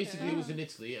 So basically, it was in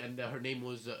Italy, and her name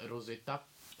was Rosetta,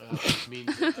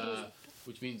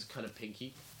 which means kind of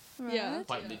pinky. Yeah.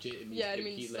 Quite legit. It means Yeah, it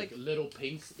pinky, means, like like- little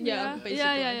pink. Yeah, basically.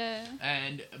 Yeah.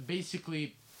 And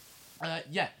basically,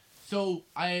 yeah. So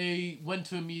I went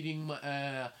to a meeting.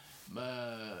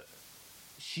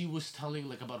 She was telling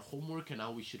like about homework and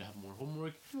how we should have more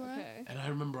homework. Okay. And I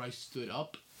remember I stood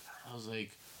up. I was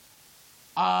like,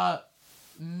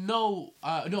 no.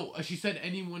 She said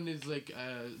anyone is like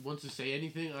wants to say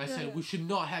anything. And I said we should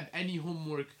not have any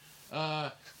homework.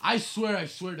 I swear at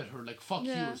her like fuck you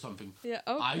Yeah. or something. Yeah,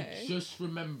 okay. I just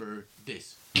remember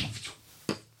this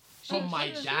from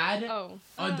my dad Oh.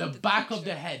 on the the back of teacher.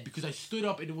 the head because I stood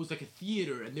up and it was like a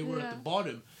theater and they were at Yeah. the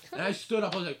bottom and I stood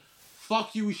up. I was like,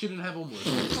 "Fuck you! We shouldn't have homework."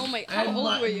 Oh my, how And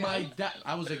old were you? my dad,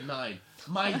 I was like 9.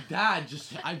 My dad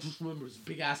I just remember his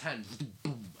big ass hand,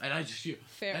 boom, and I just hear,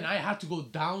 Fair. and I had to go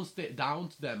down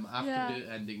to them after Yeah.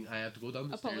 the ending. I had to go down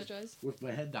the stairs Apologize. with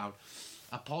my head down,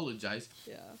 apologize,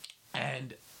 Yeah.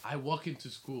 and I walk into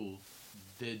school,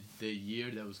 the year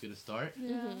that was gonna start.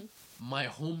 Mhm. My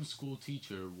homeschool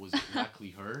teacher was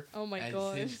exactly her. Oh my and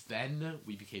God. since then,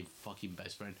 we became fucking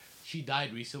best friends. She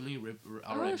died recently.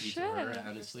 R.I.P. to shit. her,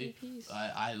 honestly. Rest in peace.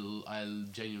 I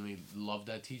genuinely love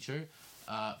that teacher.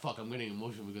 I'm getting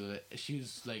emotional because she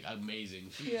was like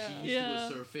amazing. She Yeah. used to Yeah.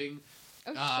 go surfing.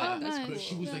 Oh, shit, Oh, that's nice. But cool.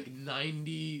 she was Yeah. like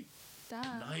 90.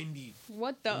 Damn.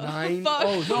 What the 9. fuck?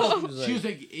 Oh no. She was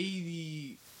like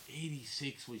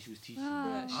 86 when she was teaching. Wow.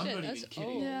 Yeah, I'm shit, not that's even kidding.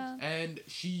 old. Yeah. And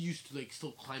she used to like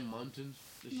still climb mountains.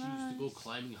 She used to go Nice.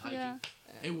 climbing, hiking. Yeah.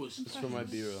 It was for my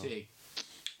B-roll. sick.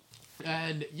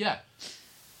 And yeah,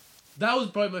 that was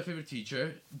probably my favorite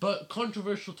teacher. But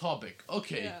controversial topic.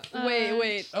 Okay. Yeah.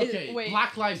 Wait. Okay. Wait.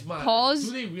 Black Lives Matter. Pause.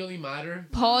 Do they really matter?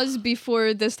 Pause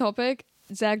before this topic.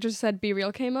 Zach just said "Be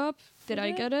Real" came up. Did I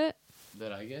Okay. get it?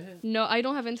 Did I get it? No, I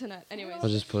don't have internet. Anyways. I'll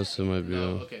just post it in my No.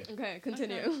 B-roll. Okay. Okay,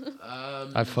 continue.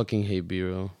 I fucking hate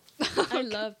B-roll. I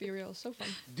love Be Real. So fun.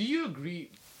 Do you agree?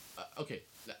 Okay.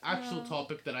 The actual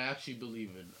topic that I actually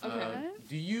believe in. Okay.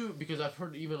 Do you? Because I've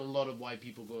heard even a lot of white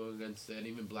people go against it, and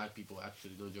even black people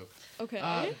actually. No joke.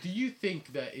 Okay. Do you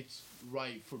think that it's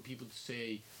right for people to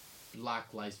say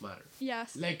Black Lives Matter?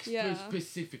 Yes. Like Yeah.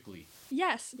 specifically,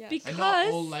 Yes. Yes. and not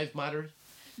all Because lives matter.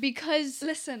 because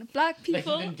listen, black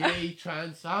people. Like even gay,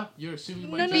 trans. You're assuming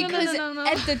my No, no, gender? because no.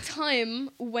 at the time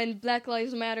when Black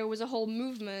Lives Matter was a whole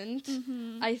movement,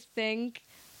 I think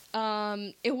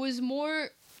it was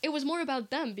more about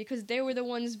them because they were the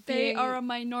ones They being are a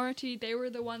minority. They were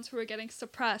the ones who were getting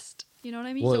suppressed. You know what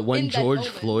I mean? What, So when in that George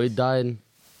moment- Floyd died?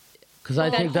 Because I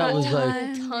That think that whole was like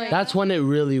time. that's when it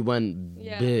really went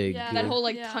Yeah. big. Yeah. that whole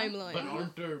like Yeah. timeline. But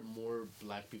aren't there more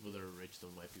black people that are rich than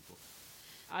white people?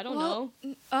 I don't Well,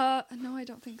 know. no, I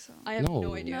don't think so. I have no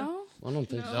No. idea. No. I don't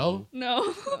think No? so.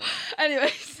 No.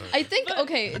 Anyways. I think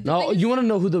okay. the No, thing is- you want to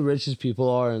know who the richest people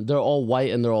are? They're all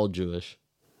white and they're all Jewish.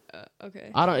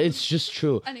 okay. I don't. It's just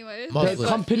true. Anyways. The Muslim.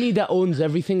 company that owns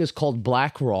everything is called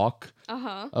BlackRock.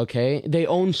 Uh-huh. Okay, they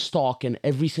own stock in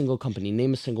every single company.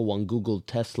 Name a single one: Google,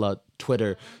 Tesla,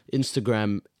 Twitter,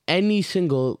 Instagram, any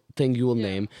single thing you will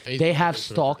name. They have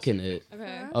stock in it.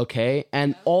 Okay. Okay,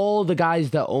 and all the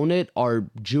guys that own it are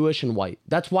Jewish and white.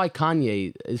 That's why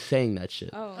Kanye is saying that shit.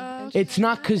 Oh. It's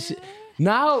not because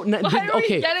now. Why are we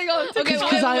Okay, getting on to Okay, because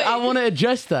wait. I want to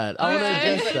address that. I want to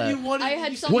Okay. address that. I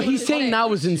had something What he's to saying say.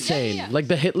 now is insane. yeah. Like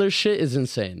the Hitler shit is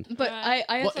insane. But I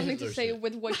had What something Hitler to say said?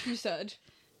 with what you said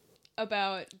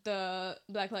about the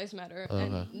Black Lives Matter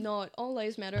and not all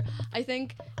lives matter. I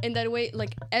think in that way,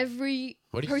 like every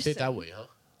Why do you person. say it that way, huh?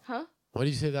 Huh? Why do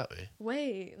you say it that way?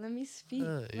 Wait, let me speak.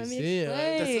 You let me see,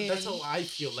 explain. that's how I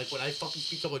feel like when I fucking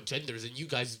speak about genders and you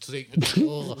guys say,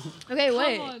 "Ugh." Okay, Come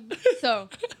wait. on. So,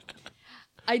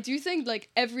 I do think like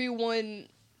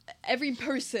every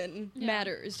person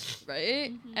matters,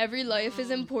 right? Every life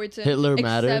is important. Hitler except-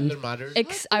 mattered. Gender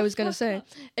matters. I was gonna say,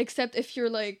 except if you're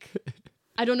like,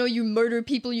 I don't know, you murder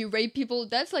people, you rape people,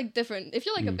 that's like different. If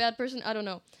you're like a bad person, I don't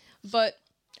know. But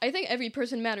I think every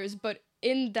person matters. But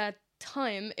in that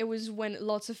time, it was when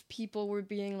lots of people were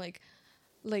being like,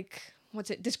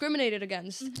 what's it, discriminated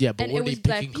against. Yeah, but and were it they was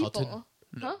black picking people. cotton?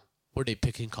 Huh? Were they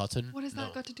picking cotton? What has No.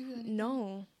 that got to do with anything?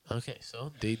 No. Okay,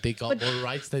 so they got But- more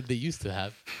rights than they used to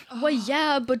have. Well,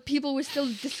 yeah, but people were still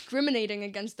discriminating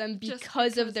against them Just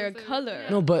because of their their- color. yeah.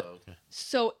 No, but Okay.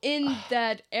 So in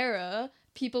that era,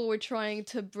 people were trying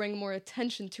to bring more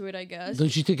attention to it, I guess.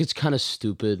 don't you think it's kind of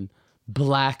stupid?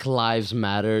 Black lives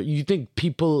matter. You think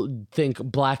people think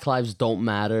Black lives don't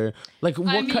matter? Like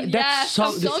what? mean, That's yeah,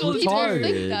 so some that's Some people retarded.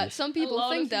 think that. Some people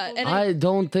lot of think that. people And think I, I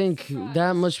don't think Facts.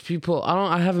 that much people.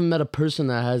 I haven't met a person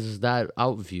that has that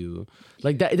outview.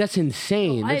 Like that. That's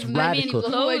insane. That's I've met radical.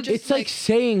 people who are It's just It's like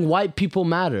saying white people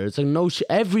matter. It's like no,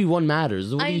 everyone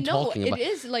matters. What are I you know talking it about?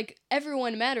 is like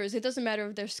everyone matters. It doesn't matter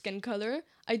if their skin color.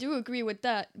 I do agree with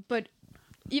that. But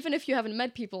even if you haven't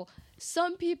met people,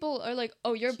 some people are like,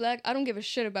 "Oh, you're black. I don't give a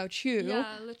shit about you." Yeah,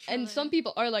 literally. And some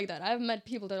people are like that. I've met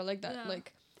people that are like that. Yeah.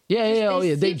 Like, Yeah, Just yeah, oh they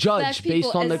yeah. They see black judge based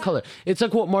people on their as- color. It's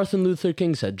like what Martin Luther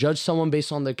King said: judge someone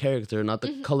based on their character, not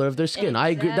the color of their skin. I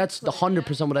agree. That's the Exactly.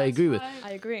 100% what I agree with.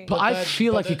 I agree. But But I that-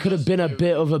 feel but like it that could have does been a give-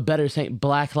 bit of a better saying.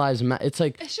 Black Lives Matter. It's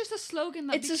like It's just a slogan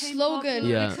that It's a became slogan. popular.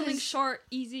 Yeah. It's something short,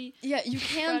 easy. Yeah, you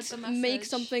can't the make message.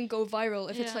 something go viral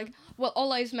if it's Yeah. like, well, all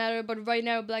lives matter, but right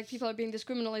now black people are being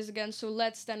discriminated against, so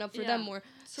let's stand up for them Yeah. more.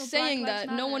 So Saying Black Lives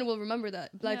that, no one Matter. will remember that.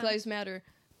 Black Yeah. Lives Matter.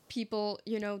 People,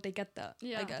 they get that,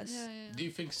 Yeah, I guess. Yeah, yeah. Do you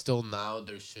think still now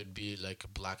there should be like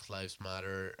Black Lives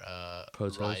Matter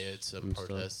Protests riots and and stuff.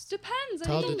 protests? Depends. I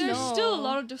Tell think the there's truth. still a No.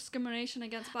 lot of discrimination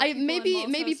against black I people in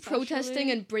maybe Malta protesting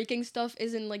especially. and breaking stuff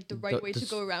isn't like the right Th- way to this-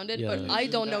 go around it, yeah. but I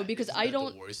Isn't don't know that- because isn't I that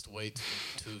don't. The worst way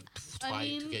to I try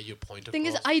to mean, get your point across. Thing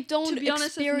is, I don't To be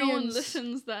honest, if experience. no one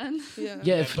listens, then Yeah. yeah,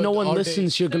 Yeah, if but no one are they-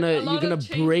 listens, you're a gonna lot of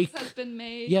changes break. has been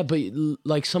made. Yeah, but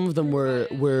like some of them were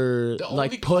The only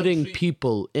like putting country-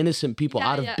 people, innocent people,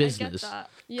 Yeah, out of yeah, business I get that.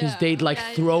 because Yeah. they'd like Yeah,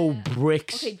 yeah, throw yeah.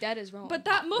 bricks. Okay, that is wrong. But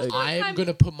that most of the I am time,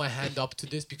 gonna put my hand up to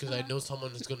this because I know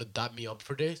someone is gonna dab me up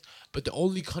for this. But the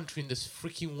only country in this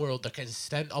freaking world that can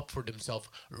stand up for themselves,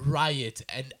 riot,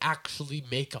 and actually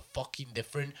make a fucking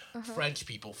difference, French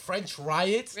people. French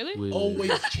riots Really? Weird.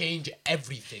 always change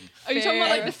everything. Are you talking about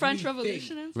like the Everything. French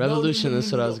Revolution? and stuff? Revolution,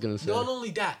 that's what I was gonna say. Not only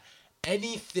that,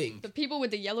 anything. the people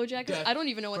with the yellow jackets, that I don't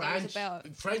even know what that was French-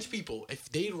 about. French people, if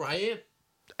they riot,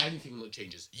 anything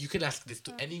changes. You can ask this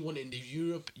to anyone in the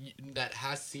Europe that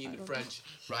has seen the French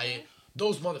riot.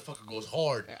 Those motherfucker goes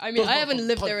hard. I mean, Those I haven't motherfucker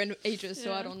lived punch- there in ages,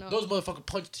 so I Yeah. don't know. Those motherfucker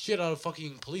punch the shit out of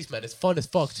fucking policemen. It's fun as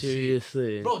fuck. to see.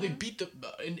 Seriously. Bro, they beat the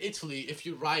in Italy. If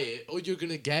you riot, all you're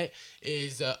gonna get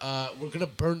is we're gonna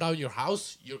burn down your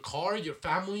house, your car, your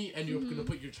family, and you're gonna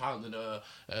put your child in a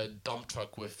dump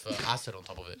truck with acid on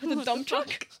top of it. The dump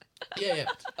truck? Yeah, yeah.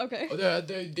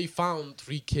 Okay. They found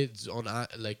 3 kids on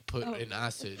put Oh. in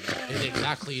acid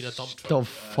exactly in a dump truck. The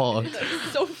fuck.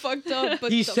 So fucked up.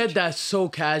 But He dump said truck. that so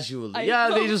casually. I yeah,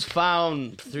 they know. just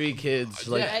found 3 kids.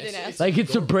 Like, Yeah, I didn't ask. like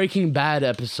it's a Breaking Bad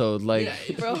episode. Like, Yeah,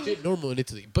 it's Bro. legit normal in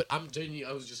Italy. But I'm genuinely,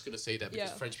 I was just gonna say that because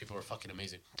Yeah. French people are fucking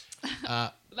amazing.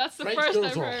 That's the French first girls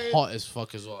I've are heard. hot as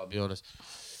fuck as well. I'll be honest.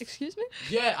 Excuse me?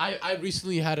 Yeah, I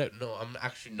recently had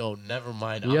never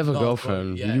mind. you I'm have a not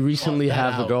girlfriend. going- yeah, You recently cut that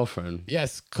have a out. girlfriend.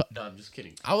 Yes. No, I'm just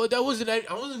kidding. I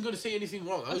wasn't gonna say anything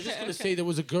wrong. I was just gonna say there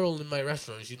was a girl in my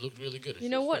restaurant. She looked really good. and You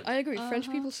she know was what? I French. agree. French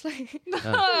people slay.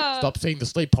 Stop saying the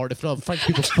slave part. If not, French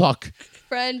people suck.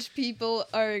 French people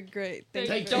are great. Thank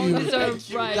They you. don't you. deserve Thank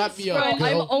you. rights. Dab me Bro, up, I'm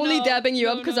girl. only No, dabbing you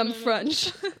no, up because no, I'm no, no.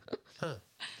 French.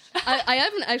 I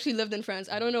haven't actually lived in France.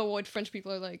 I don't know what French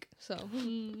people are like. So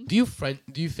Do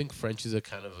you think French is a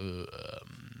kind of a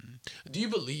do you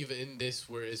believe in this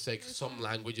where it's like some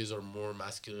languages are more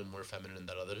masculine, more feminine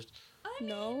than others?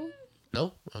 no,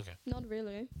 No? Okay. not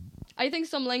really. I think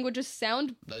some languages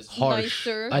sound That's Harsh.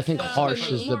 nicer. I think Yeah. harsh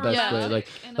is the More best Yeah. way. Like,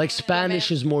 in a like way.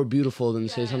 Spanish is more beautiful than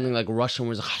say Yeah. something like Russian,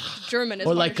 where it's German is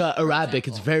or like harsh. Arabic.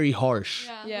 It's very harsh.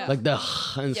 Yeah. Yeah. Like the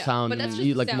and Yeah, sound, but that's and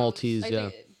just like sounds, Maltese. I Yeah.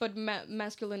 think, but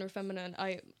masculine or feminine,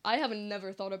 I haven't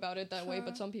never thought about it that way,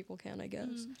 but some people can, I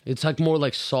guess. It's like more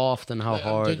like soft and how I'm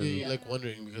hard. genuinely And, like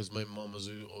wondering because my mom was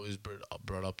always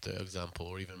brought up the example,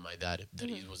 or even my dad that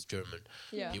he was German.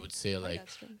 Yeah. He would say like,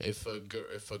 that's true.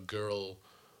 if a girl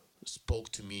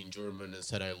spoke to me in German and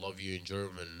said I love you in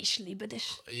German, Ich liebe dich.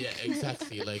 yeah,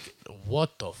 exactly. Like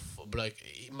what the like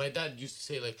my dad used to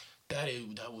say like that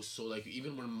was so like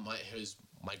even when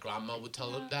my grandma would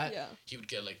tell him that Yeah. he would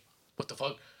get like what the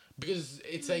fuck because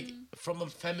it's like from a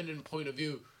feminine point of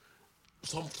view.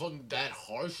 Something that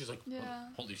harsh is like, Yeah.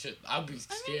 holy shit! I'd be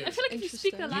scared. I feel like if you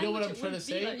speak the Interesting. You language, know what I'm it trying to would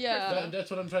be, say? like, Yeah. That's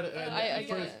what I'm trying to. I get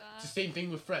first, it. it's the same thing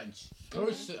with French.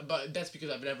 But that's because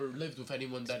I've never lived with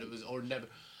anyone that it was or never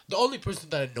The only person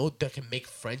that I know that can make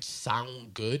French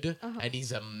sound good, and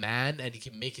he's a man, and he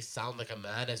can make it sound like a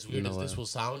man, as weird as this will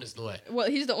sound, is Noé. Well,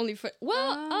 he's the only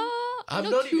I I'm know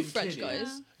not 2 even French kidding.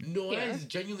 guys. Noé Yeah. is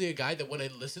genuinely a guy that when I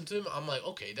listen to him, I'm like,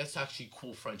 okay, that's actually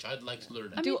cool French. I'd like to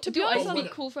learn that. I mean, to be Do I honest,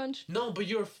 speak cool French? No, but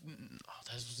you're.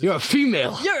 You're a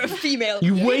female. You're a female.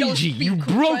 You don't wagey. speak You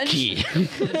cool French.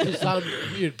 brokey. It sounds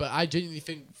weird, but I genuinely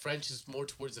think French is more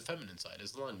towards the feminine side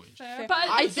as a language. fair. But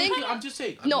I think- I'm just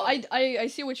saying. No, I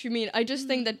see what you mean. I just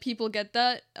think that people get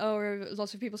that, or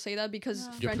lots of people say that because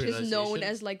Your French is known pronunciation?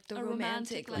 as like the A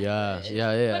romantic romantic language.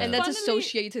 language. And that's Funnily-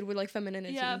 associated with like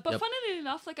femininity. Yeah, but Yep. funnily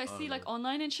enough, like I see like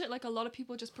online and shit, like a lot of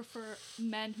people just prefer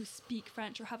men who speak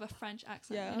French or have a French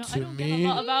accent. Yeah. You know, To I don't get me- a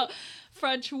lot about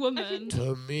French women.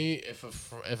 To me,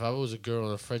 if I was a girl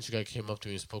and a French guy came up to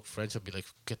me and spoke French, I'd be like,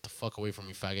 "Get the fuck away from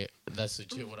me, faggot." That's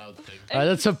legit what I would think. All right,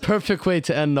 that's a perfect way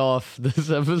to end off this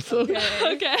episode.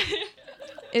 Okay. Okay.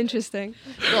 Interesting.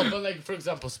 No, but like for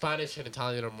example, Spanish and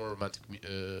Italian are more romantic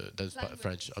than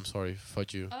French. I'm sorry,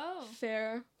 fuck you. Oh.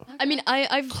 Fair. I mean,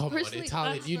 I've Come on, personally,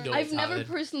 Italian, you know I've never Italian.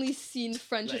 personally seen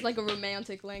French as like a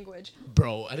romantic language.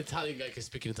 Bro, an Italian guy can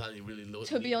speak in Italian really low.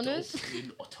 To be honest-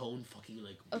 in a tone, fucking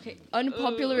like. Okay,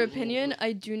 unpopular opinion.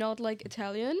 I do not like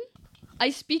Italian. I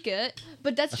speak it,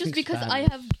 but that's just think because I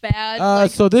Spanish. have bad.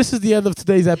 like, So this is the end of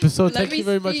today's episode. Let Thank me you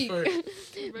very much speak. for.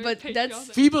 Very But that's-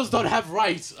 patriotic. Females don't have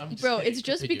rights. I'm just bro, kidding. it's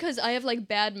just Continue. because I have like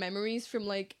bad memories from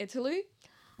like Italy.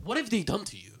 What have they done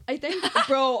to you? I think,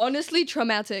 bro, honestly,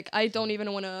 traumatic. I don't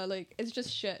even want to like. It's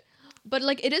just shit. But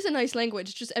like, it is a nice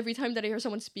language. Just every time that I hear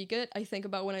someone speak it, I think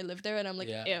about when I lived there, and I'm like,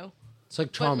 Yeah. ew. It's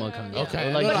like trauma yeah. kind Okay,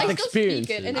 of. Or allora- like But I just still speak experiences.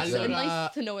 it, and it's Allora-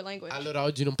 nice to know a language. Allora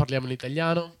oggi non parliamo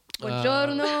l'italiano.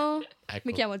 Buongiorno, Ecco.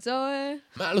 mi chiamo Zoe.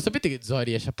 Ma lo sapete che Zoe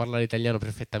riesce a parlare italiano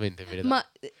perfettamente, in verità? Ma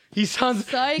He sounds.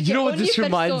 Sai You che know what ogni this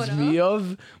reminds persona- me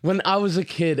of? When I was a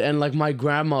kid and like my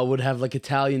grandma would have like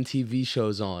Italian TV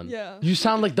shows on. Yeah. You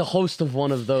sound like the host of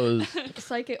one of those.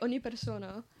 sai che ogni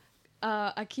persona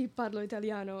a chi parlo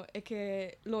italiano e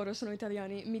che loro sono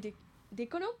italiani mi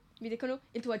dicono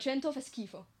il tuo accento fa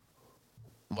schifo.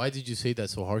 Why did you say that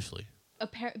so harshly?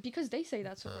 Because they say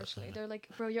that so harshly. They're like,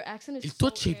 bro, your accent is Il tuo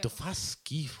so accento ew. fa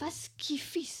schifo. Fa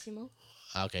schifissimo.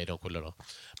 Ah, ok, no, quello no.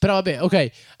 Però vabbè,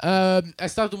 ok. È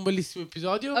stato un bellissimo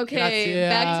episodio. Okay, Grazie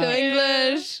back to a...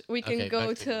 English. We can Okay, go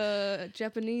back to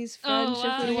Japanese, Oh, French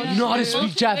wow. if we want You know how to to.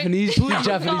 speak Japanese? Speak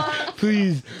Japanese,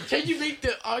 please. Can you make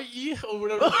the IE or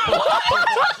whatever?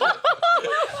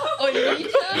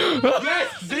 Onisha?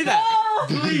 Yes, say that.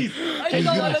 Please. I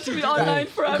don't want it to be online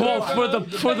forever. Come on,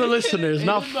 for the listeners,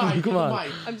 not come on.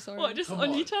 I'm sorry. What, just Come on.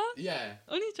 Oni-chan? Yeah.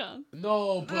 Oni-chan?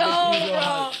 No, bro. No, you know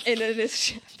how- And it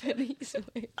is Japanese.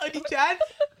 Way. Oni-chan?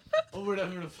 Or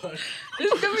whatever the fuck.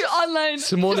 It's gonna be online.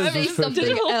 Simone is Say just something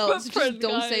Digital else. Just footprint,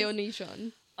 don't say guys.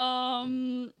 Onishan.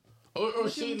 Or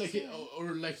say like it,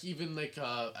 or like even like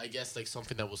I guess like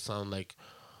something that will sound like,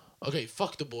 okay,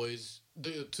 fuck the boys.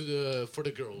 For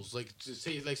the girls, like to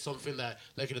say like something that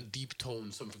like in a deep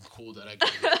tone, something cool that I can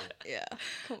Yeah.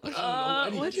 Come on. I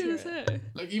don't know, What did you anything. say?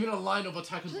 Like even a line of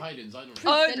Attack on Titans, I don't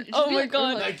know. Oh, Just oh be my like,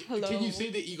 god. Like, hello. can you say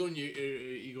the Igor?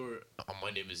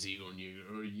 My name is Igor.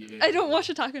 Or I don't watch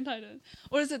Attack on Titan.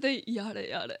 What is it? The yada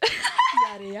yada.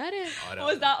 Yada yada.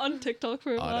 Was that on TikTok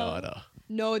for a while?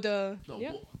 No, the. No,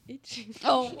 Yeah. what? Ichi.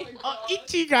 Oh.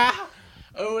 Ichiga.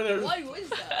 Or whatever. Why was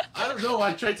that? I don't know.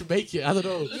 I tried to make it. I don't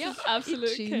know. Yeah.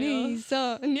 Absolute Ichi chaos.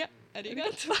 ni-san. Yeah.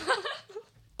 Arigato.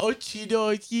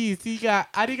 Ochido Ichiga.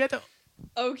 Arigato.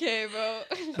 Okay, bro.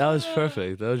 That was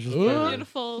perfect. That was just Ooh. perfect.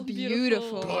 Beautiful.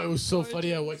 Beautiful. Bro, it was so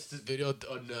funny. I watched this video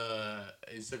on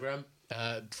Instagram.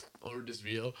 Or this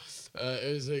reel.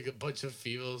 It was like a bunch of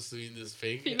females doing this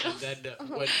thing. Females? And then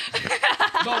when...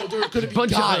 No, there could be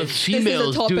Bunch of guys.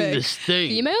 females doing topic. this thing.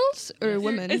 Females or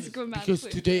women? It's grammatically.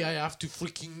 Because today I have to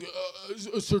freaking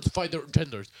certify their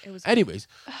genders. It was- Anyways,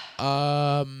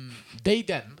 they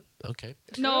them. Okay.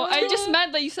 No, I just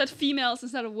meant that you said females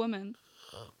instead of women.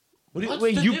 What's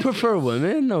Wait, the you difference? prefer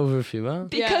women over female?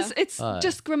 Because Yeah. it's Ah.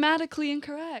 just grammatically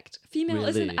incorrect. Female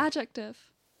is an Really? adjective.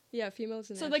 Yeah, females.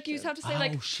 So like you just have to say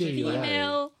like Oh, shit, you're right.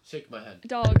 female Shake my hand.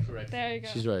 dog. Correct. There you go.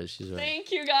 She's right. She's right.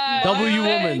 Thank you guys. W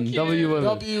Thank woman. you. W woman.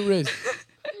 W Riz.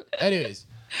 Anyways,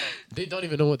 they don't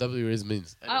even know what W Riz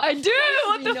means. I do.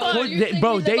 What the No. fuck? Well, you they- think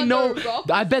bro, we they live know. under a rock?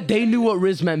 I bet they knew what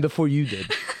Riz meant before you did.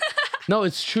 No,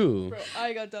 it's true. Bro,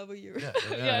 I got W. Yeah,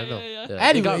 Yeah, I know. yeah, yeah.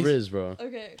 Yeah, they got Anyways. Riz, bro.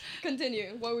 Okay,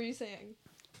 continue. What were you saying?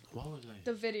 What was I?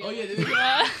 The video. Oh yeah,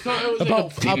 Yeah. so it was About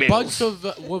like a females. bunch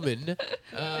of women,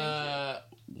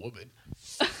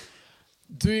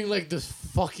 doing like this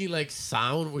fucking like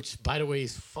sound, which by the way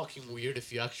is fucking weird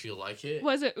if you actually like it.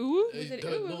 Was it ooh? Was it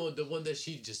The- ooh? no, the one that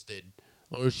she just did.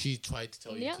 Or she tried to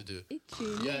tell you Yeah. to do. It's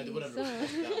Yeah, whatever. so-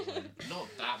 That one. Not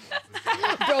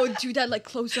that one. Bro, do that like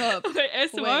close up. Wait,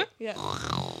 ASMR? Wait, yeah.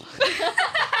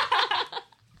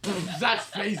 Zach's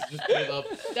face just pulled up.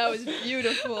 That was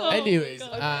beautiful. Anyways,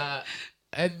 God.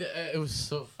 and it was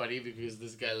so funny because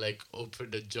this guy like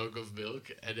opened a jug of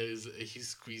milk and he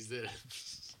squeezed it.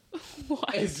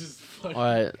 What? It's just funny. All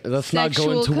right, let's not go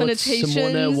Sexual into what connotations,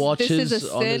 Simone this watches is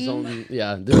a on his sin. own.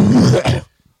 Yeah, this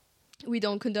We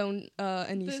don't condone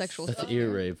any This- sexual that's stuff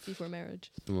ear rape. before marriage.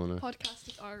 Simone. Podcast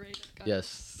is R-rated, guys.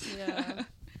 Yes. Yeah.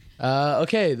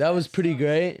 Okay, that was pretty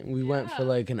great. We went for Yeah.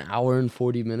 like an hour and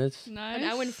 40 minutes. Nice. An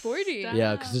hour and 40. Damn.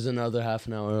 Yeah, because there's another half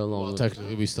an hour along. Well, with it.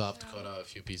 technically, we still have to cut out a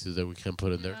few pieces that we can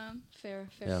put in there. Yeah. Fair,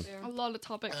 Yeah. fair. A lot of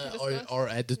topics to Our, discuss. our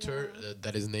editor, Yeah.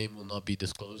 that his name will not be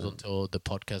disclosed until the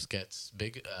podcast gets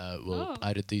big. Will Oh.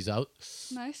 edit these out.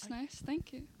 Nice.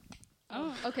 Thank you.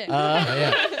 Oh. Okay.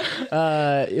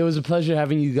 It was a pleasure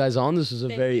having you guys on. This was a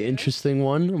Thank very you. interesting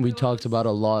one. We It talked was. about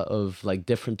a lot of like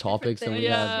different topics than we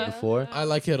things. had Yeah. before. I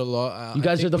like it a lot. You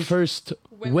guys are the first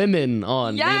women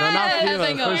on. You know, not Yes! female,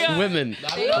 Thank first you. women.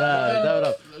 Nah,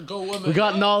 Yeah, go women. we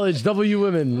got knowledge. W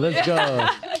women. Let's go.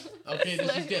 Okay,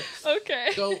 this is good.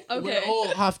 Okay. So we Okay. all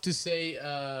have to say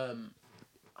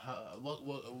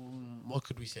what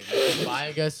could we say? Bye,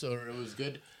 I guess, or it was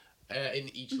good. In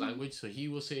each language, so he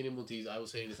will say it in Maltese, I will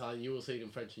say it in Italian, you will say it in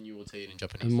French, and you will say it in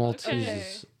Japanese. And Maltese Okay.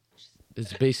 is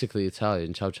it's basically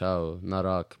Italian. Ciao ciao.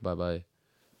 Narak. Bye bye.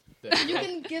 You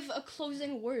can give a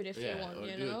closing word if you want, or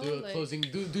you do, know? do a Like- closing.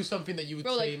 Do something that you would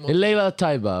Bro, say. like- in Maltese. Leila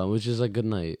Taiba, which is like good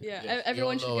night. Yeah, Yeah,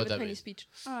 everyone you all know should what give a that tiny means. speech.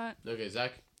 Alright. Ok,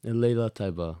 Zach. Leila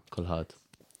Taiba. Kolhat.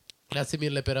 Grazie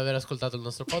mille per aver ascoltato il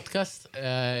nostro podcast.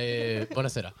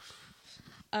 Buonasera.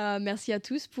 Merci à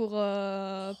tous pour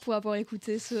avoir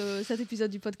écouté cet épisode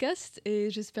du podcast et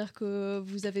j'espère que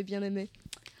vous avez bien aimé.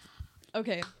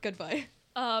 Ok, goodbye.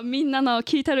 みんなの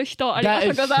聞いてる人ありがと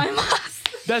うございます。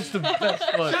 That's the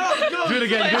best one. Do it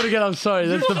again. Do it again. I'm sorry.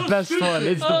 That's the best one.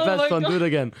 It's the Oh my best one. Do it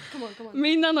again. Come on, come on.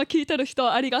 みんなの聞いてる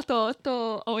人ありがとう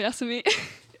とおやすみ。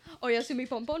 Oh, Yasumi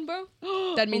Pompon, bro?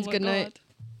 That means Oh my good night. God.